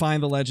trying to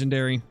find the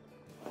legendary.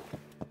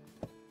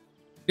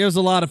 It was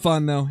a lot of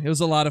fun, though. It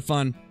was a lot of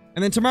fun.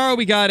 And then tomorrow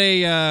we got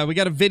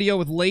a video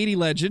with Lady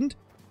Legend.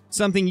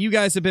 Something you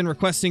guys have been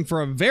requesting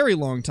for a very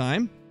long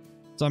time.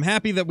 So I'm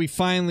happy that we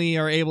finally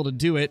are able to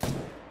do it.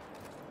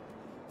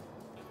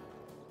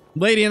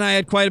 Lady and I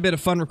had quite a bit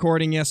of fun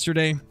recording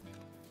yesterday.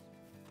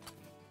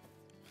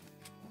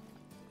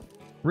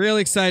 Really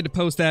excited to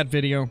post that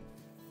video.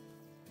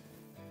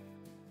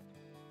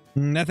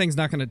 That thing's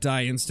not going to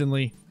die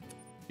instantly.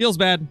 Feels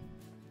bad.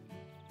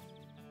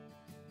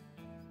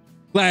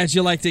 Glad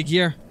you liked it,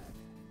 Gear.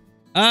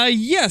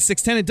 Yeah,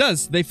 610 it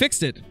does. They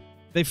fixed it.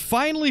 They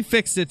finally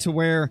fixed it to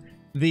where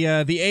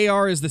the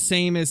AR is the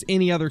same as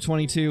any other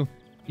 22.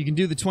 You can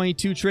do the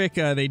 22 trick.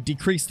 They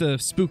decreased the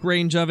spook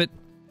range of it.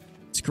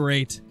 It's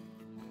great.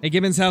 Hey,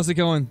 Gibbons, how's it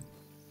going?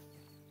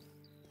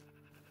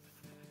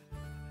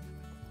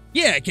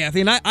 Yeah,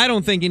 Kathy, and I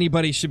don't think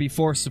anybody should be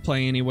forced to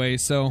play anyway,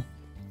 so...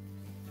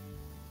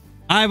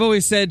 I've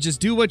always said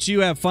just do what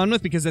you have fun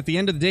with, because at the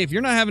end of the day, if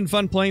you're not having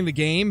fun playing the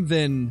game,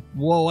 then,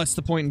 whoa, what's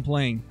the point in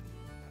playing?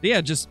 But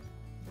yeah, just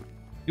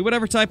do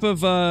whatever type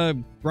of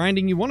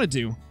grinding you want to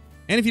do.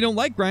 And if you don't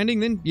like grinding,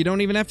 then you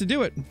don't even have to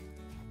do it.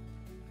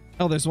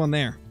 Oh, there's one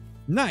there.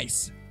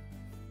 Nice.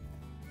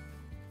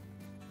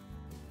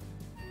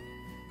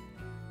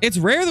 It's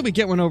rare that we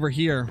get one over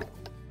here.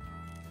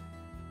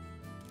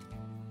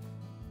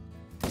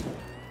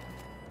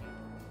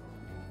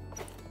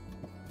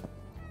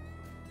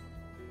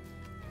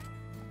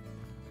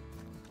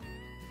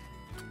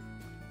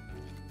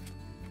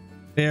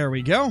 There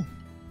we go.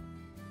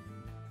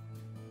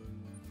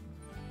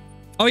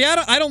 Oh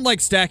yeah, I don't like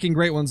stacking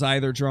great ones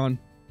either, Drawn.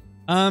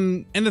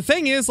 And the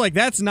thing is, like,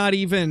 that's not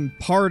even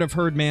part of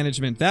herd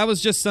management. That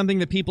was just something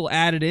that people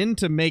added in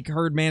to make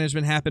herd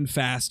management happen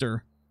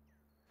faster.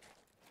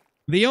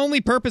 The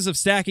only purpose of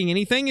stacking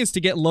anything is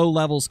to get low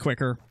levels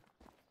quicker.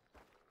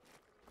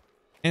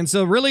 And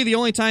so really the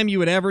only time you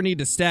would ever need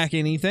to stack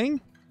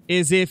anything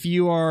is if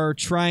you are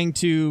trying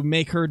to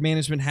make herd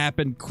management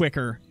happen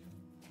quicker.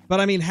 But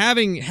I mean,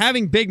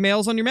 having big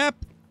males on your map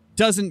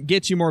doesn't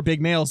get you more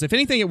big males. If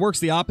anything, it works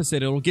the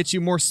opposite. It'll get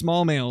you more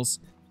small males.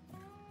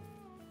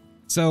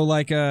 So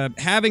like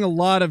having a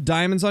lot of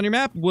diamonds on your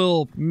map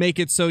will make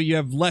it so you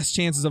have less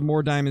chances of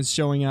more diamonds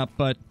showing up.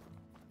 But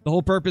the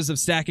whole purpose of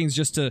stacking is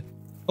just to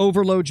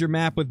overload your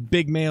map with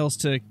big males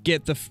to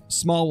get the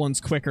small ones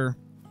quicker.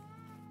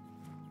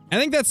 I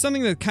think that's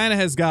something that kind of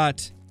has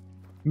got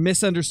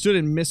misunderstood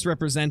and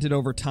misrepresented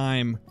over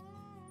time,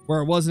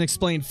 where it wasn't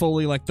explained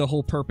fully, like the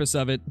whole purpose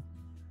of it.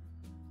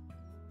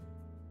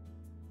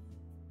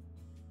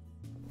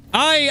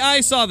 I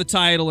saw the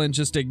title and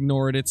just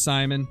ignored it,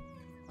 Simon.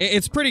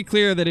 It's pretty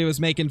clear that it was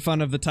making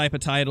fun of the type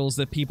of titles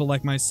that people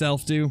like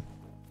myself do.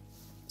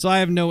 So I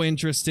have no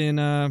interest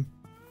in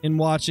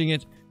watching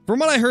it. From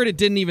what I heard, it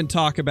didn't even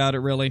talk about it,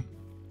 really.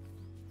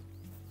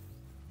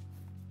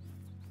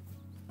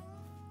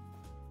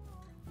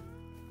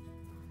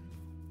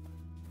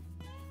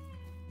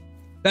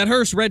 That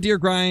Hirsch Red Deer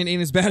grind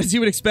ain't as bad as you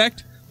would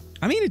expect.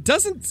 I mean, it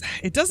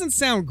doesn't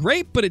sound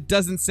great, but it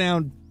doesn't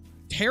sound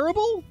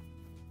terrible.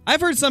 I've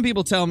heard some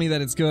people tell me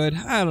that it's good.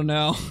 I don't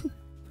know.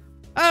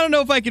 I don't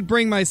know if I could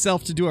bring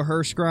myself to do a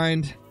Hirsch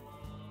grind.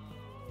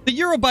 The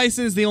Euro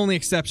Bison is the only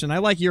exception. I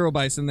like Euro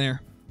Bison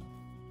there.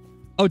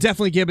 Oh,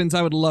 definitely Gibbons.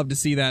 I would love to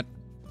see that.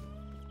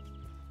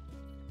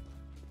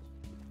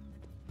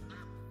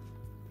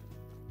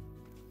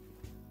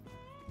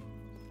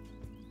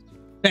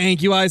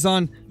 Thank you,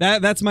 Izon.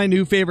 That's my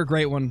new favorite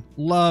great one.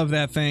 Love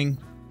that thing.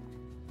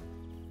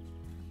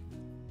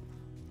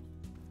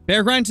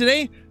 Bear grind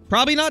today?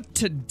 Probably not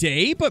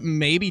today, but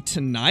maybe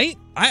tonight?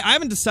 I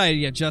haven't decided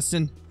yet,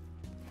 Justin.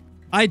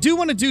 I do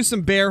want to do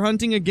some bear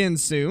hunting again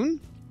soon.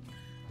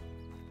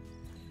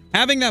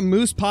 Having that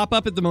moose pop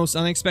up at the most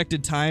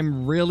unexpected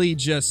time really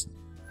just...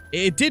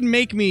 It did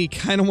make me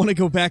kind of want to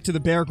go back to the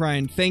bear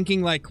grind,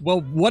 thinking like,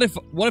 well, what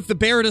if the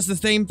bear does the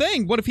same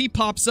thing? What if he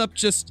pops up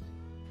just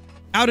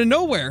out of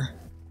nowhere?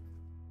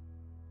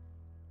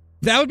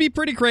 That would be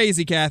pretty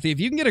crazy, Kathy. If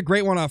you can get a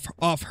great one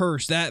off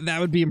Hirsch, that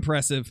would be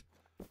impressive.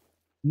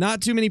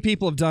 Not too many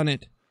people have done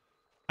it.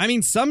 I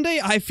mean, someday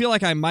I feel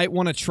like I might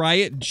want to try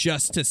it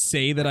just to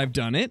say that I've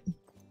done it.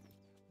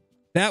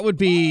 That would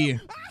be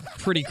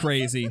pretty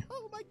crazy.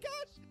 Oh my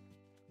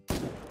gosh.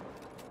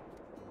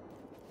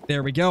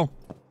 There we go.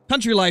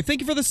 Country Life,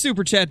 thank you for the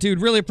super chat, dude.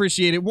 Really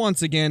appreciate it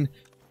once again.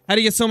 How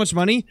do you get so much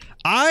money?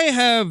 I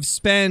have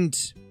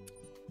spent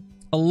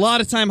a lot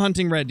of time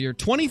hunting red deer.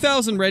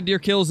 20,000 red deer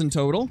kills in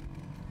total.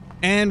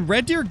 And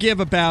red deer give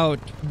about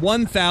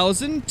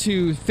 1,000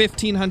 to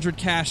 1,500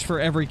 cash for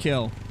every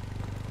kill.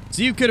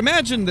 So you could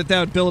imagine that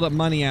would build up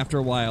money after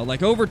a while.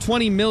 Like over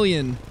 20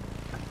 million.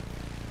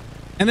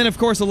 And then, of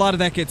course, a lot of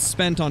that gets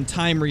spent on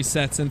time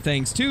resets and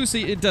things, too. So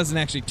it doesn't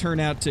actually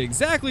turn out to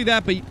exactly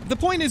that. But the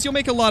point is, you'll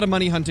make a lot of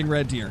money hunting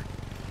red deer.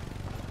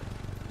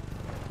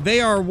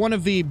 they are one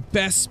of the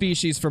best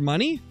species for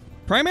money,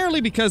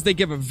 primarily because they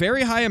give a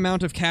very high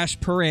amount of cash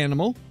per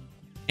animal,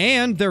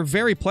 and they're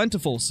very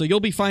plentiful, so you'll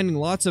be finding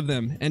lots of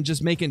them and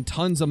just making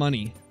tons of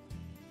money.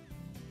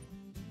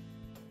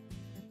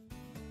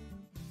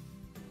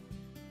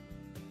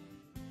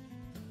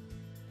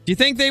 Do you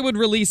think they would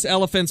release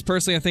elephants?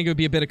 Personally, I think it would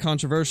be a bit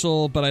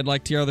controversial, but I'd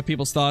like to hear other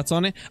people's thoughts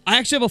on it. I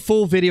actually have a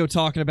full video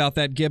talking about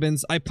that,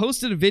 Gibbons. I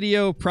posted a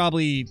video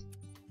probably,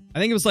 I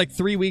think it was like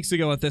 3 weeks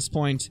ago at this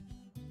point,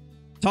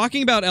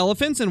 talking about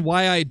elephants and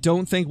why I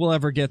don't think we'll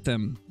ever get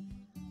them.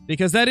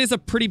 Because that is a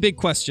pretty big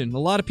question. A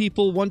lot of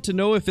people want to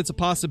know if it's a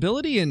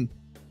possibility and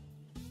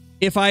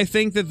if I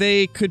think that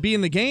they could be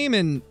in the game.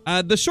 And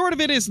the short of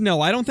it is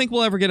no, I don't think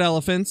we'll ever get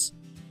elephants.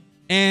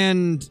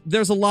 And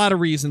there's a lot of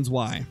reasons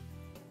why.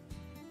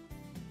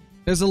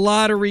 There's a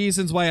lot of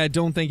reasons why I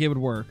don't think it would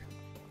work.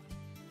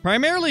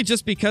 Primarily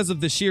just because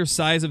of the sheer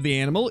size of the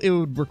animal. It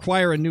would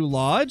require a new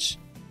lodge.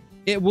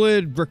 It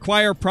would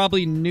require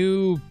probably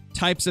new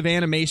types of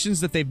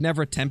animations that they've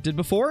never attempted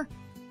before.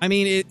 I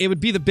mean, it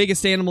would be the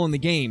biggest animal in the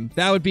game.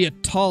 That would be a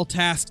tall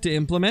task to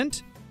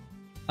implement.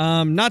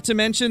 Not to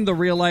mention the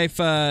real-life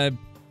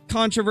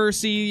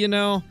controversy, you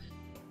know.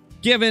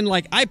 Given,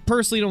 like, I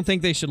personally don't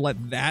think they should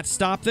let that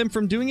stop them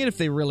from doing it if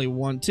they really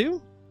want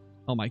to.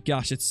 Oh my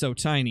gosh, it's so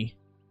tiny.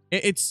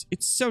 It's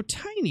so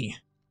tiny.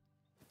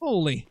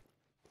 Holy.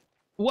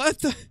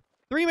 What the?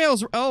 3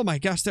 males. Oh my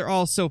gosh, they're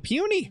all so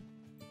puny.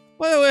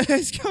 What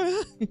is going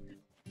on?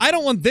 I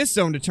don't want this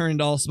zone to turn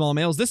into all small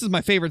males. This is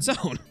my favorite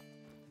zone.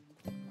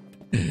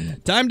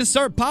 Time to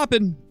start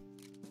popping.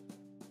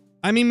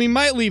 I mean, we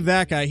might leave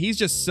that guy. He's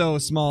just so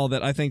small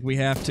that I think we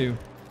have to.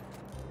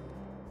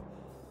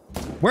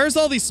 Where's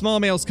all these small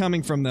males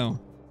coming from, though?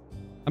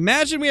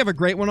 Imagine we have a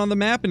great one on the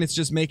map and it's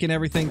just making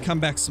everything come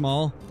back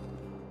small.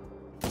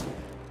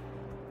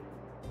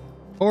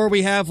 Or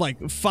we have,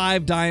 like,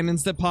 5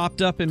 diamonds that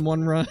popped up in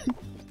one run.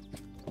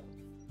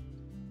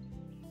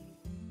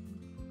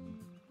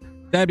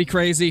 That'd be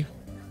crazy.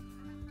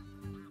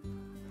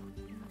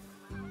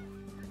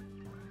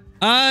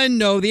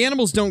 No, the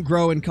animals don't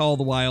grow in Call of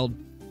the Wild.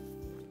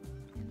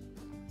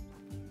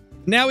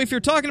 Now, if you're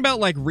talking about,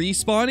 like,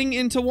 respawning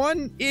into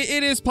one,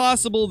 it is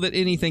possible that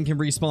anything can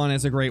respawn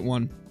as a great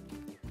one.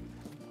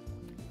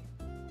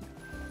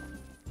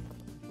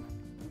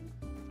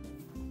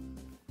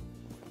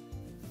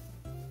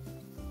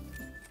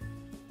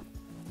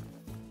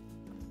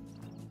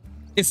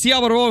 Is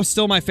Tiabaroa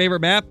still my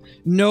favorite map?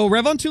 No,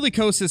 Revontuli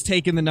Coast has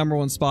taken the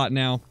 #1 spot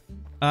now.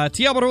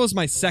 Tiabaroa is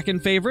my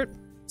second favorite.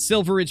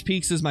 Silver Ridge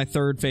Peaks is my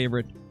third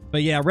favorite.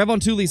 But yeah,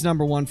 Revontuli's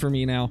 #1 for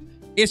me now.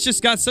 It's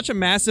just got such a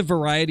massive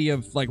variety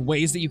of like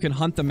ways that you can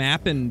hunt the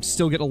map and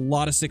still get a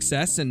lot of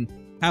success and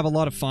have a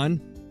lot of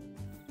fun.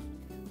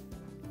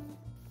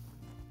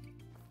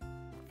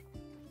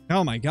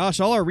 Oh my gosh,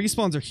 all our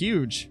respawns are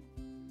huge.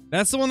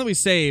 That's the one that we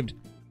saved.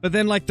 But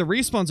then like the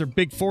respawns are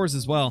big 4s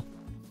as well.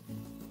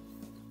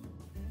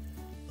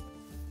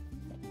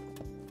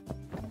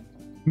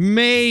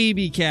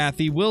 Maybe,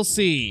 Kathy. We'll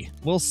see.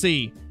 We'll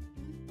see.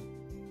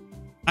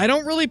 I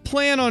don't really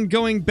plan on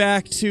going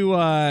back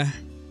to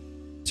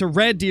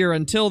red deer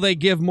until they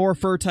give more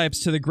fur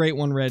types to the great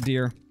one red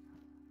deer.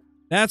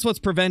 That's what's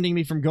preventing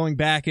me from going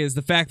back, is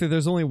the fact that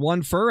there's only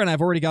 1 fur and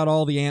I've already got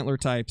all the antler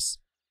types.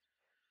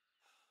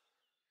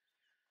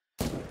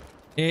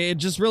 It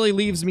just really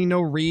leaves me no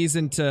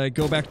reason to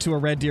go back to a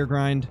red deer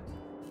grind.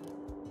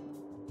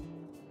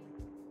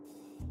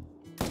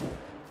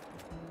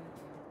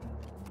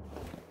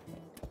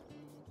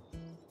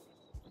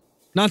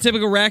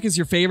 Non-typical rack is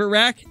your favorite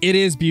rack? It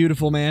is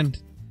beautiful, man.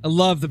 I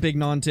love the big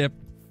non-tip.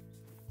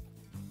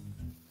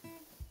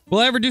 Will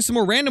I ever do some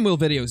more random wheel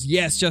videos?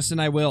 Yes, Justin,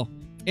 I will.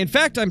 In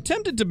fact, I'm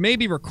tempted to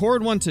maybe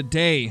record one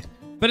today.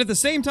 But at the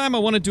same time, I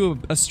want to do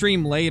a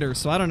stream later,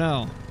 so I don't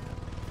know.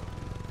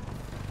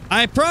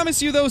 I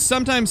promise you, though,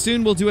 sometime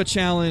soon we'll do a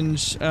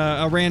challenge,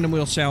 a random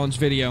wheel challenge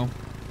video.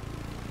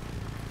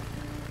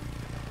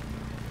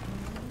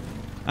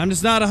 I'm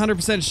just not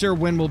 100% sure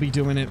when we'll be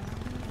doing it.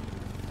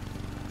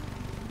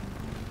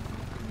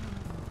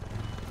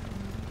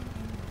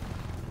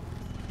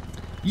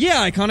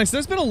 Yeah, Iconics,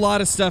 there's been a lot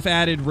of stuff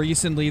added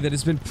recently that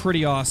has been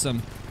pretty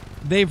awesome.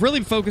 They've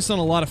really focused on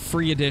a lot of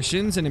free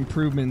additions and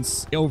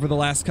improvements over the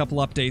last couple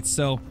updates,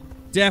 so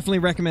definitely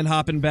recommend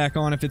hopping back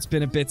on if it's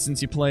been a bit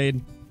since you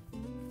played.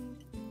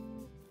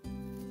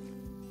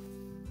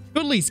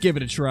 But at least give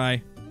it a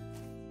try.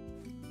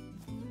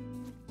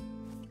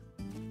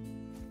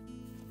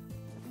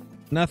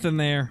 Nothing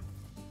there.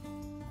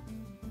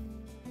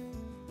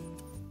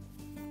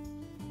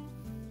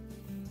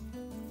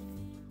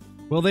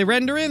 Will they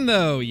render in,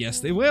 though?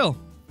 Yes, they will.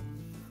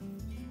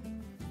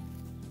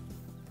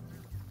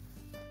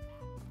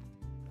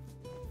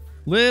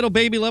 Little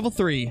baby level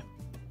 3.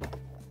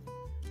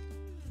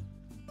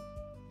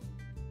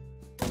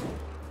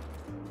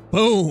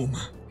 Boom.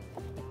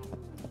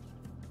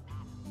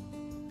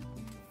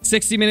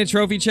 60-minute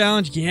trophy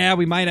challenge? Yeah,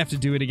 we might have to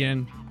do it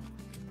again.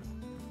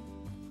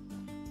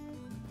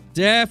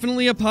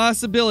 Definitely a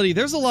possibility.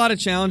 There's a lot of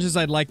challenges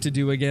I'd like to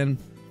do again.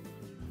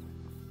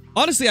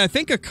 Honestly, I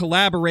think a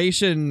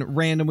collaboration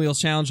random wheels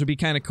challenge would be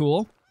kind of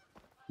cool.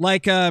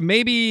 Like,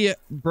 maybe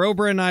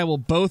Brobra and I will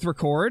both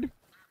record,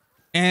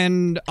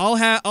 and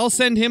I'll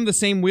send him the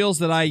same wheels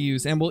that I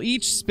use, and we'll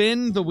each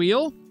spin the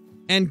wheel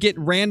and get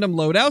random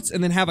loadouts,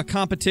 and then have a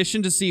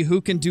competition to see who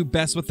can do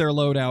best with their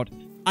loadout.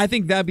 I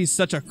think that'd be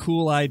such a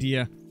cool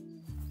idea.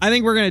 I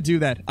think we're gonna do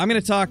that. I'm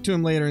gonna talk to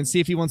him later and see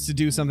if he wants to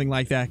do something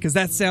like that, because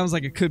that sounds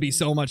like it could be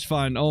so much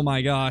fun. Oh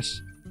my gosh.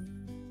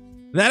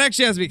 That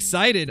actually has me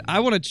excited.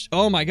 I want to...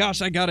 Oh my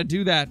gosh, I gotta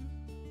do that.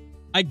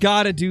 I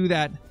gotta do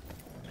that.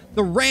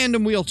 The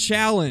random wheel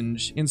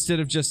challenge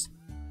instead of just...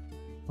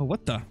 Oh,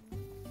 what the...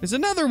 There's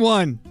another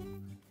one!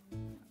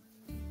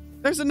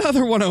 There's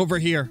another one over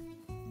here.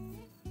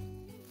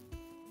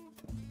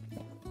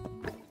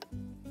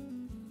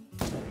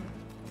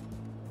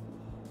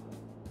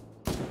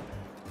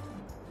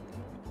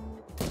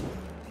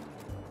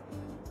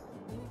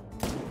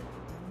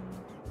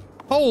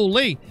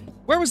 Holy!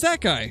 Where was that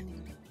guy?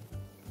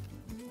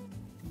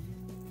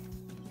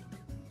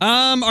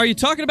 Are you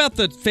talking about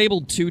the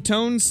Fabled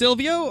Two-Tone,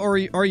 Silvio? Or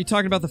are you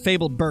talking about the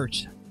Fabled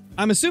Birch?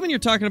 I'm assuming you're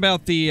talking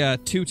about the,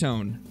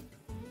 Two-Tone.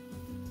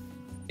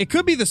 It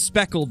could be the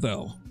Speckled,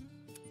 though.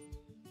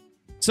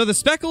 So the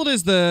Speckled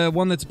is the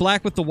one that's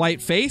black with the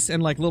white face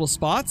and, like, little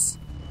spots.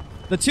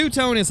 The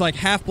Two-Tone is, like,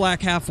 half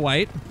black, half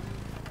white.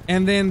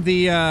 And then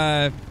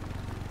the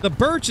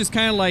Birch is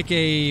kind of like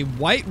a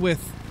white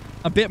with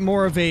a bit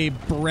more of a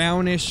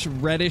brownish,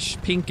 reddish,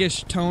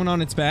 pinkish tone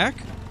on its back.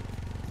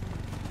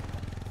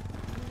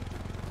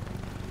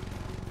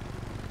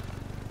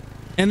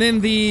 And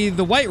then the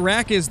white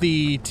rack is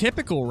the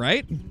typical,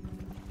 right?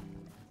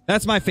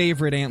 That's my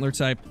favorite antler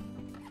type.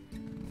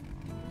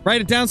 Write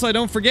it down so I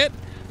don't forget.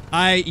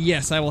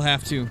 Yes, I will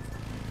have to.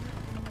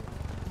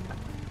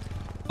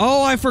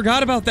 Oh, I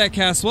forgot about that,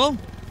 Caswell.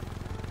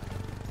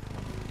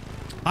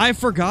 I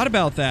forgot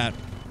about that.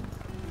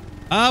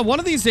 One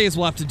of these days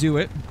we'll have to do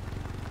it.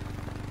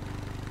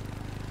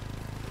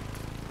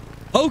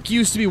 Oak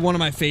used to be one of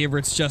my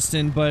favorites,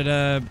 Justin, but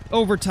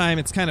over time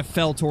it's kind of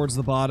fell towards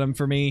the bottom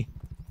for me.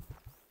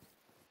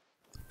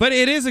 But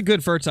it is a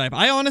good fur type.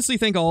 I honestly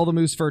think all the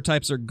moose fur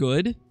types are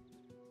good.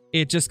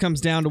 It just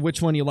comes down to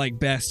which one you like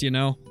best, you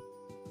know?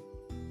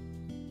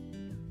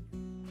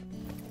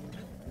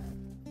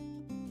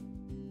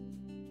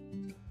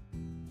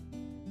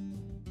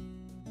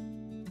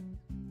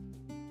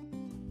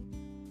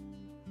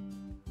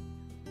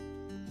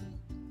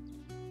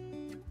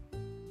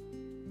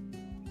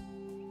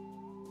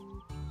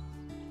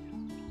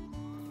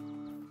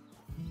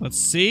 Let's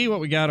see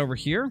what we got over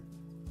here.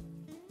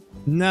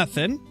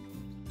 Nothing.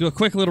 Do a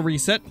quick little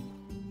reset.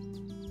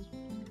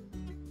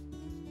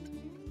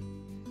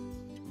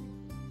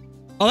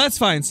 Oh, that's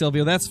fine,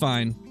 Silvio. That's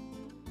fine.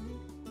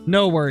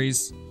 No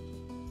worries.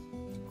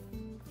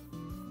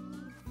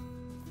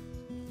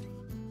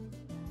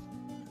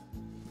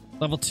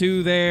 Level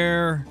 2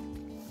 there.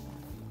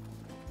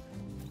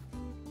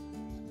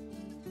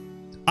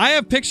 I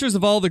have pictures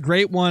of all the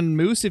Great One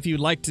moose if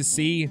you'd like to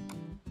see.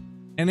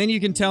 And then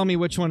you can tell me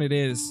which one it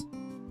is.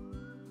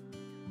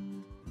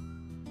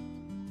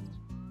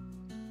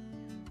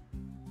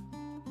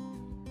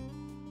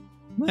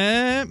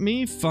 Let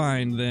me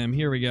find them.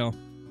 Here we go.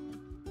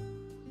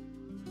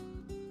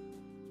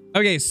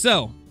 Okay,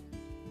 so.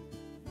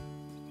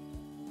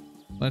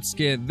 Let's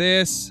get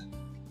this.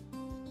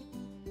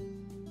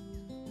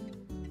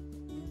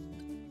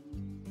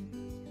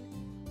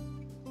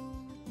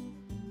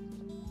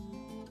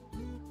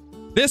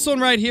 This one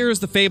right here is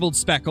the Fabled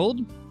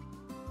Speckled.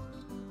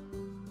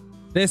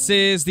 This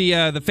is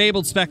the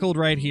Fabled Speckled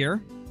right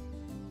here.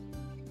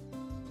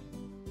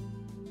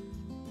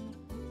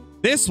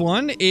 This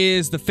one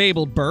is the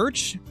Fabled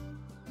Birch.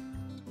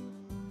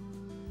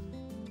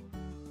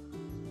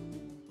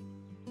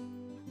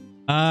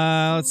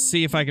 Let's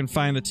see if I can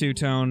find the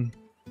two-tone.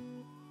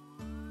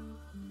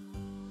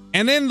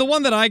 And then the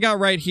one that I got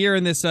right here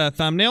in this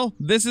thumbnail,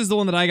 this is the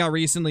one that I got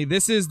recently.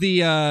 This is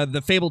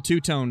the Fabled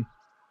Two-Tone.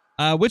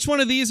 Which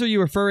one of these are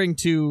you referring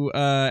to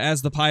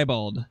as the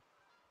piebald?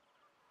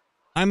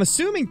 I'm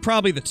assuming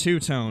probably the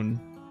two-tone.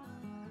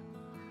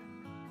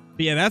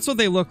 But yeah, that's what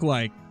they look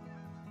like.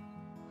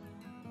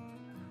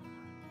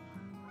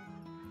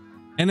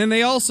 And then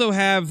they also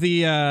have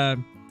the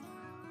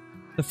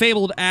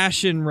Fabled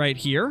Ashen right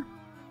here.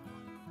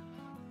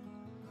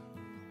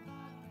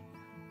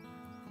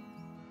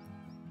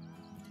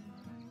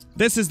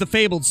 This is the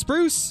Fabled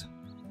Spruce.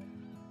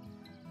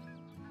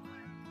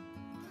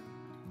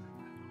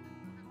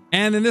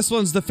 And then this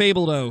one's the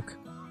Fabled Oak.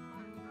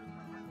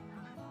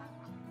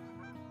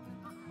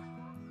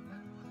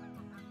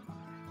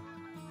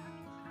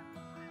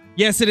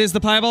 Yes, it is the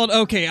piebald.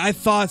 Okay, I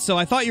thought so.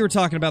 I thought you were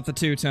talking about the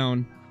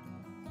two-tone.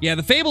 Yeah,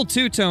 the Fabled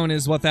Two-Tone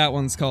is what that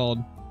one's called.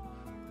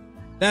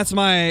 That's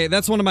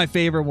one of my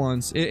favorite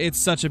ones. It's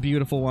such a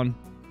beautiful one.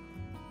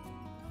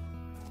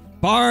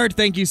 Bard,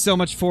 thank you so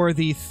much for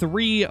the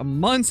 3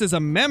 months as a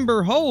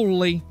member.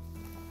 Holy.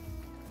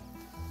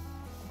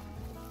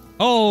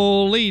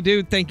 Holy,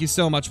 dude, thank you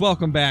so much.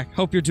 Welcome back.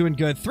 Hope you're doing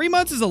good. 3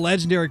 months as a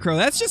legendary crow.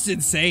 That's just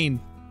insane.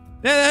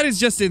 That is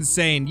just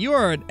insane. You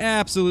are an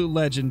absolute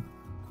legend.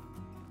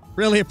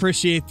 Really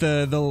appreciate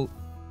the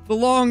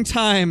long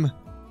time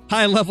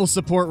high level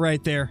support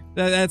right there.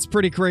 That's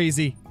pretty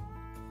crazy.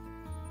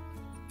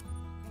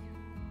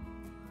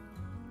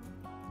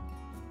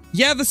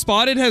 Yeah, the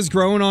spotted has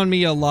grown on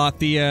me a lot.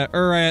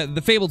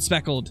 The fabled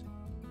speckled.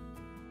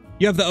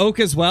 You have the oak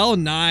as well?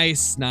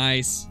 Nice,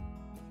 nice.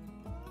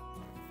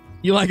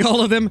 You like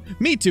all of them?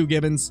 Me too,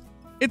 Gibbons.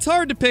 It's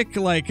hard to pick,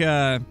 like,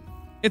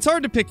 it's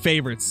hard to pick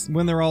favorites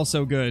when they're all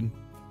so good.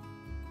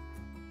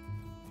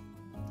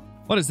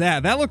 What is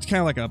that? That looked kind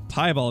of like a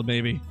piebald,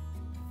 maybe.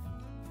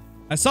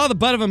 I saw the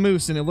butt of a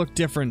moose and it looked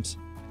different.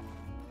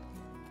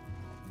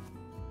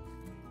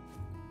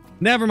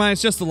 Never mind,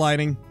 it's just the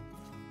lighting.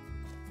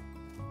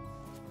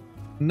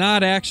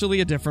 Not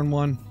actually a different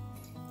one.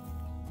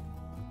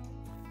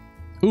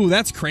 Ooh,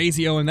 that's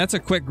crazy, Owen. That's a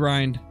quick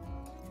grind.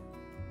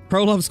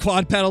 Pro loves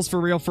quad pedals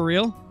for real, for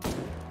real?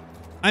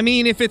 I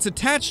mean, if it's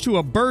attached to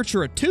a birch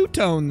or a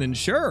two-tone, then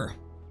sure.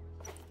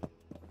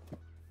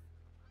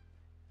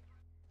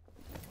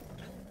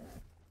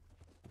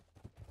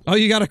 Oh,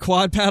 you got a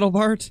quad paddle,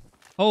 Bart?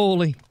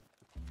 Holy.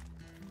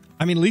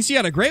 I mean, at least you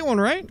had a great one,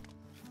 right?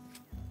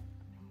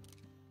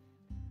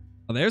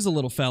 Oh, there's a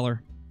little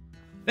feller.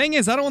 Thing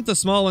is, I don't want the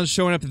small ones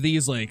showing up at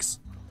these lakes.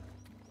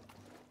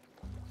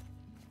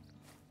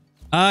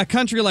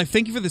 Country Life,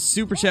 thank you for the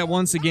super chat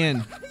once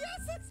again.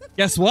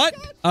 Guess what?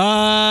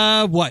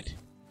 What?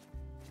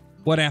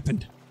 What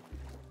happened?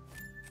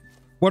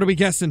 What are we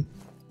guessing?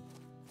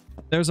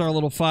 There's our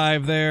little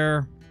 5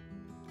 there.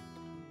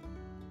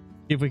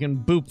 See if we can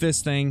boop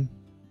this thing.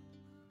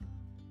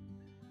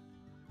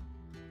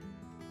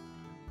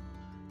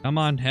 Come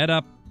on, head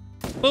up.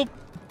 Boop.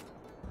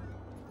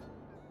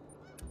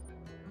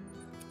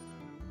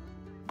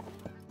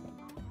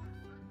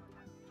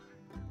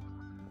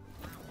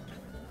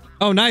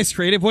 Oh, nice,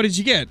 Creative. What did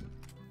you get?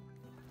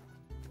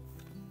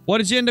 What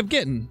did you end up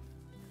getting?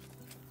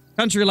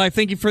 Country Life,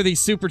 thank you for the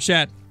super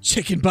chat.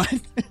 Chicken butt.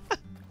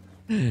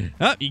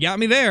 Oh, you got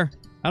me there.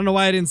 I don't know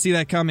why I didn't see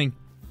that coming.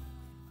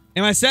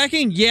 Am I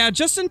stacking? Yeah,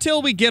 just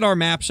until we get our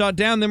map shot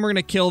down, then we're going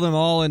to kill them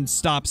all and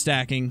stop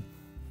stacking.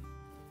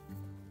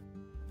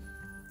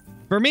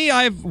 For me,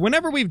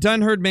 whenever we've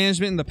done herd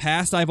management in the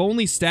past, I've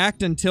only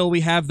stacked until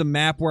we have the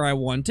map where I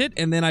want it,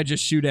 and then I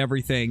just shoot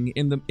everything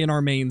in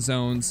our main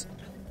zones.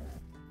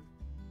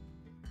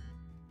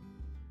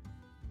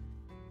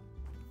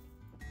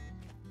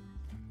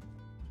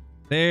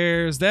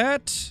 There's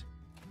that.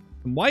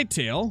 Some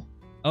whitetail.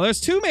 Oh, there's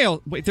 2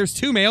 males. Wait, there's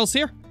 2 males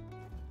here?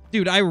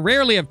 Dude, I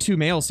rarely have 2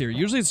 males here.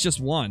 Usually it's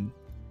just 1.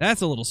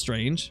 That's a little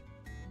strange.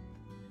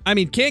 I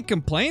mean, can't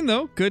complain,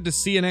 though. Good to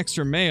see an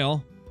extra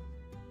male.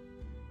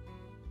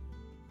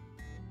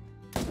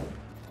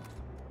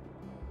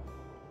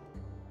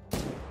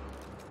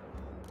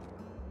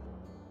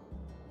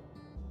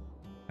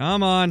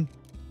 Come on.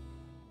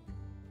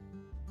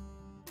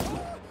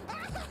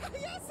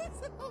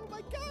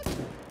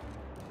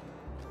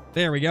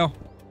 There we go.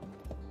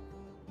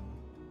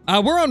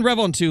 We're on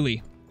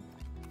Revontuli.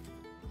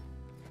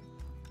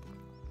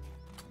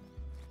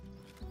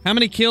 How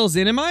many kills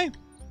in am I?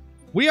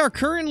 We are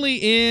currently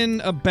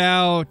in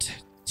about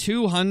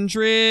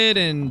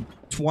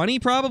 220,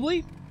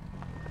 probably.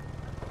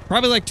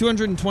 Probably like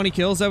 220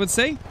 kills, I would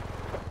say.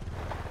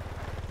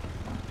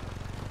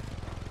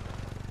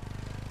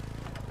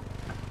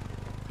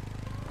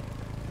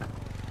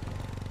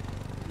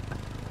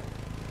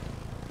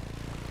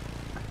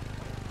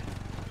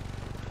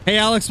 Hey,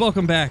 Alex,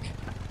 welcome back.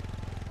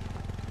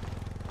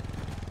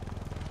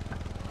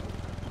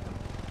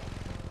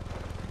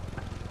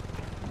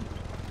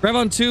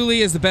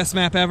 Revontuli is the best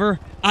map ever.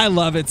 I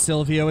love it,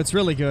 Silvio. It's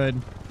really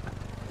good.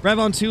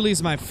 Revontuli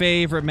is my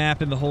favorite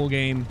map in the whole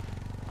game.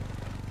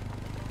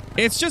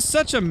 It's just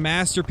such a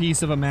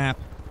masterpiece of a map.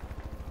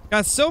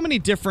 Got so many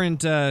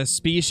different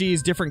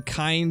species, different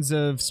kinds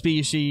of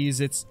species.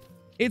 It's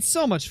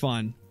so much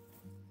fun.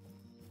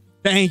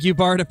 Thank you,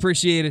 Bart.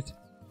 Appreciate it.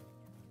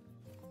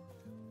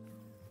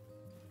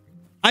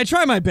 I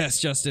try my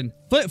best, Justin.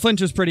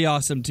 Flinter's pretty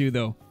awesome too,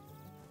 though.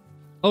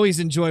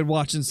 Always enjoyed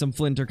watching some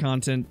Flinter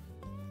content.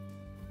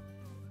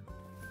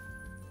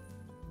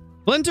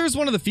 Flinter's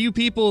one of the few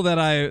people that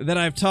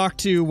I've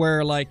talked to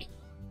where, like,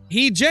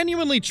 he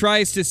genuinely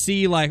tries to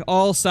see, like,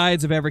 all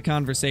sides of every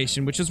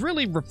conversation, which is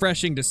really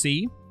refreshing to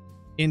see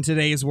in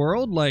today's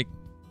world. Like,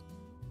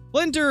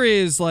 Flinter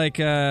is, like,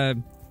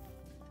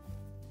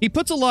 he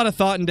puts a lot of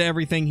thought into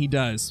everything he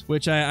does,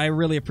 which I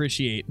really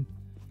appreciate.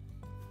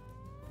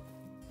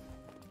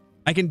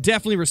 I can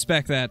definitely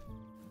respect that.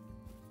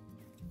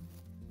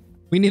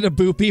 We need a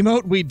boop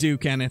emote? We do,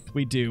 Kenneth.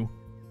 We do.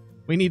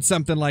 We need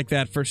something like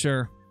that for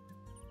sure.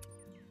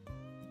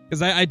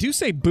 Because I do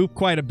say boop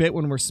quite a bit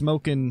when we're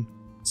smoking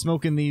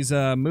these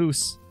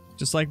moose.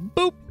 Just like,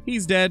 boop,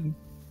 he's dead.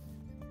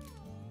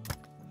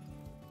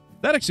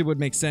 That actually would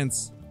make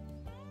sense.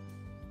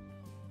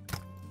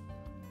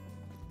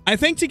 I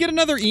think to get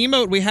another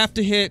emote, we have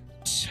to hit,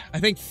 I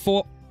think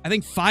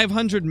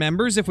 500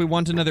 members if we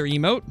want another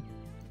emote.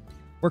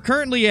 We're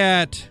currently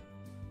at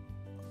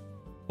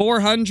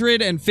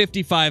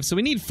 455. So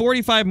we need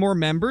 45 more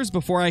members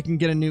before I can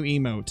get a new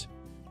emote.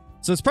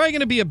 So it's probably going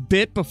to be a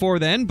bit before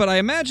then, but I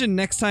imagine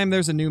next time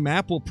there's a new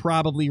map, we'll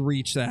probably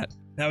reach that.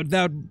 That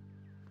would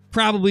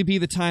probably be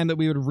the time that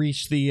we would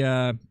reach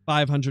the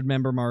 500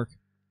 member mark.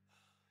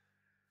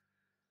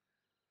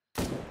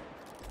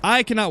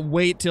 I cannot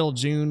wait till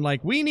June.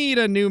 Like, we need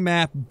a new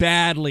map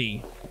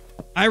badly.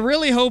 I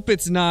really hope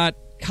it's not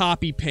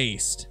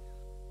copy-paste.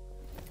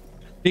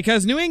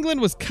 Because New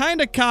England was kind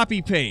of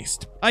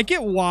copy-paste. I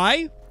get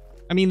why.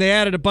 I mean, they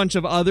added a bunch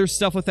of other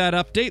stuff with that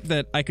update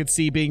that I could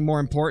see being more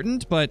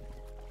important, but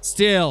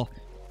still.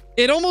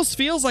 It almost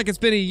feels like it's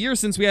been a year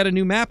since we had a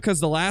new map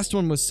because the last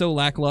one was so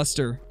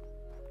lackluster.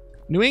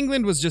 New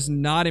England was just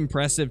not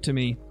impressive to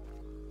me.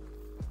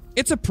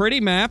 It's a pretty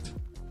map,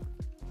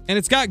 and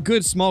it's got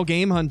good small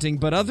game hunting,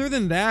 but other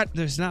than that,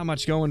 there's not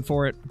much going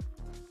for it.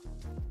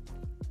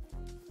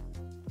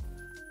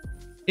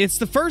 It's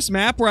the first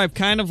map where I've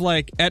kind of,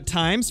 like, at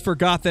times,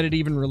 forgot that it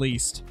even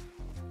released.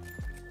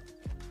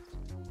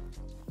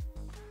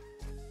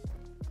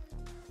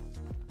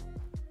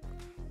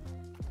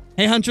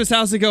 Hey, Huntress,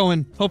 how's it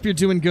going? Hope you're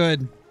doing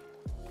good.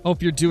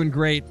 Hope you're doing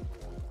great.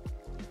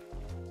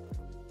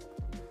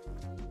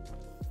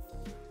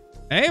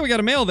 Hey, we got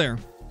a mail there.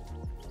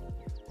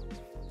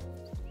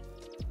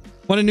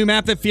 Want a new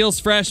map that feels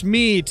fresh?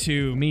 Me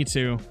too, me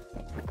too.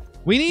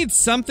 We need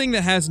something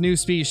that has new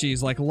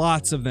species, like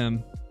lots of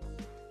them.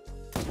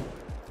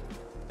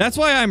 That's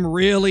why I'm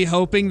really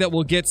hoping that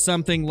we'll get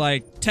something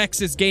like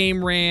Texas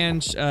Game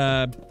Ranch,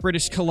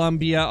 British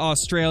Columbia,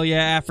 Australia,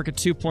 Africa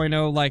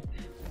 2.0. Like,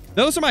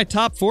 those are my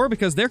top 4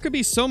 because there could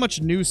be so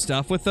much new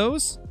stuff with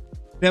those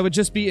that would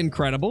just be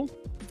incredible.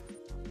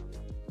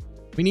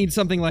 We need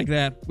something like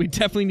that. We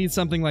definitely need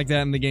something like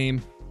that in the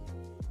game.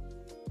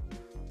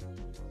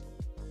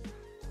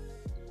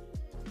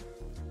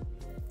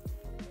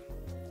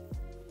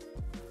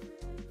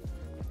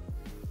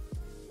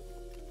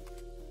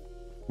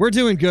 We're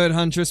doing good,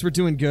 Huntress. We're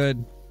doing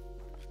good.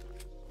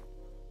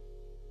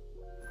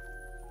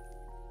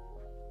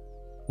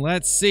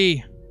 Let's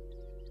see.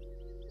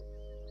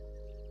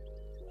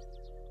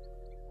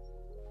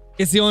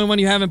 It's the only one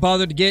you haven't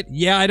bothered to get?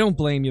 Yeah, I don't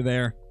blame you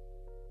there.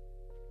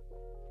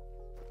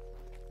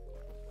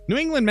 New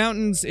England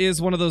Mountains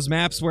is one of those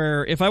maps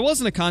where if I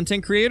wasn't a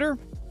content creator,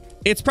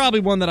 it's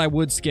probably one that I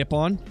would skip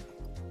on.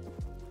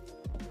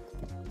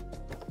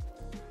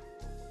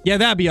 Yeah,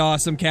 that'd be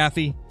awesome,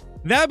 Kathy.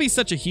 That'd be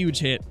such a huge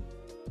hit.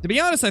 To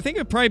be honest, I think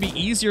it'd probably be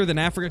easier than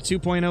Africa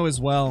 2.0 as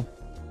well.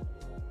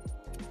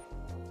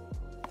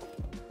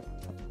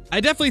 I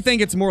definitely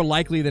think it's more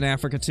likely than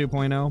Africa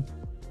 2.0.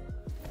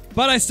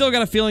 But I still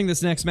got a feeling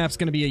this next map's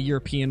going to be a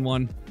European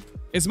one.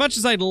 As much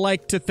as I'd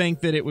like to think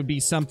that it would be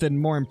something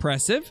more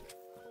impressive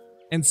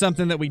and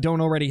something that we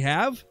don't already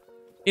have,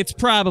 it's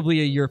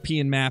probably a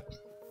European map.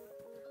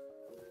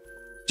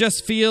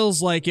 Just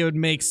feels like it would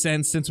make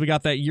sense since we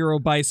got that Euro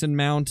Bison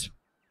mount.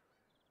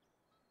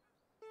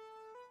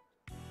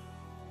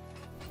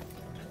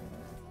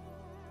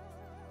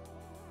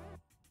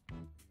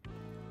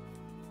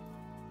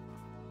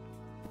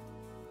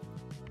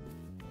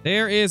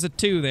 There is a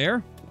 2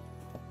 there.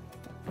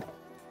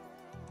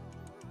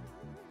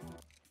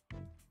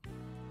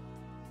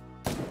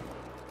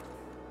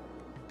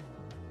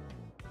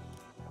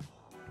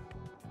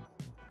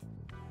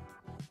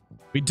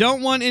 We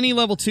don't want any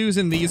level 2s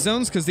in these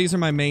zones because these are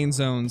my main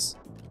zones.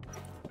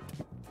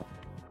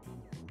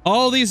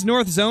 All these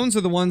north zones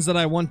are the ones that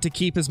I want to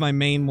keep as my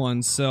main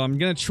ones, so I'm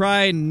gonna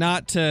try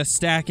not to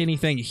stack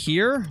anything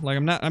here. Like,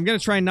 I'm gonna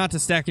try not to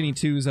stack any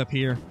 2s up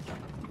here.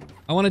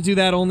 I want to do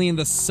that only in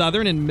the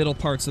southern and middle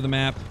parts of the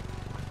map.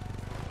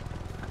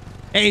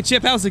 Hey,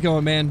 Chip, how's it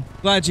going, man?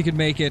 Glad you could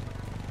make it.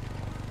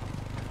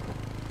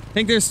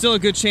 Think there's still a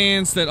good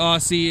chance that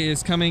Aussie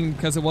is coming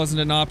because it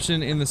wasn't an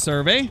option in the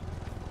survey.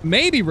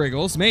 Maybe,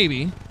 Wriggles,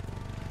 maybe.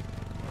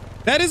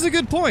 That is a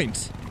good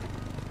point.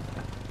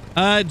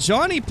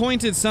 Johnny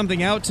pointed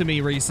something out to me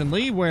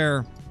recently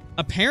where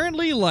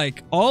apparently,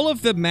 like, all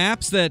the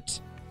maps that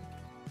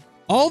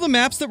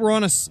were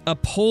on a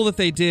poll that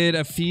they did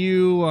a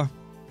few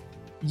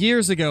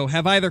years ago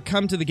have either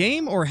come to the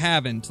game or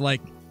haven't.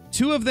 Like,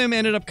 2 of them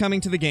ended up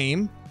coming to the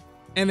game,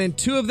 and then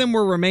 2 of them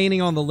were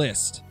remaining on the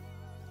list.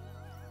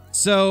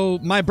 So,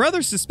 my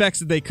brother suspects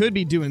that they could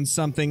be doing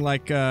something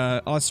like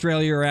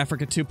Australia or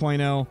Africa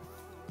 2.0.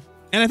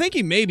 And I think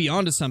he may be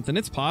onto something.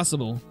 It's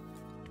possible.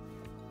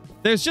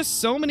 There's just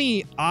so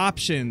many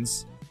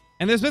options.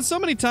 And there's been so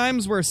many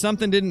times where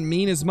something didn't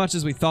mean as much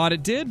as we thought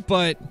it did,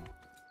 but...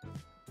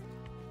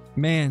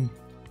 man,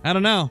 I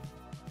don't know.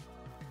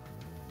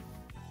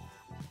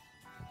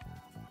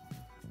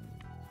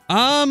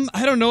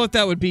 I don't know what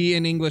that would be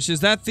in English. Is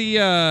that the,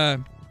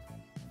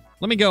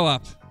 let me go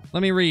up.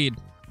 Let me read.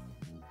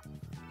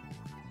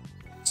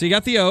 So you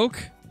got the oak,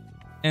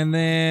 and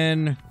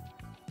then...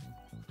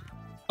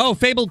 oh,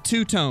 Fabled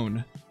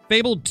Two-Tone.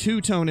 Fabled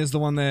Two-Tone is the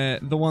one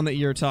that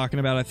you're talking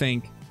about, I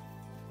think.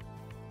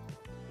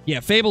 Yeah,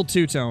 Fabled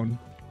Two-Tone.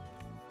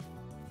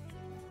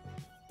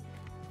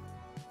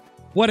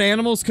 What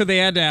animals could they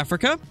add to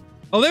Africa?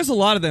 Oh, there's a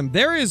lot of them.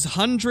 There is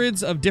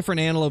hundreds of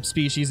different antelope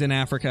species in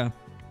Africa.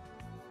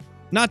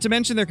 Not to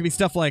mention there could be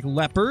stuff like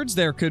leopards,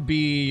 there could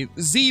be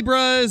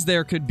zebras,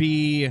 there could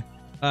be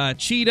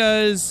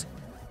cheetahs.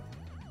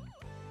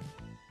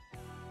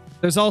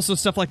 There's also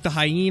stuff like the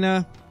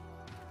hyena.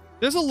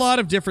 There's a lot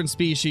of different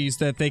species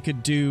that they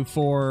could do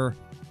for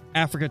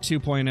Africa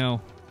 2.0.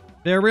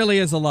 There really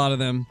is a lot of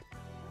them.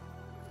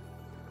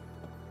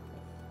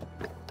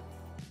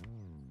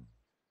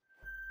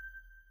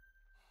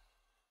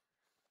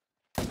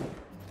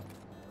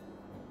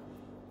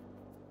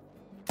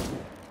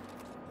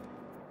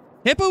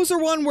 Hippos are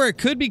one where it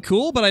could be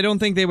cool, but I don't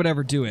think they would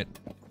ever do it.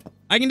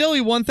 I can tell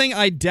you one thing,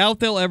 I doubt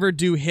they'll ever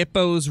do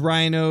hippos,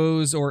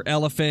 rhinos, or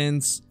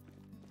elephants.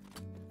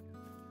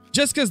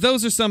 Just because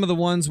those are some of the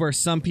ones where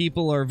some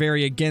people are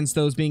very against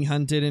those being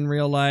hunted in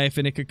real life,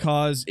 and it could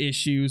cause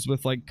issues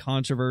with, like,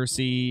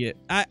 controversy.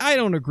 I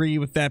don't agree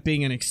with that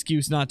being an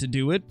excuse not to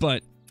do it,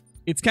 but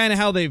it's kind of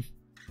how they've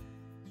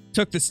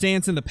took the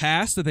stance in the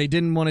past, that they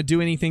didn't want to do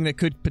anything that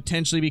could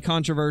potentially be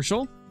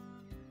controversial.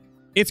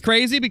 It's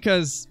crazy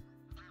because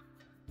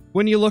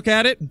when you look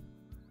at it,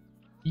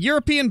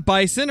 European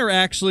bison are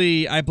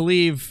actually, I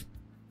believe,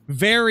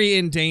 very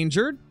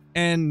endangered,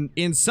 and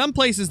in some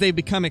places they've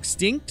become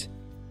extinct.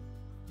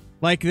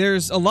 Like,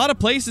 there's a lot of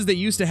places that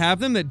used to have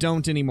them that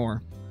don't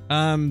anymore.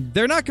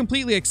 They're not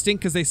completely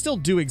extinct because they still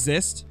do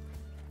exist.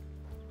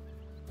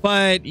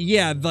 But,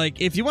 yeah, like,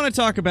 if you want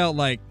to talk about,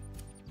 like,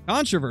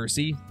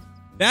 controversy,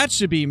 that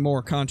should be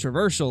more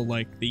controversial,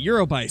 like the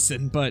Euro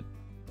bison, but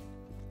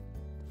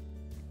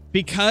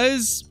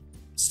because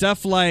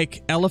stuff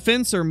like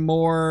elephants are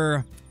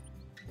more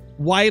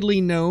widely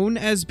known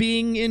as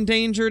being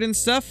endangered and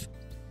stuff,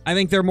 I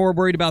think they're more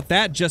worried about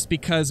that just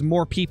because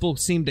more people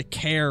seem to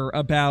care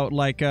about,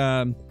 like,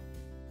 the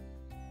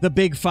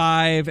Big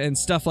Five and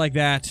stuff like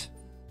that.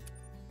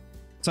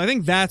 So I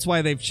think that's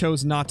why they've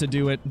chose not to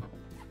do it.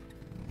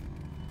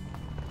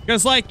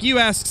 Because, like, you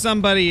ask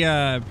somebody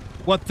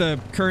what the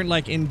current,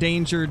 like,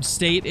 endangered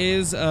state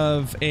is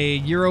of a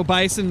Euro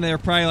bison, they're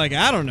probably like,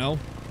 I don't know.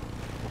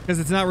 Because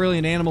it's not really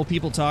an animal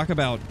people talk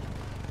about.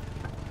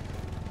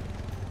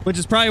 Which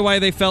is probably why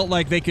they felt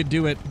like they could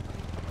do it.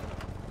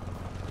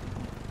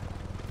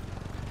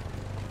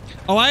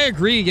 Oh, I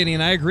agree, Gideon,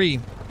 I agree.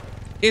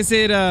 Is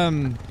it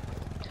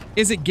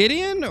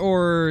Gideon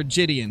or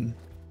Gideon?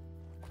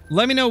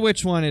 Let me know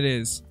which one it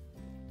is.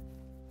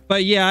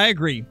 But yeah, I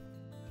agree.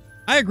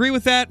 I agree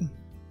with that,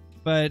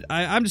 but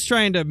I'm just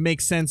trying to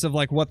make sense of,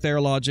 like, what their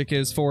logic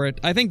is for it.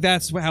 I think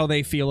that's how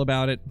they feel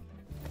about it.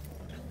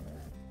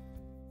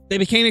 They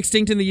became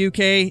extinct in the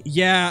UK.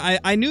 Yeah,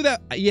 I knew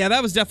that. Yeah,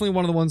 that was definitely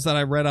one of the ones that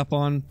I read up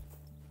on.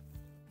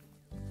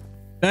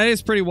 That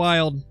is pretty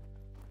wild.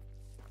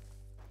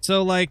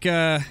 So, like,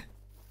 I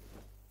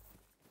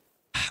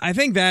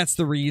think that's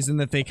the reason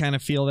that they kind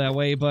of feel that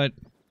way, but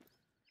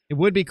it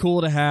would be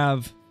cool to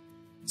have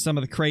some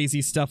of the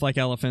crazy stuff like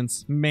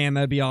elephants. Man,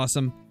 that'd be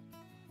awesome.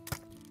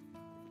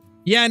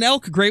 Yeah, an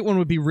elk great one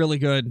would be really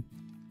good.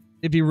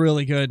 It'd be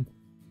really good.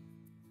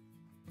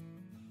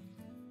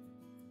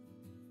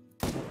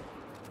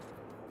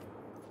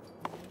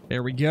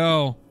 There we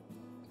go.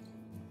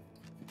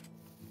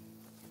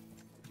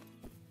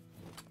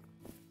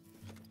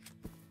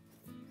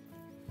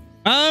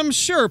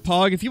 Sure,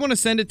 Pog. If you want to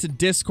send it to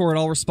Discord,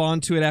 I'll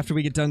respond to it after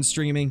we get done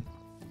streaming.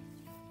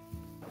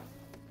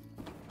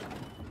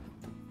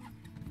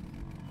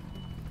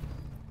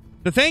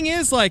 The thing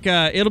is, like,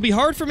 it'll be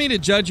hard for me to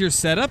judge your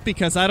setup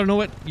because I don't know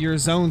what your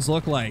zones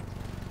look like.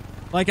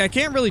 Like, I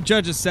can't really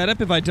judge a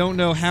setup if I don't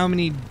know how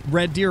many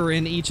red deer are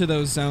in each of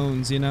those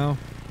zones, you know?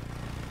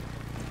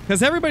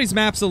 Because everybody's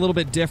map's a little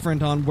bit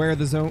different on where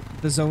the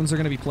zones are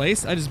going to be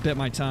placed. I just bit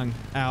my tongue.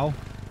 Ow.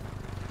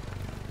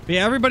 But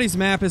yeah, everybody's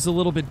map is a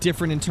little bit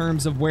different in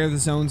terms of where the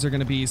zones are going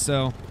to be,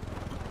 so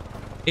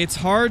it's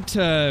hard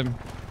to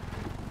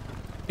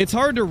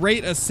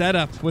rate a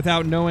setup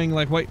without knowing,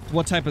 like,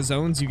 what type of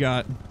zones you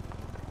got.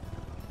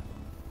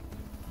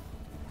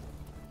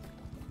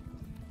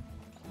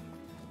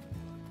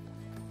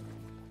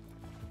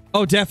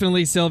 Oh,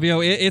 definitely, Silvio.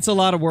 It's a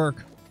lot of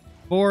work.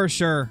 For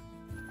sure.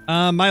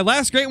 My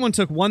last great one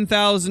took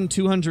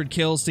 1,200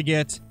 kills to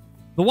get.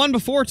 The one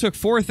before took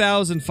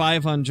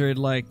 4,500.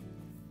 Like,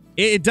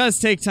 it does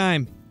take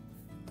time.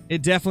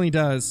 It definitely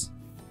does.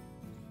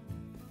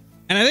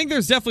 And I think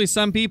there's definitely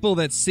some people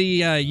that see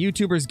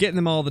YouTubers getting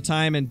them all the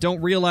time and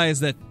don't realize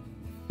that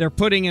they're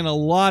putting in a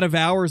lot of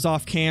hours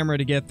off camera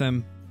to get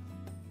them.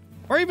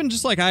 Or even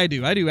just like I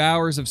do. I do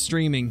hours of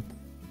streaming.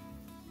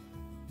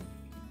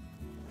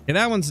 Yeah,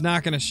 that one's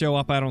not going to show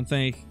up, I don't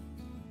think.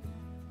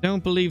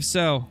 Don't believe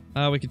so.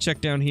 We can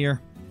check down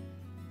here.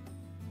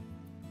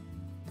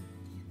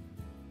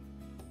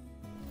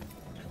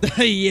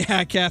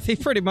 Yeah, Kathy,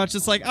 pretty much.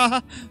 It's like,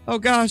 oh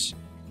gosh.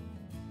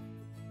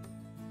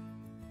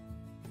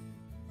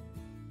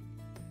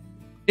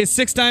 Is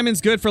 6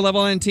 diamonds good for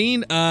level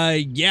 19?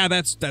 Yeah,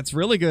 that's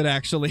really good,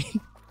 actually.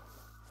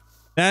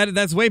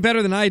 That's way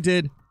better than I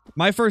did.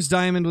 My first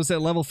diamond was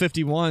at level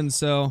 51,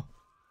 so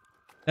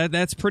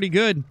that's pretty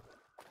good.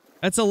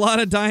 That's a lot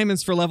of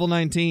diamonds for level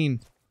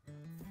 19.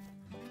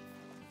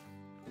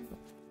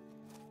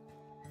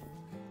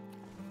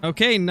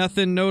 Okay,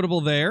 nothing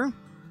notable there.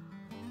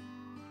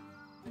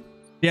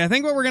 Yeah, I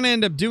think what we're going to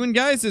end up doing,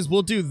 guys, is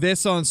we'll do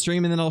this on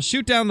stream, and then I'll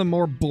shoot down the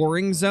more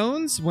boring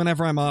zones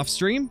whenever I'm off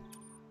stream.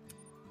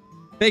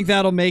 I think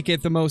that'll make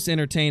it the most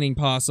entertaining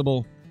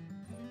possible.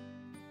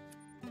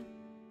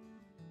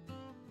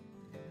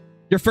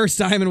 Your first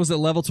diamond was at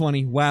level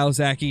 20. Wow,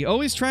 Zachy.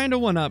 Always trying to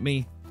one-up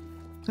me.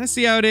 I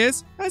see how it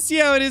is. I see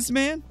how it is,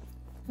 man.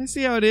 I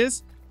see how it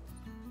is.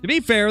 To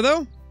be fair,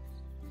 though,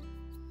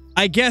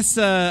 I guess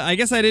I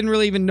didn't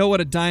really even know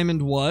what a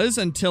diamond was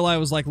until I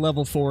was like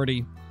level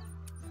 40.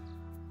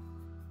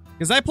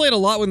 Because I played a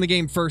lot when the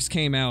game first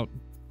came out.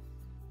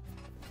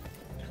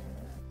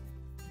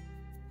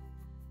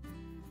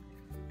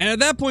 And at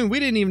that point, we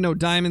didn't even know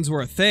diamonds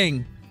were a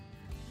thing.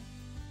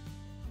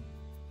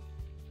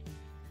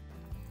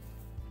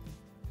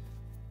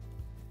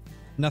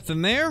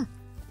 Nothing there.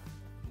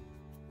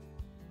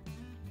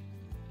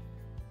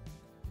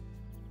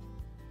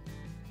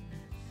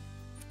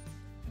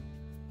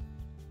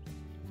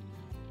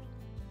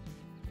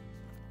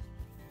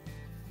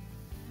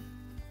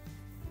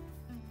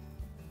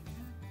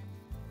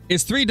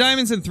 Is 3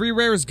 diamonds and 3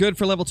 rares good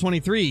for level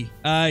 23?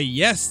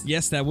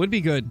 Yes, that would be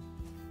good.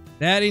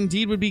 That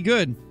indeed would be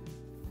good.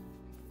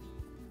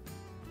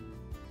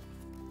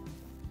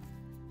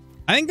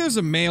 I think there's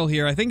a male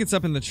here. I think it's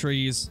up in the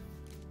trees.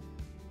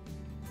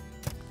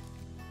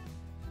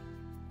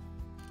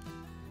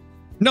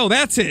 No,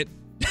 that's it.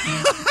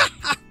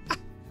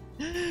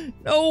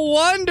 No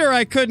wonder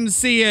I couldn't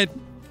see it.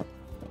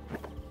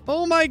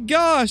 Oh my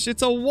gosh,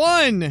 it's a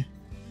 1.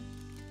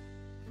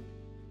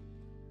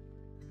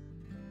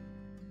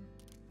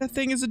 That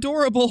thing is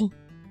adorable.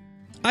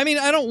 I mean,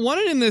 I don't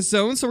want it in this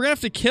zone, so we're gonna have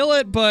to kill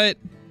it, but...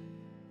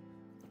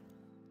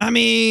 I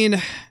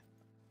mean...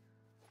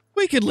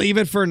 we could leave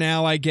it for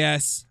now, I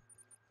guess.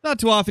 Not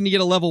too often you get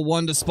a level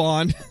 1 to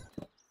spawn.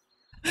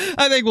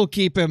 I think we'll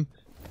keep him.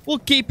 We'll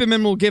keep him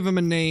and we'll give him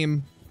a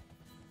name.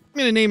 I'm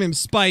gonna name him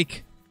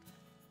Spike.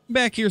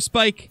 Back here,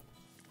 Spike.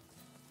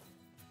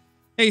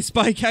 Hey,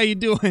 Spike, how you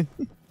doing?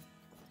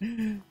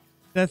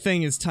 That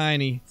thing is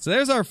tiny. So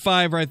there's our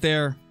 5 right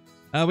there.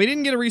 We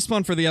didn't get a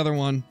respawn for the other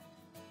one.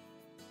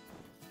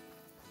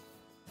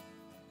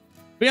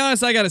 To be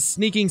honest, I got a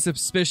sneaking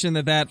suspicion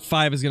that that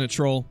 5 is gonna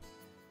troll.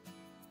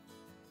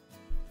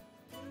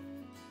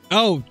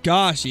 Oh,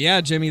 gosh.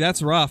 Yeah, Jimmy,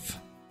 that's rough.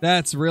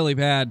 That's really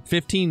bad.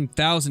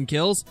 15,000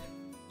 kills?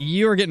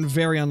 You're getting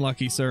very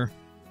unlucky, sir.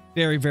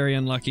 Very, very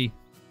unlucky.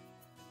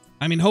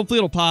 I mean, hopefully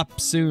it'll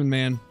pop soon,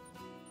 man.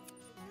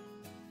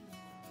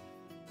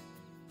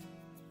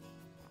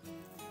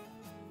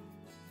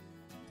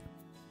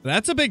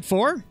 That's a big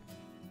 4.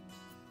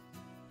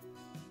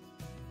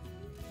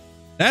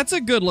 That's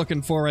a good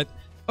looking 4.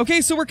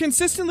 Okay, so we're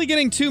consistently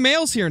getting 2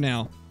 males here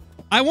now.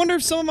 I wonder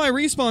if some of my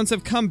respawns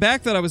have come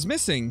back that I was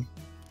missing.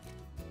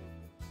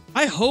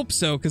 I hope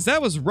so, because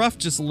that was rough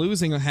just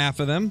losing half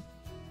of them.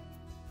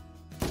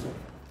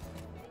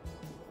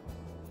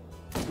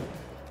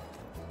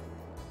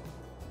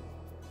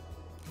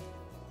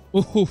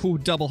 Ooh,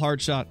 double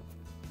hard shot.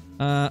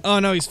 Oh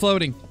no, he's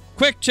floating.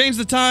 Quick, change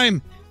the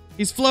time!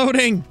 He's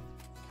floating!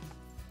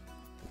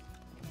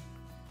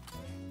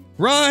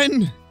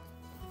 Run!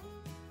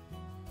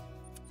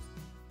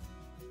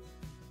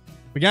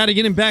 We gotta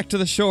get him back to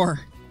the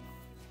shore.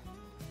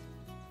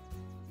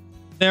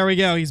 There we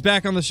go, he's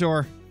back on the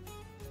shore.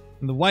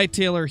 And the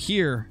whitetail are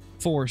here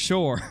for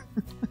sure.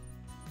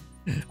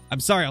 I'm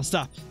sorry, I'll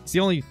stop. It's the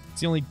only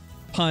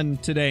pun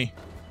today.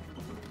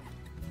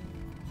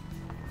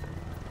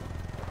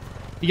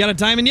 You got a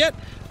diamond yet?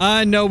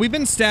 No, we've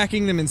been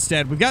stacking them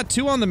instead. We've got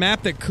 2 on the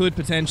map that could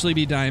potentially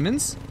be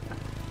diamonds.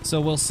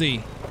 So we'll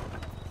see.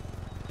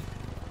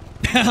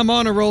 I'm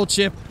on a roll,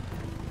 Chip.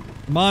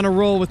 I'm on a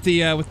roll with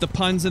the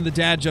puns and the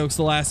dad jokes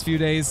the last few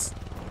days.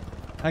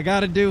 I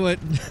gotta do it.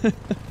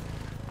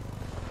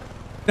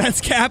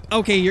 That's Cap.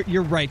 Okay,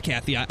 you're right,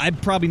 Kathy. I'm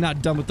probably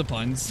not done with the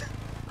puns.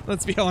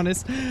 Let's be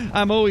honest.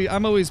 I'm always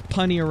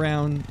punny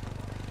around.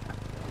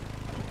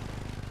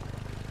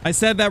 I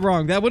said that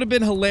wrong. That would have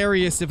been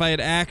hilarious if I had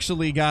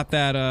actually got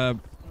that,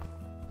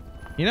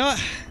 You know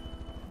what?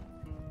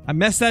 I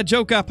messed that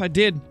joke up. I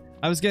did.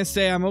 I was gonna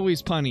say I'm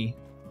always punny.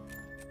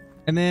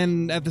 And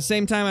then at the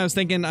same time I was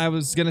thinking I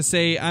was gonna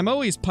say I'm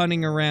always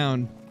punning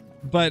around.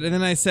 And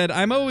then I said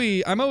I'm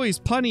always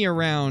punny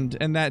around,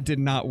 and that did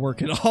not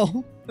work at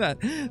all.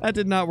 that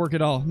did not work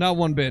at all. Not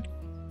one bit.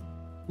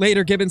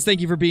 Later, Gibbons, thank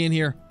you for being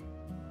here.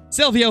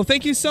 Silvio,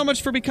 thank you so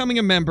much for becoming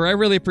a member. I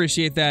really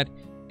appreciate that.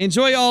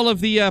 Enjoy all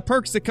of the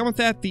perks that come with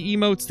that, the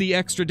emotes, the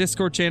extra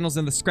Discord channels,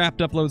 and the scrapped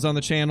uploads on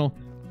the channel.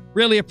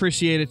 Really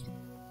appreciate it.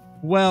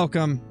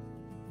 Welcome.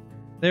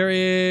 There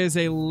is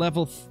a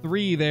level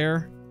 3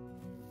 there.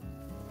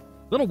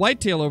 Little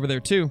whitetail over there,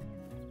 too.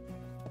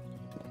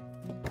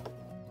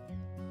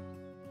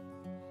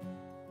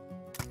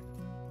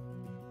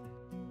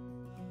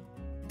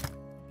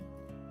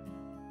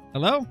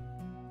 Hello?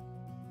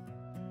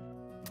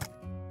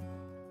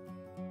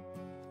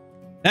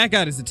 That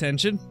got his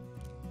attention.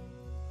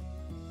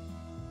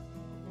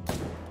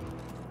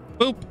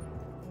 Boop.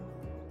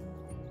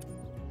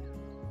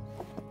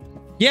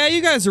 Yeah,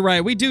 you guys are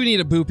right. We do need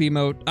a boop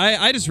emote.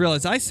 I just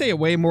realized I say it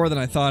way more than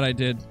I thought I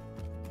did.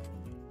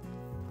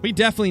 We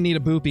definitely need a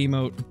boop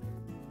emote.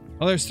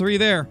 Oh, there's 3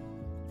 there.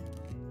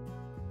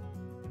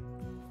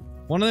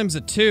 One of them's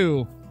a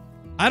 2.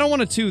 I don't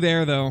want a 2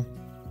 there, though.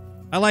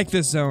 I like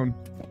this zone.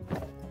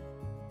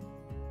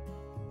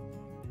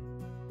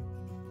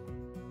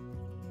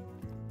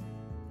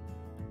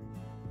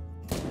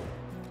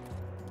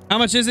 How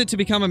much is it to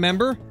become a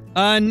member?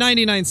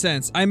 99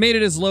 cents. I made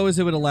it as low as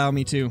it would allow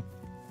me to.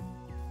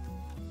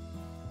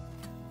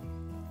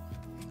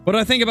 What do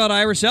I think about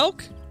Irish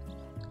elk?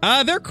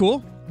 They're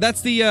cool.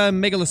 That's the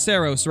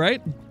Megaloceros,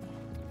 right?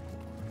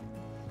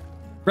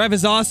 Rev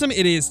is awesome.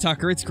 It is,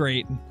 Tucker. It's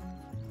great.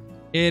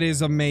 It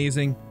is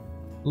amazing.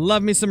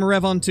 Love me some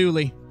Rev on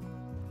Thule.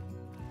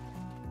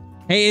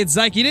 Hey, it's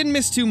Zyke. You didn't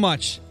miss too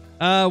much.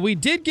 We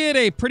did get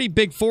a pretty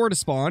big 4 to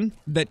spawn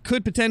that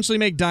could potentially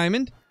make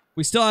diamond.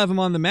 We still have them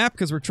on the map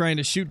because we're trying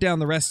to shoot down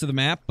the rest of the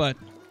map, but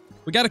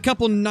we got a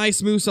couple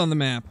nice moose on the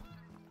map.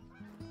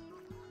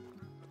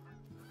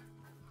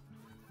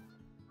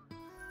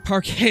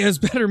 Parquet has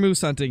better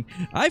moose hunting.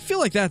 I feel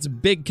like that's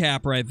big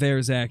cap right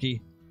there,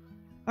 Zachy.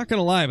 Not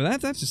gonna lie,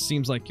 but that just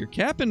seems like you're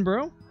capping,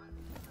 bro.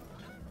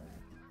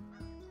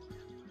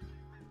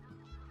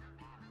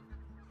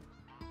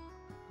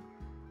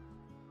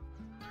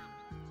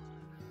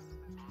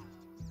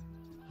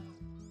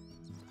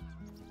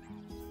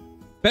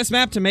 Best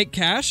map to make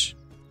cash?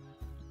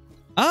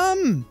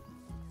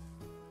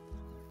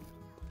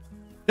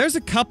 There's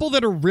a couple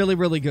that are really,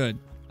 really good.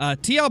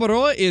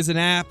 Tiabaroa is an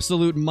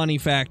absolute money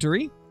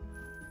factory.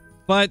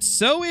 But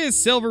so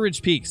is Silver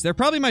Ridge Peaks. They're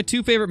probably my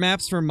 2 favorite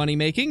maps for money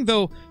making,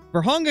 though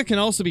Verhonga can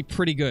also be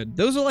pretty good.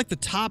 Those are like the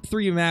top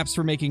 3 maps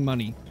for making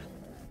money.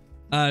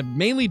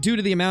 Mainly due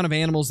to the amount of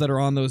animals that are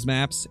on those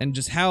maps and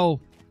just how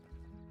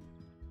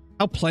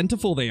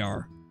plentiful they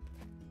are.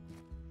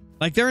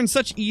 Like, they're in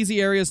such easy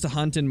areas to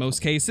hunt in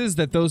most cases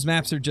that those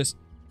maps are just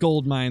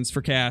gold mines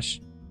for cash.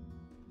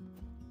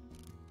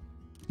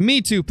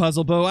 Me too,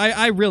 Puzzle Bow.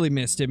 I really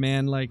missed it,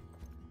 man. Like,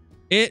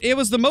 it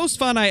was the most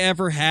fun I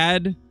ever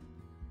had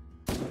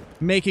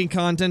making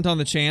content on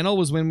the channel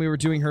was when we were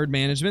doing herd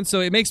management,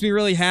 so it makes me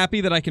really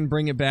happy that I can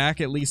bring it back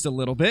at least a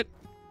little bit.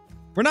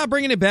 We're not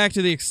bringing it back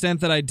to the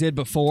extent that I did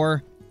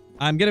before.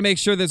 I'm going to make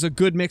sure there's a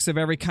good mix of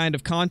every kind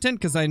of content,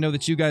 because I know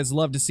that you guys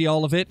love to see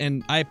all of it,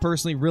 and I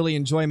personally really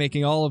enjoy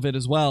making all of it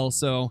as well,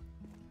 so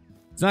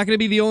it's not going to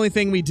be the only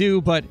thing we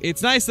do, but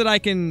it's nice that I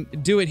can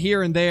do it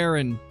here and there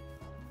and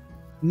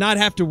not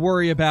have to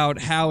worry about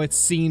how it's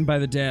seen by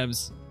the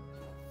devs.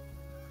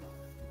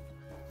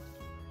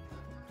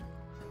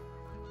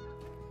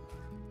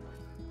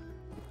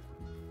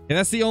 Okay,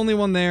 that's the only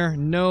one there.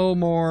 No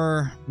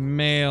more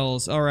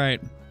males. All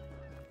right.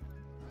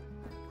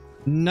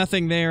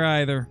 Nothing there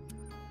either.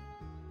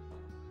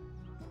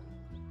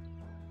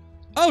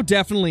 Oh,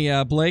 definitely,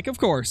 Blake, of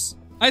course.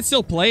 I'd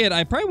still play it.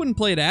 I probably wouldn't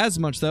play it as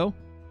much, though,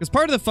 because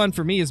part of the fun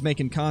for me is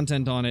making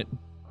content on it.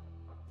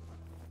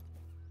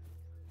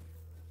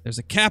 There's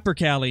a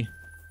capercaillie.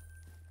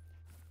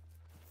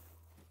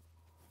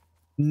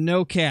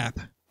 No cap.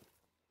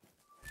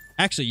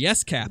 Actually,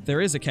 yes, cap.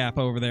 There is a cap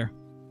over there.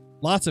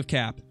 Lots of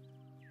cap.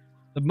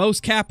 The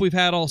most cap we've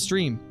had all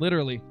stream,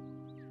 literally.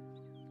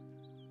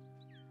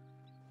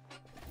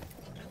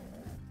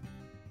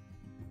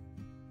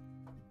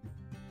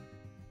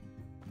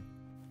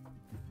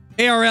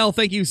 ARL,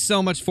 thank you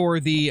so much for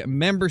the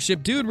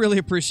membership. Dude, really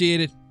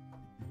appreciate it.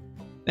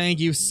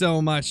 Thank you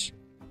so much.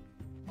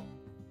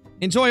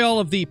 Enjoy all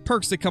of the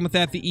perks that come with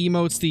that. The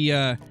emotes,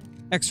 the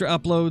extra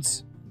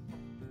uploads,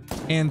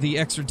 and the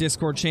extra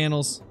Discord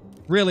channels.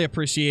 Really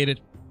appreciate it.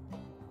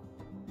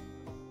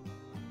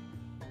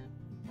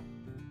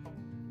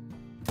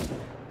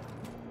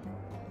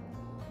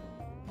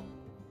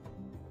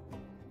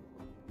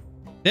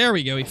 There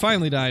we go. He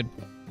finally died.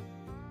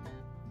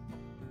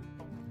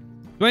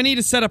 Do I need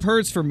to set up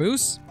herds for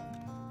moose?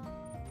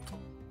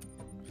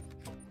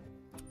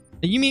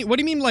 You mean, what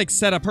do you mean, like,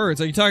 set up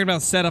herds? Are you talking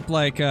about set up,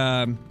 like,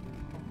 are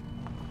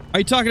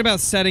you talking about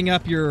setting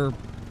up your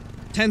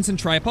tents and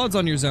tripods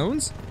on your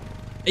zones?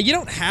 You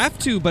don't have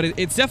to, but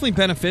it's definitely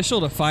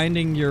beneficial to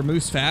finding your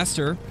moose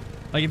faster.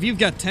 Like, if you've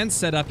got tents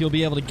set up, you'll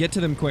be able to get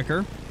to them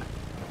quicker.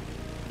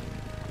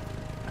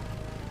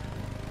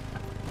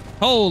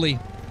 Holy.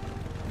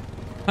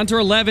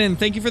 Hunter11,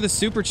 thank you for the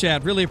super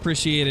chat. Really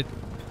appreciate it.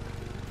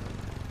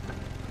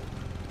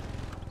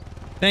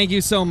 Thank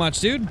you so much,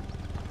 dude.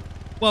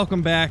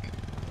 Welcome back.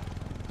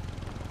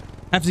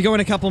 Have to go in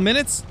a couple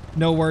minutes?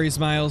 No worries,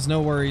 Miles.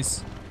 No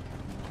worries.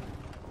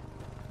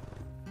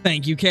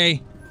 Thank you,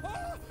 Kay.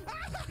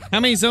 How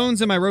many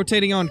zones am I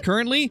rotating on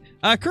currently?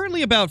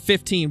 Currently about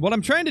 15. What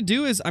I'm trying to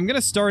do is I'm going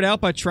to start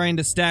out by trying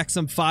to stack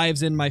some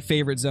 5s in my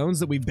favorite zones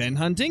that we've been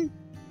hunting.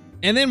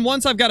 And then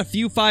once I've got a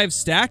few 5s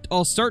stacked,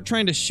 I'll start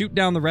trying to shoot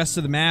down the rest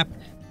of the map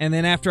And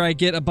then after I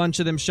get a bunch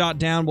of them shot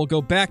down, we'll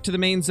go back to the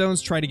main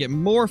zones, try to get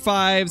more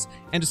 5s,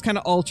 and just kind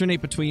of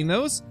alternate between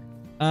those.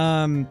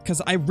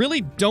 Because I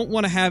really don't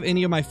want to have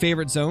any of my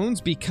favorite zones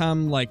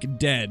become, like,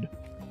 dead.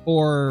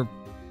 Or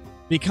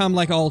become,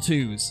 like, all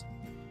 2s.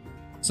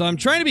 So I'm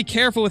trying to be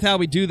careful with how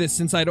we do this,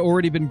 since I'd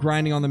already been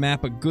grinding on the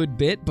map a good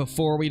bit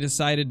before we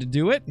decided to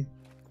do it.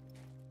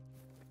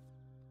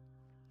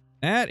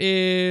 That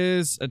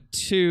is a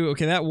 2.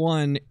 Okay, that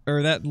 1,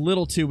 or that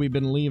little 2 we've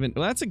been leaving.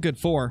 Well, that's a good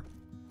 4.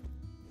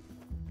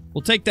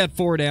 We'll take that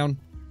 4 down.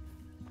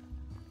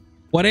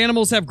 What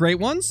animals have great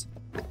ones?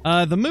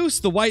 The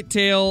moose, the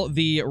whitetail,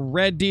 the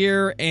red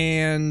deer,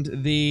 and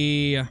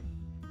the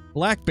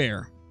black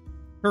bear.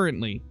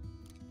 Currently.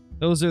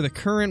 Those are the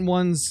current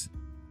ones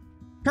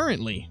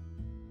currently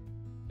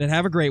that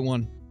have a great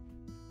one.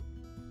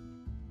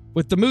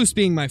 With the moose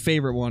being my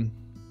favorite one.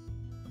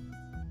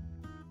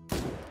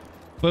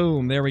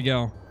 Boom, there we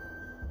go.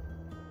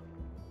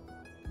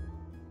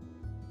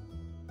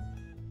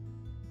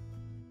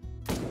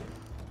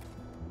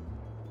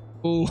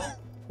 Ooh.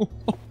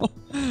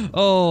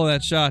 Oh,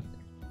 that shot.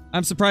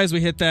 I'm surprised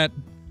we hit that.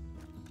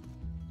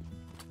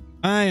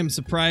 I am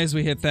surprised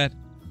we hit that.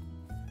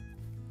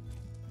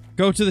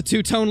 Go to the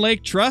Two-Tone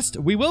Lake Trust.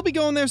 We will be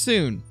going there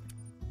soon.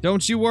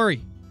 Don't you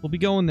worry. We'll be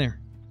going there.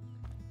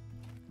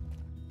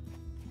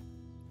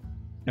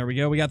 There we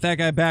go. We got that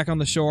guy back on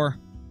the shore.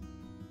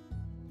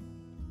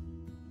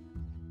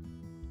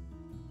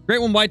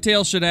 Great One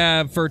Whitetail should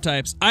have fur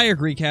types. I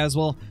agree,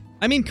 Caswell.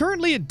 I mean,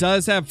 currently it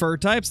does have fur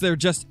types. They're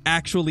just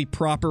actually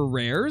proper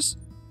rares.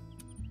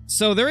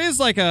 So there is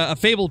like a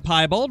Fabled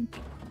Piebald,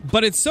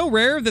 but it's so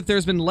rare that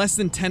there's been less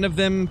than 10 of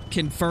them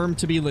confirmed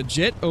to be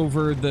legit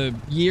over the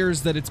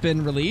years that it's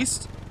been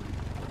released.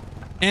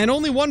 And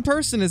only one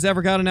person has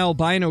ever got an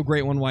albino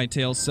Great One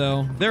Whitetail,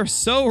 so they're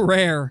so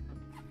rare.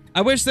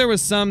 I wish there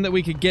was some that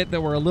we could get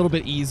that were a little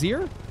bit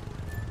easier,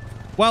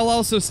 while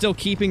also still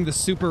keeping the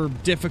super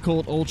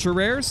difficult ultra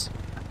rares.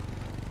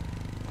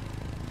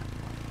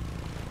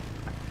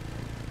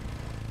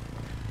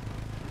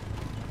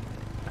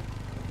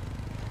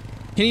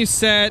 Can you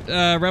set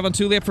Rev on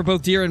Tulia for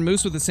both deer and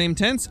moose with the same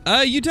tents?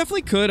 You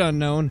definitely could,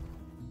 Unknown.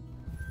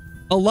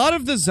 A lot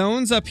of the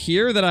zones up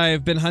here that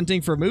I've been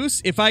hunting for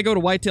moose, if I go to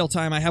whitetail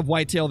time, I have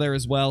whitetail there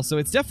as well, so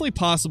it's definitely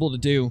possible to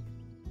do.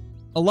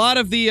 A lot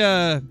of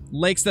the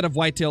lakes that have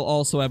whitetail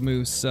also have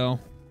moose, so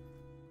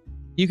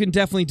you can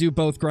definitely do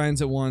both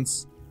grinds at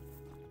once.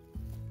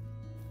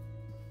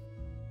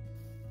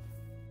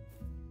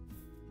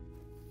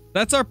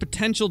 That's our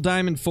potential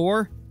diamond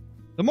 4.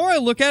 The more I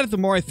look at it, the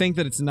more I think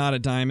that it's not a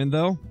diamond,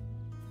 though.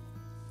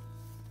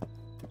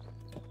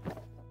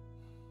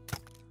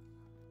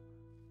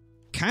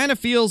 Kind of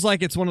feels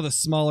like it's one of the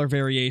smaller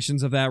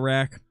variations of that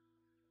rack.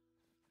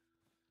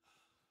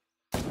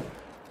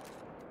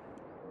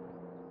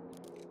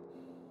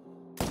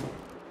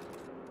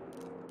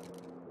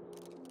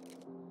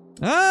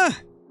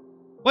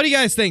 What do you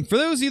guys think? For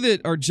those of you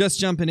that are just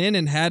jumping in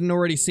and hadn't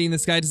already seen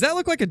this guy, does that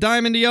look like a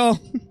diamond to y'all?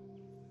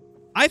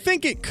 I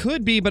think it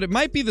could be, but it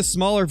might be the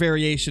smaller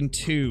variation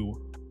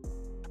too.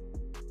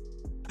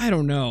 I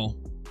don't know.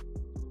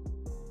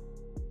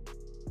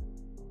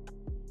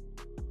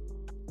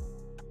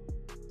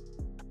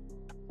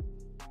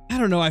 I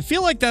don't know. I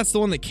feel like that's the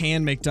one that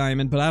can make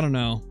diamond, but I don't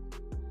know.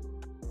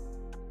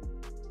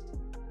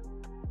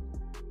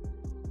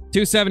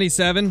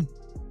 277.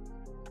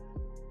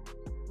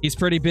 He's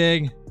pretty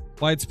big.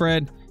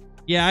 Widespread.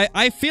 Yeah,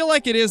 I feel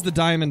like it is the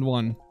diamond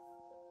one.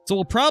 So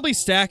we'll probably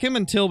stack him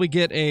until we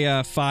get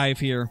a 5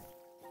 here.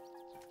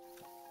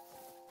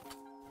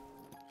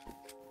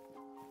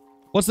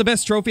 What's the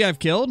best trophy I've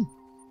killed?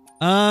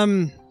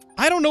 I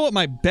don't know what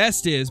my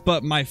best is,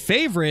 but my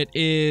favorite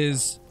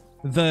is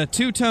the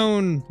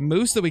two-tone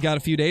moose that we got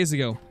a few days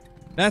ago.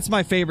 That's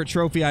my favorite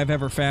trophy I've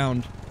ever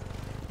found.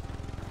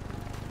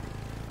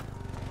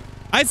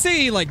 I'd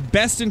say, like,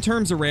 best in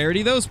terms of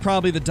rarity, though, is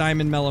probably the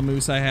diamond mellow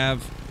moose I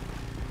have.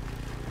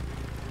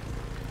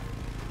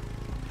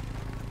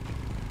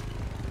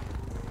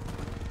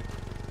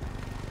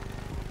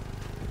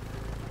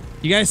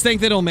 You guys think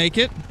that it'll make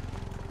it?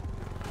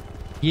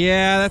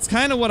 Yeah, that's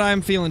kind of what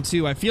I'm feeling,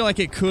 too. I feel like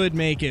it could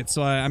make it,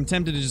 so I'm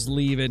tempted to just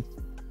leave it.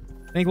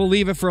 I think we'll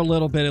leave it for a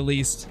little bit, at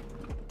least.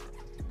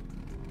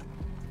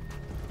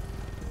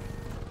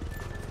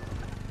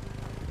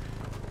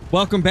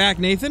 Welcome back,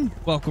 Nathan.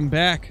 Welcome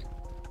back.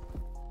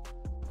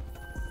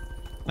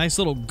 Nice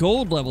little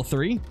gold level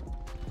 3.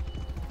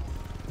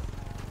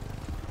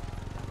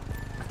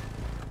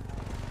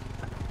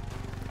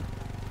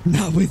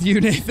 Not with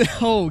you, Nathan.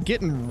 Oh,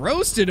 getting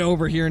roasted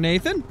over here,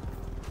 Nathan.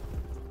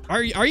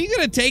 Are you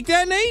gonna take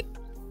that, Nate?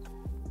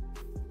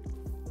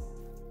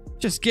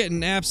 Just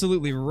getting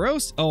absolutely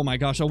roast. Oh my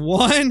gosh, a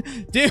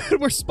 1? Dude,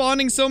 we're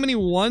spawning so many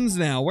 1s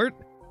now.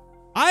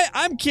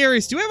 I'm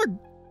curious,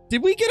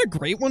 did we get a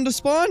great one to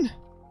spawn?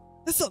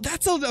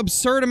 That's an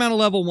absurd amount of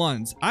level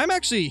 1s. I'm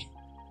actually...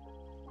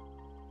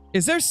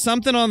 Is there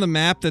something on the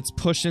map that's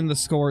pushing the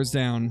scores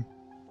down?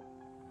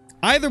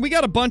 Either we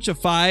got a bunch of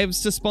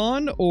 5s to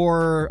spawn,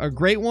 or a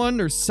great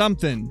one, or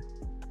something.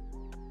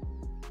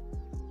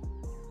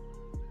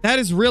 That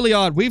is really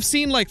odd. We've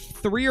seen like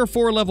 3 or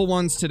 4 level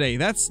 1s today.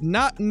 That's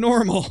not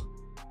normal.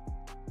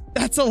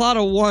 That's a lot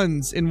of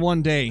 1s in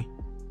one day.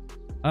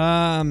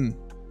 I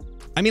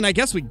mean, I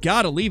guess we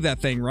gotta leave that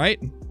thing, right?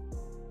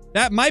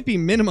 That might be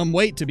minimum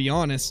weight, to be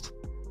honest.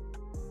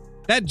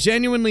 That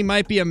genuinely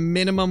might be a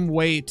minimum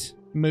weight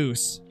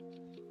moose.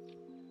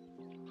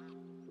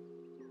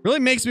 Really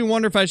makes me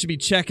wonder if I should be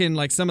checking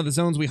like some of the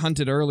zones we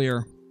hunted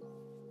earlier.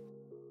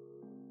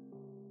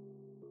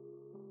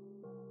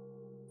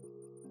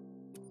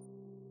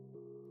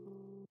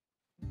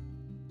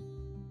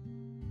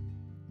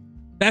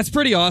 That's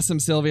pretty awesome,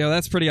 Silvio.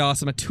 That's pretty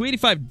awesome. A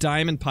 285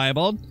 diamond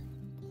piebald.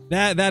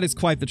 That is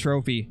quite the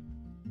trophy.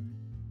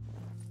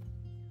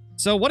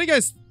 So what do you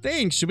guys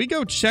think? Should we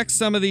go check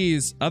some of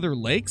these other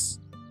lakes?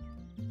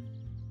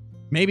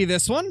 Maybe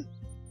this one?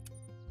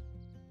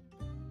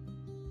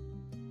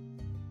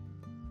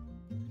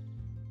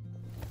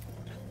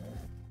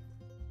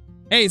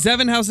 Hey,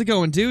 Zevin, how's it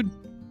going, dude?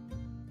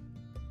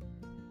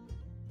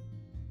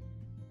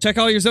 Check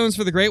all your zones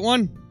for the great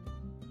one?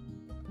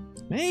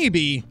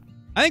 Maybe.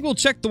 I think we'll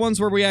check the ones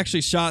where we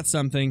actually shot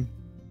something.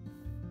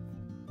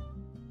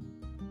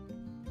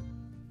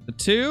 The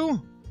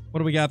 2? What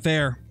do we got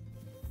there?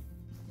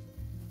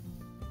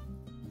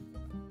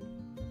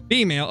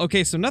 Female.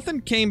 Okay, so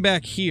nothing came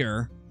back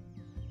here.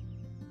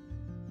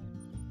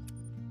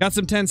 Got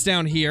some tents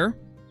down here.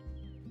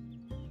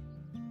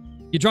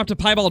 You dropped a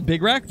piebald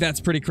big rack? That's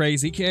pretty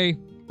crazy, okay?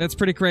 That's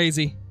pretty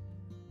crazy.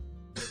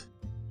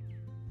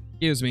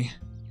 Excuse me.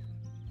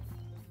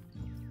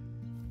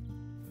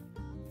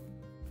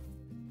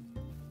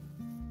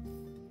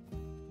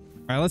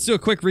 Alright, let's do a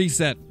quick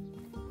reset.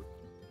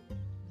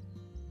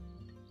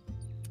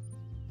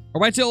 Are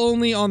whitetail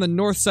only on the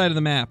north side of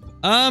the map?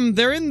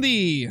 They're in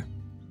the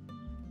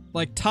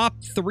like top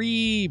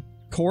 3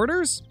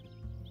 quarters.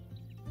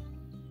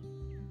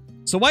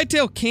 So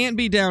whitetail can't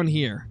be down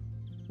here.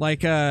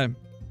 Like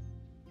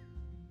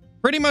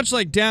pretty much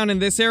like down in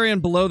this area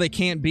and below they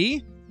can't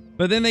be,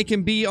 but then they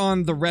can be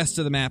on the rest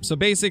of the map. So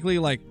basically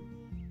like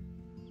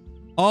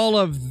all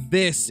of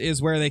this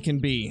is where they can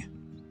be.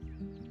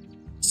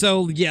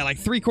 So yeah, like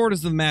 3/4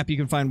 of the map you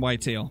can find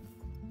whitetail.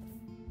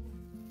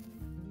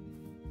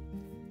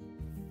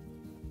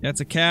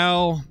 That's a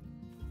cow.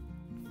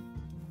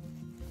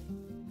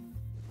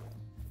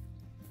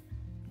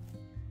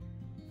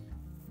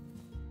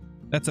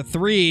 That's a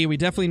 3. We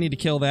definitely need to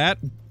kill that.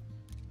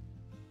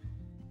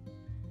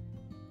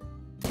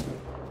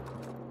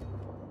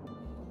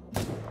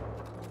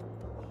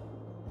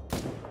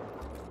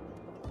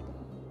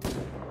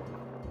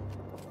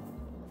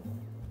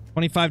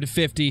 $25 to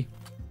 $50.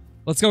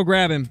 Let's go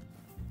grab him.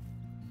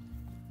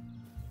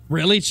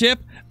 Really,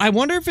 Chip? I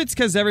wonder if it's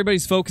because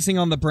everybody's focusing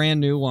on the brand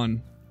new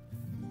one.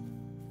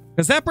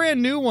 Because that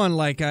brand new one,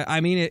 like,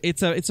 I mean,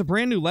 it's a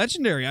brand new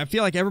legendary. I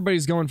feel like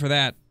everybody's going for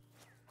that.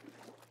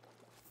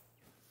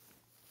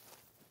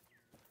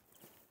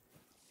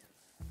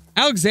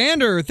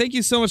 Alexander, thank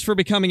you so much for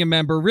becoming a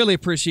member. Really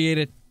appreciate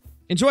it.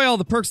 Enjoy all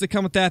the perks that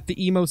come with that. The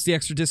emotes, the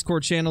extra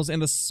Discord channels,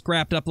 and the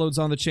scrapped uploads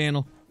on the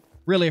channel.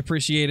 Really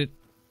appreciate it.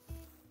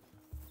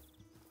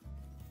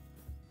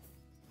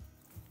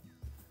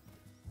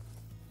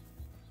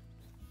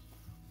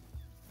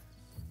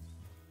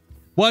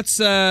 What's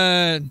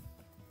GRR?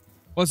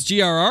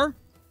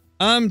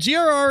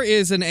 GRR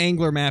is an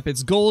angler map.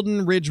 It's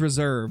Golden Ridge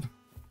Reserve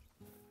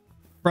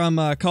from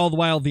Call of the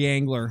Wild: The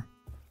Angler.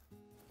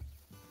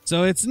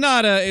 So it's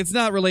not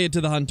related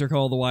to the Hunter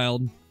Call of the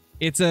Wild.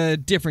 It's a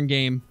different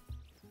game.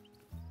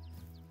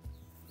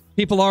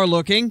 People are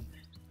looking.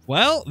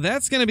 Well,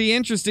 that's going to be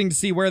interesting to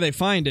see where they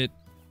find it.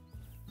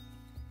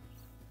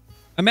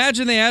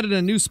 Imagine they added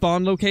a new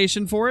spawn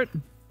location for it.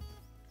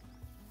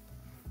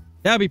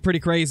 That'd be pretty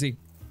crazy.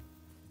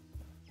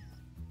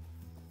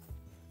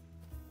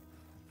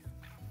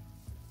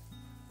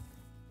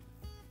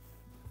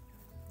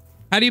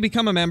 How do you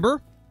become a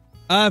member?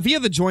 Via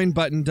the join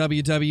button,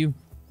 WW.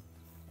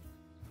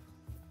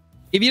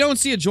 If you don't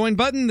see a join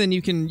button, then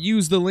you can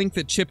use the link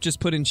that Chip just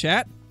put in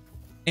chat.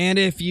 And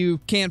if you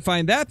can't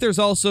find that, there's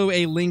also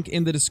a link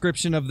in the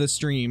description of the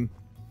stream.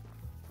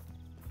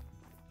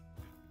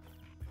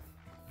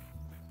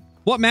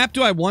 What map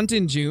do I want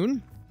in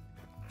June?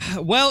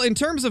 Well, in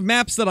terms of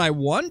maps that I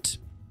want,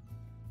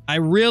 I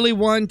really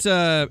want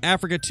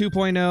Africa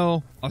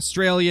 2.0,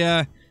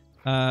 Australia,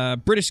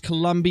 British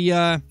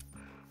Columbia,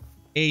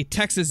 a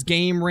Texas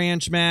Game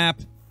Ranch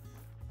map.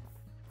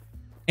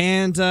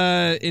 And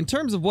in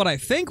terms of what I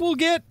think we'll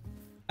get,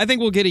 I think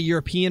we'll get a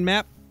European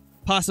map,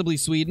 possibly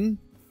Sweden.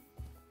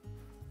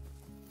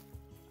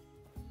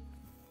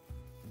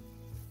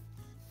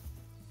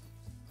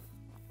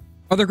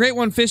 Are there great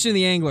one fish in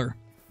the angler?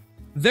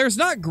 There's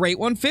not great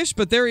one fish,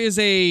 but there is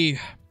a,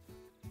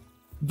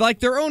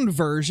 like, their own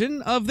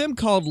version of them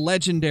called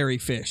legendary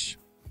fish.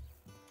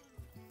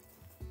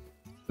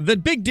 The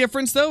big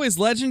difference, though, is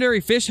legendary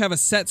fish have a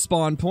set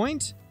spawn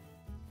point.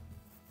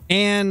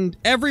 And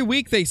every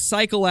week they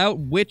cycle out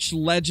which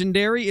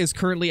legendary is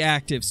currently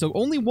active. So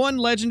only one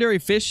legendary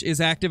fish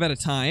is active at a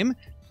time.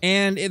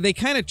 and they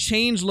kind of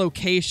change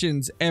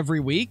locations every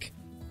week.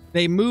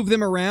 They move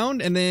them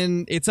around, and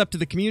then it's up to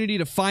the community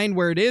to find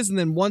where it is, and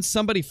then once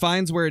somebody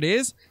finds where it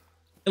is,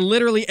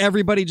 literally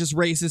everybody just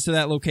races to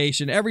that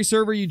location. Every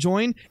server you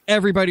join,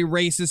 everybody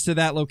races to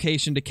that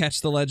location to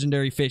catch the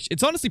legendary fish.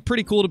 It's honestly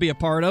pretty cool to be a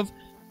part of.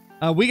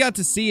 We got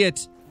to see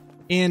it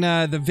in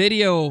the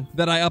video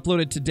that I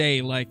uploaded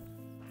today. Like,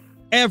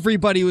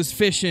 everybody was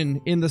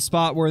fishing in the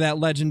spot where that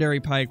legendary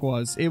pike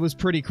was. It was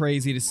pretty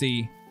crazy to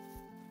see.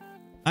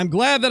 I'm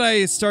glad that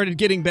I started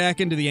getting back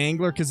into the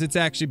angler because it's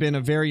actually been a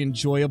very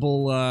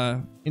enjoyable,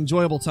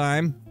 enjoyable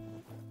time.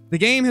 The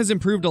game has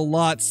improved a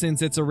lot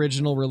since its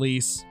original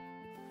release.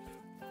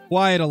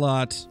 Quite a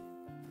lot.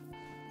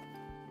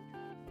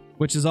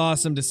 Which is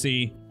awesome to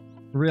see.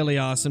 Really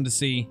awesome to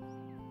see.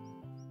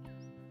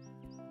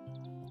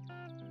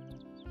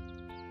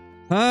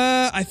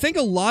 I think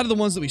a lot of the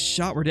ones that we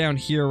shot were down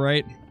here,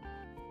 right?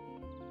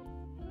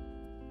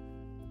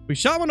 We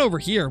shot one over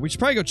here. We should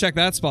probably go check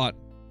that spot.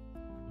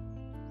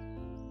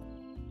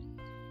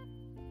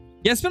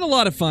 Yeah, it's been a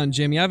lot of fun,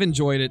 Jimmy. I've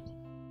enjoyed it.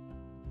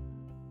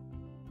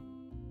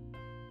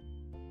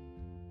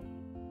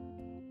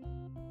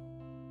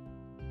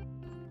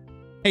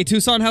 Hey,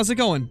 Tucson, how's it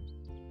going?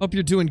 Hope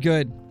you're doing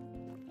good.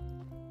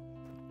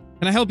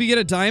 Can I help you get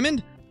a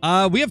diamond?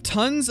 We have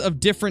tons of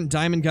different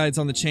diamond guides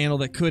on the channel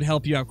that could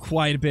help you out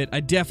quite a bit.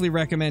 I definitely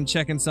recommend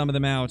checking some of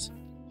them out.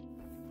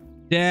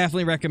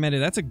 Definitely recommend it.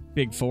 That's a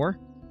big 4.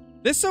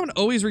 This zone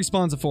always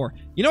respawns a 4.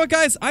 You know what,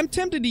 guys? I'm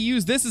tempted to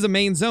use this as a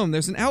main zone.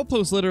 There's an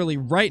outpost literally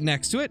right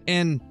next to it,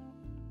 and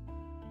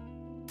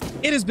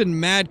it has been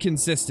mad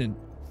consistent.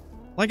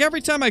 Like, every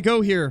time I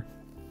go here,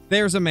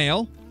 there's a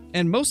male,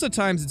 and most of the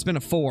times it's been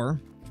a 4.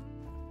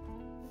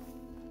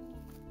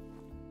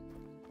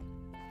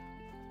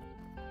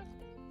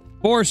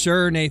 For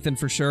sure, Nathan,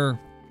 for sure.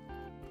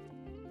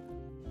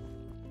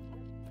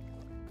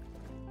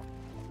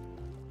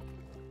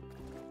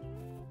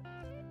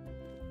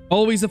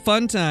 Always a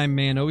fun time,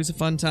 man. Always a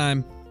fun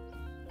time.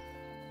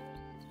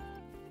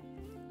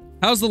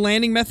 How's the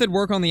landing method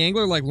work on the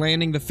angler? Like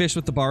landing the fish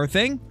with the bar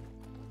thing?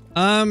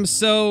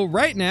 So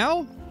right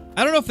now,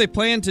 I don't know if they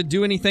plan to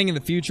do anything in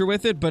the future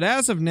with it, but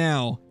as of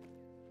now,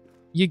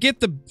 you get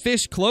the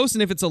fish close,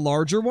 and if it's a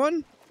larger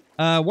one,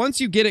 once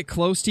you get it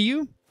close to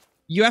you,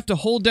 you have to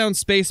hold down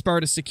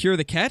spacebar to secure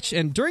the catch,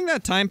 and during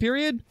that time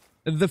period,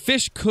 the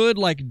fish could,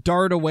 like,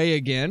 dart away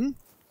again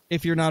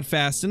if you're not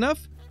fast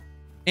enough.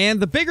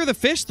 And the bigger the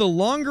fish, the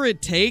longer it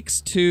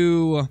takes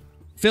to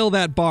fill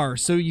that bar.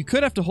 So you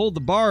could have to hold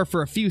the bar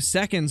for a few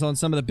seconds on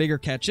some of the bigger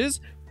catches.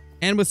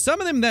 And with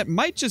some of them, that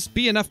might just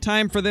be enough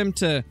time for them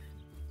to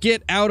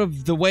get out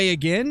of the way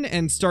again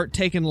and start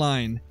taking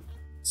line.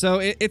 So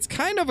it's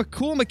kind of a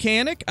cool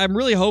mechanic. I'm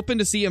really hoping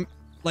to see,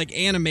 like,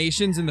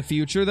 animations in the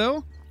future,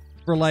 though,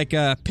 for, like,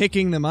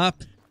 picking them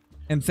up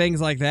and things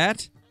like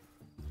that.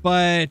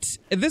 But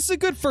this is a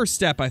good first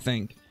step, I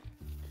think.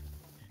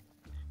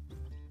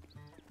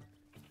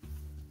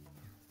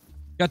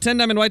 Got 10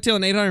 diamond whitetail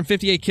and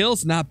 858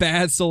 kills. Not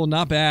bad, Soul.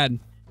 Not bad.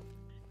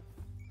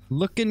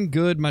 Looking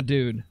good, my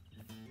dude.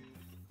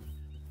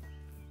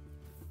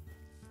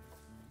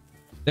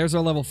 There's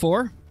our level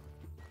 4.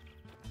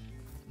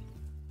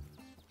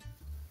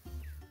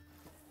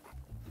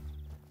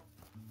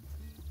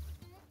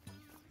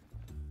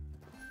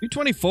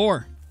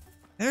 $224.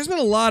 There's been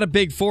a lot of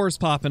big 4s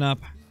popping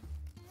up.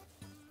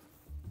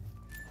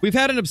 We've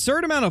had an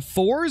absurd amount of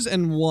 4s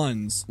and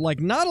 1s.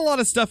 Like, not a lot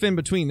of stuff in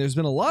between. There's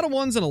been a lot of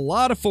 1s and a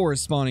lot of 4s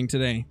spawning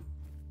today.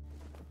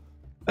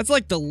 That's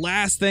like the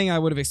last thing I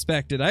would have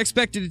expected. I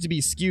expected it to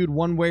be skewed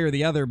one way or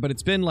the other, but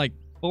it's been like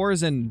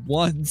 4s and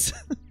 1s.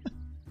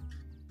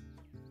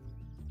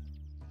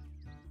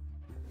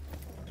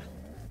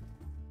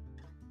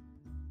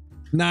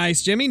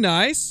 Nice, Jimmy.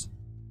 Nice.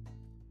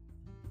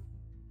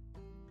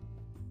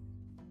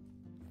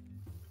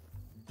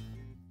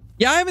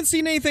 Yeah, I haven't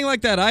seen anything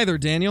like that either,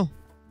 Daniel.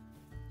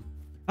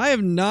 I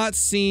have not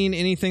seen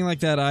anything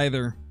like that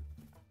either.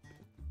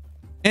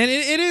 And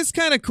it is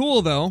kind of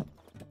cool, though.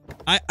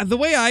 The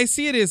way I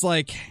see it is,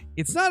 like,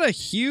 it's not a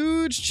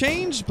huge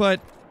change, but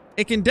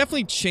it can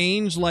definitely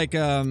change, like,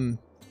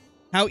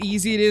 how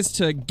easy it is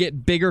to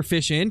get bigger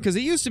fish in. Because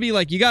it used to be,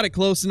 like, you got it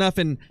close enough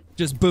and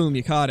just boom,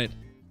 you caught it.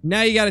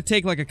 Now you got to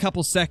take, like, a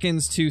couple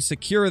seconds to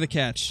secure the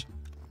catch.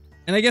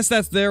 And I guess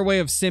that's their way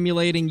of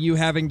simulating you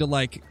having to,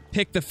 like,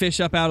 pick the fish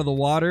up out of the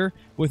water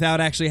without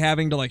actually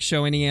having to, like,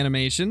 show any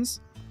animations.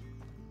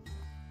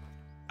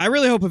 I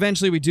really hope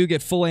eventually we do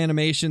get full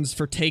animations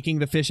for taking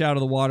the fish out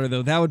of the water,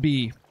 though. That would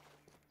be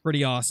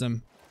pretty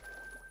awesome.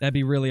 That'd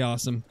be really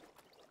awesome.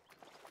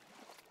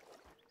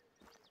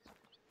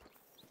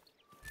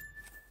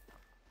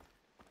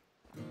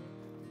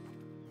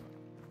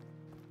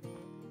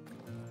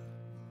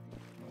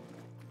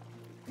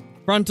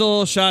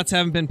 Frontal shots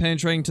haven't been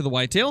penetrating to the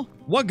whitetail.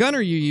 What gun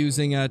are you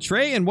using,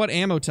 Trey, and what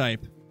ammo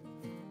type?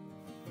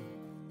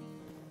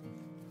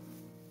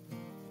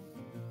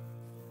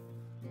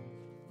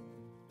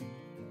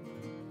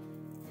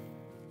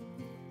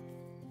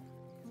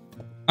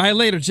 Alright,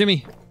 later,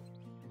 Jimmy.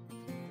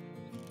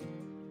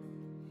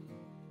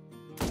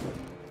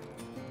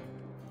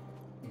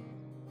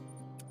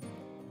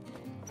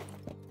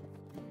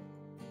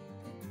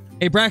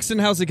 Hey, Braxton,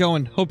 how's it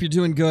going? Hope you're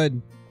doing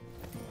good.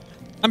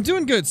 I'm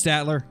doing good,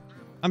 Statler.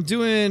 I'm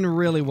doing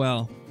really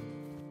well.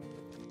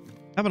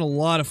 Having a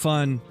lot of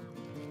fun.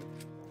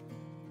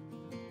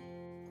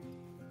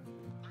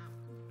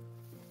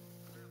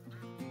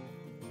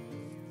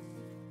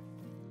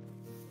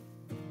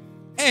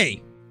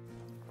 Hey!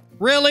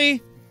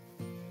 Really?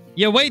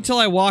 You wait till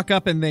I walk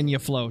up and then you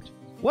float.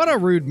 What a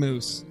rude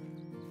moose.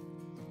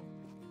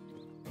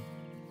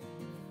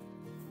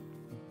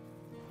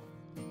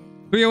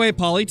 308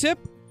 polytip?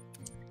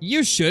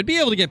 You should be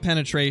able to get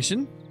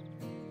penetration.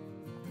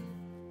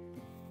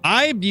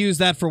 I use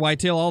that for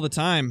whitetail all the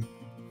time.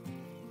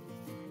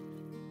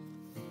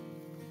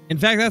 In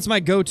fact, that's my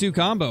go-to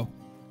combo.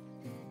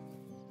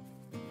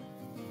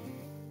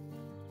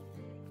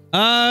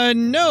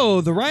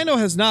 No, the Rhino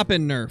has not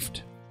been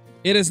nerfed.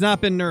 It has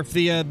not been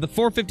nerfed. The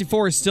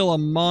 454 is still a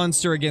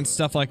monster against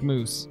stuff like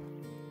moose.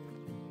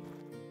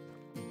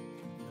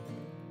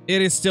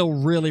 It is still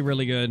really,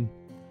 really good.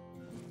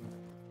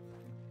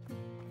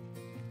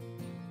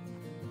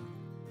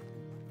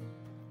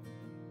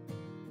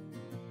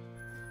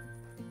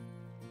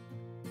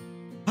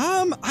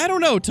 I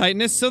don't know,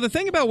 Titanus. So the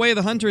thing about Way of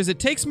the Hunter is it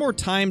takes more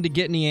time to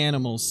get any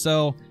animals.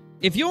 So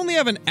if you only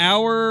have an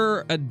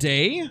hour a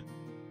day,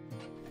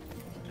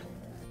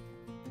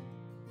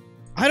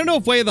 I don't know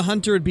if Way of the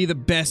Hunter would be the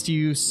best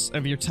use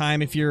of your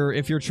time if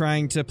you're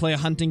trying to play a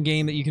hunting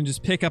game that you can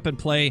just pick up and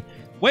play.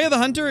 Way of the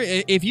Hunter,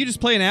 if you just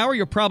play an hour,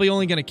 you're probably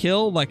only going to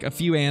kill like a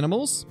few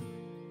animals.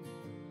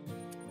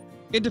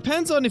 It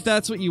depends on if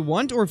that's what you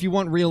want or if you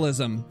want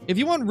realism. If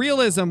you want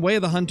realism, Way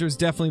of the Hunter is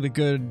definitely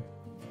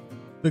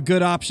the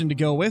good option to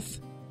go with.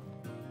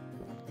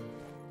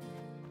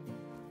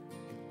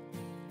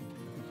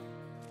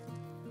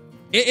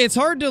 It's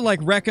hard to like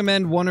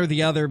recommend one or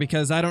the other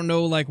because I don't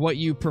know like what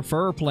you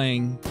prefer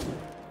playing.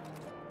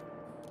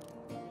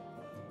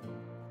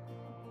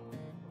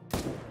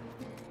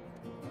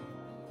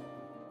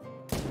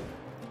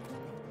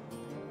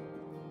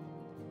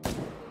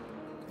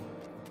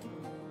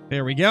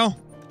 There we go.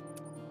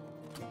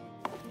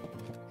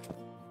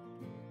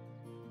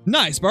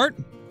 Nice, Bart.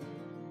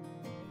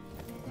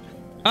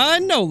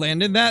 No,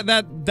 Landon.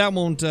 That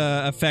won't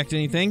affect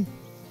anything.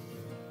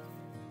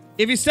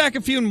 If you stack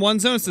a few in one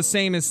zone, it's the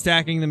same as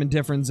stacking them in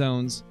different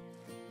zones.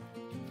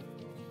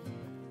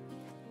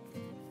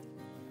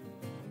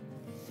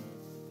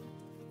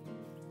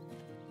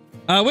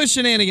 With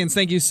Shenanigans,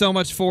 thank you so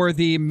much for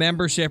the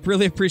membership.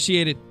 Really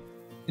appreciate it.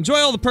 Enjoy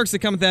all the perks that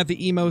come with that, the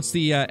emotes,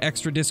 the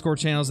extra Discord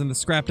channels, and the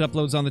scrapped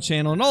uploads on the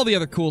channel, and all the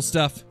other cool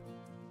stuff.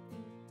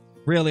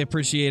 Really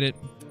appreciate it.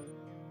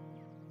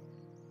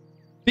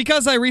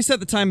 Because I reset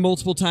the time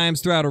multiple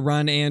times throughout a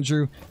run,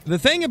 Andrew, the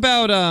thing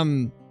about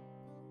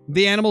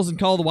the animals in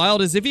Call of the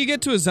Wild is if you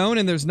get to a zone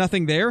and there's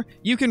nothing there,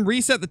 you can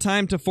reset the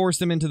time to force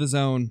them into the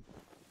zone.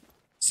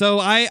 So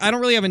I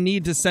don't really have a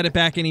need to set it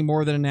back any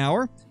more than an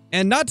hour.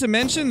 And not to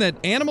mention that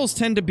animals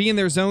tend to be in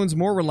their zones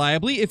more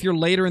reliably if you're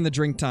later in the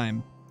drink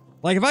time.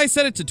 Like if I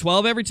set it to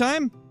 12 every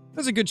time,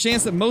 there's a good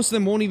chance that most of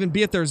them won't even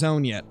be at their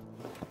zone yet.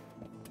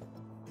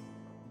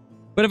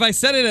 But if I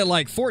set it at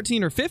like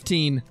 14 or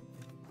 15,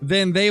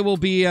 then they will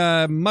be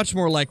much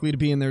more likely to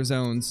be in their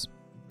zones.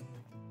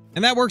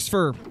 And that works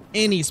for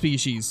any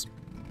species.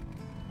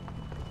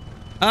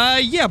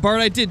 Yeah,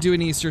 Bart, I did do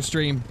an Easter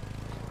stream.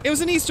 It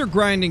was an Easter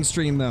grinding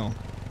stream, though.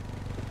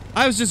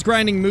 I was just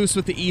grinding moose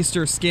with the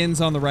Easter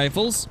skins on the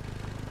rifles.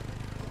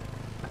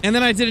 And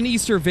then I did an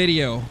Easter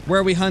video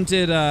where we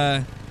hunted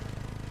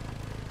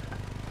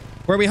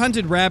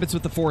rabbits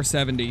with the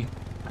 470.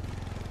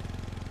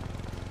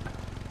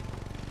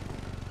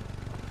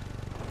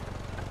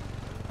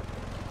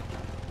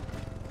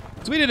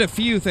 So we did a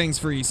few things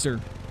for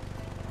Easter.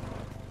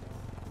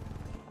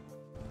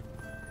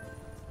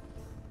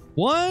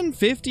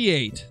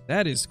 158.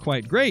 That is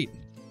quite great.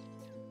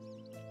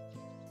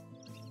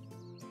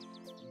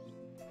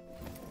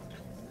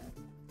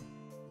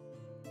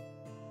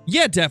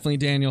 Yeah, definitely,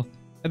 Daniel.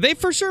 They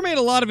for sure made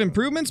a lot of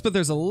improvements, but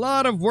there's a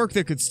lot of work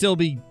that could still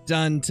be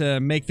done to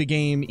make the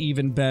game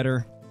even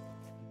better.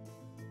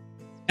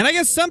 And I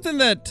guess something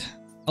that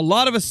a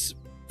lot of us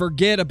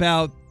forget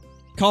about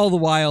Call of the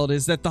Wild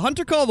is that the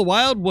Hunter Call of the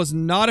Wild was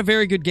not a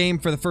very good game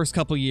for the first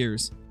couple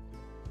years.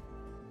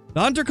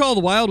 The Hunter Call of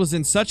the Wild was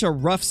in such a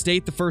rough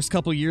state the first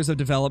couple years of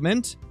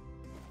development,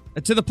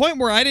 to the point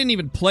where I didn't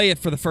even play it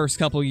for the first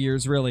couple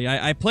years, really.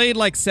 I played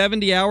like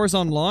 70 hours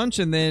on launch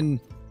and then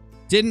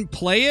didn't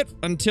play it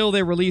until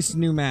they released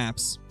new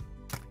maps.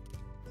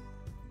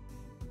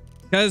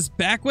 Because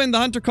back when the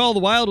Hunter Call of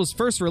the Wild was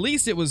first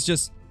released, it was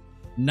just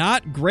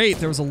not great.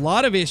 There was a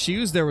lot of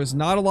issues. There was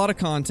not a lot of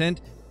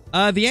content.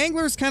 The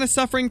Angler is kind of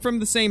suffering from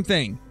the same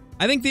thing.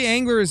 I think the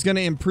Angler is going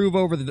to improve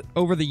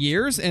over the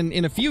years, and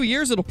in a few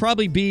years, it'll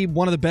probably be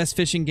one of the best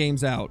fishing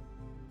games out.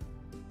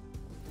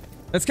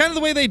 That's kind of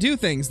the way they do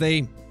things.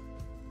 They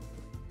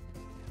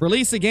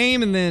release a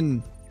game and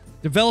then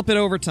develop it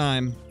over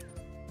time.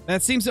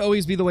 That seems to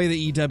always be the way the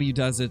EW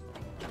does it.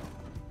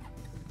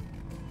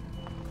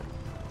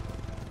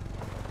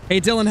 Hey,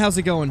 Dylan, how's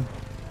it going?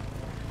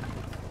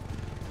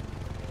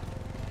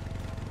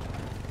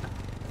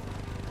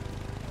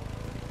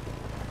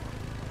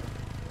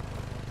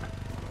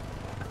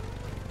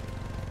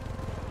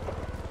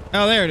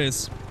 Oh, there it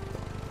is.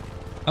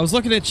 I was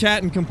looking at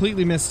chat and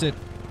completely missed it.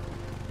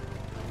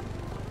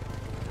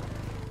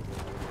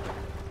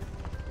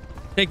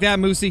 Take that,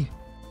 Moosey.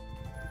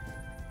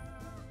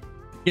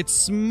 Get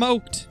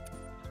smoked.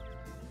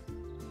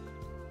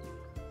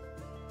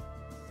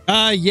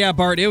 Yeah,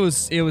 Bart, it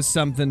was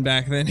something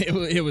back then.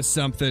 It was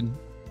something.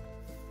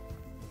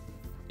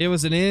 It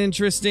was an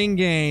interesting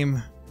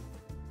game.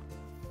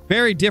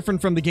 Very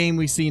different from the game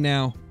we see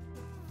now.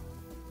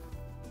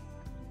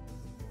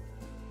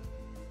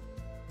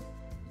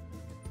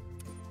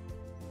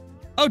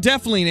 Oh,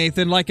 definitely,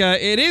 Nathan. Like,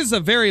 it is a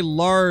very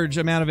large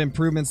amount of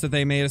improvements that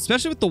they made,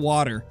 especially with the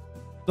water.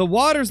 The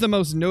water's the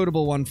most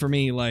notable one for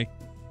me. Like,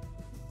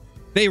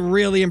 they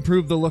really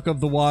improved the look of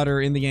the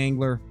water in the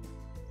Angler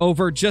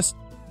over just,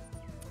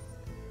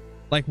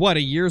 like, what,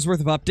 a year's worth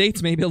of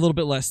updates? Maybe a little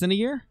bit less than a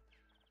year?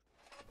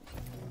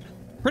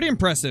 Pretty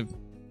impressive.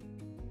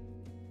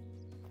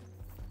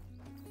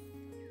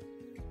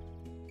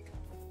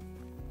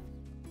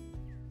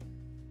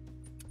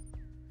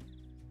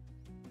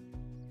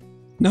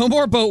 No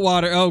more boat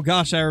water. Oh,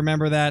 gosh, I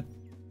remember that.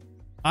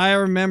 I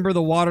remember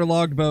the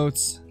waterlogged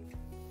boats.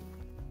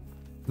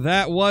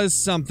 That was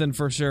something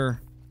for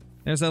sure.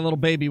 There's that little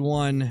baby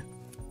one.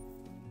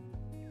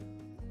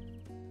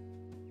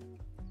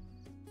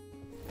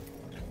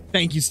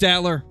 Thank you,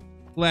 Statler.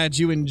 Glad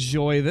you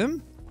enjoy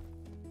them.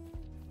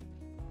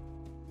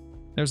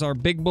 There's our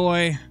big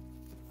boy.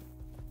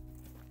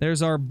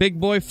 There's our big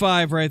boy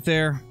 5 right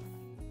there.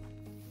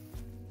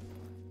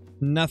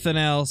 Nothing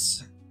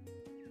else.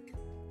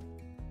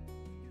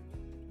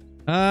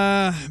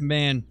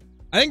 Man.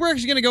 I think we're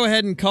actually going to go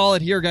ahead and call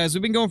it here, guys.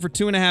 We've been going for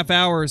 2.5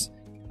 hours.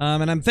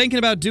 And I'm thinking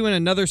about doing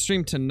another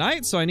stream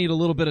tonight, so I need a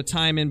little bit of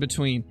time in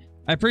between.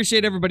 I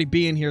appreciate everybody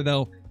being here,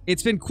 though.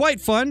 It's been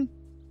quite fun,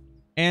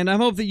 and I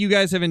hope that you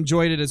guys have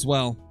enjoyed it as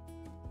well.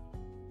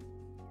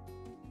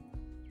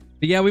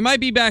 But yeah, we might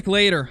be back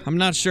later. I'm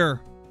not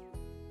sure.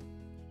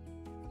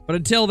 But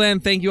until then,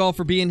 thank you all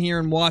for being here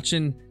and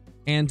watching,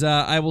 and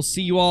I will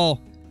see you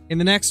all in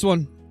the next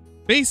one.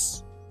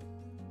 Peace!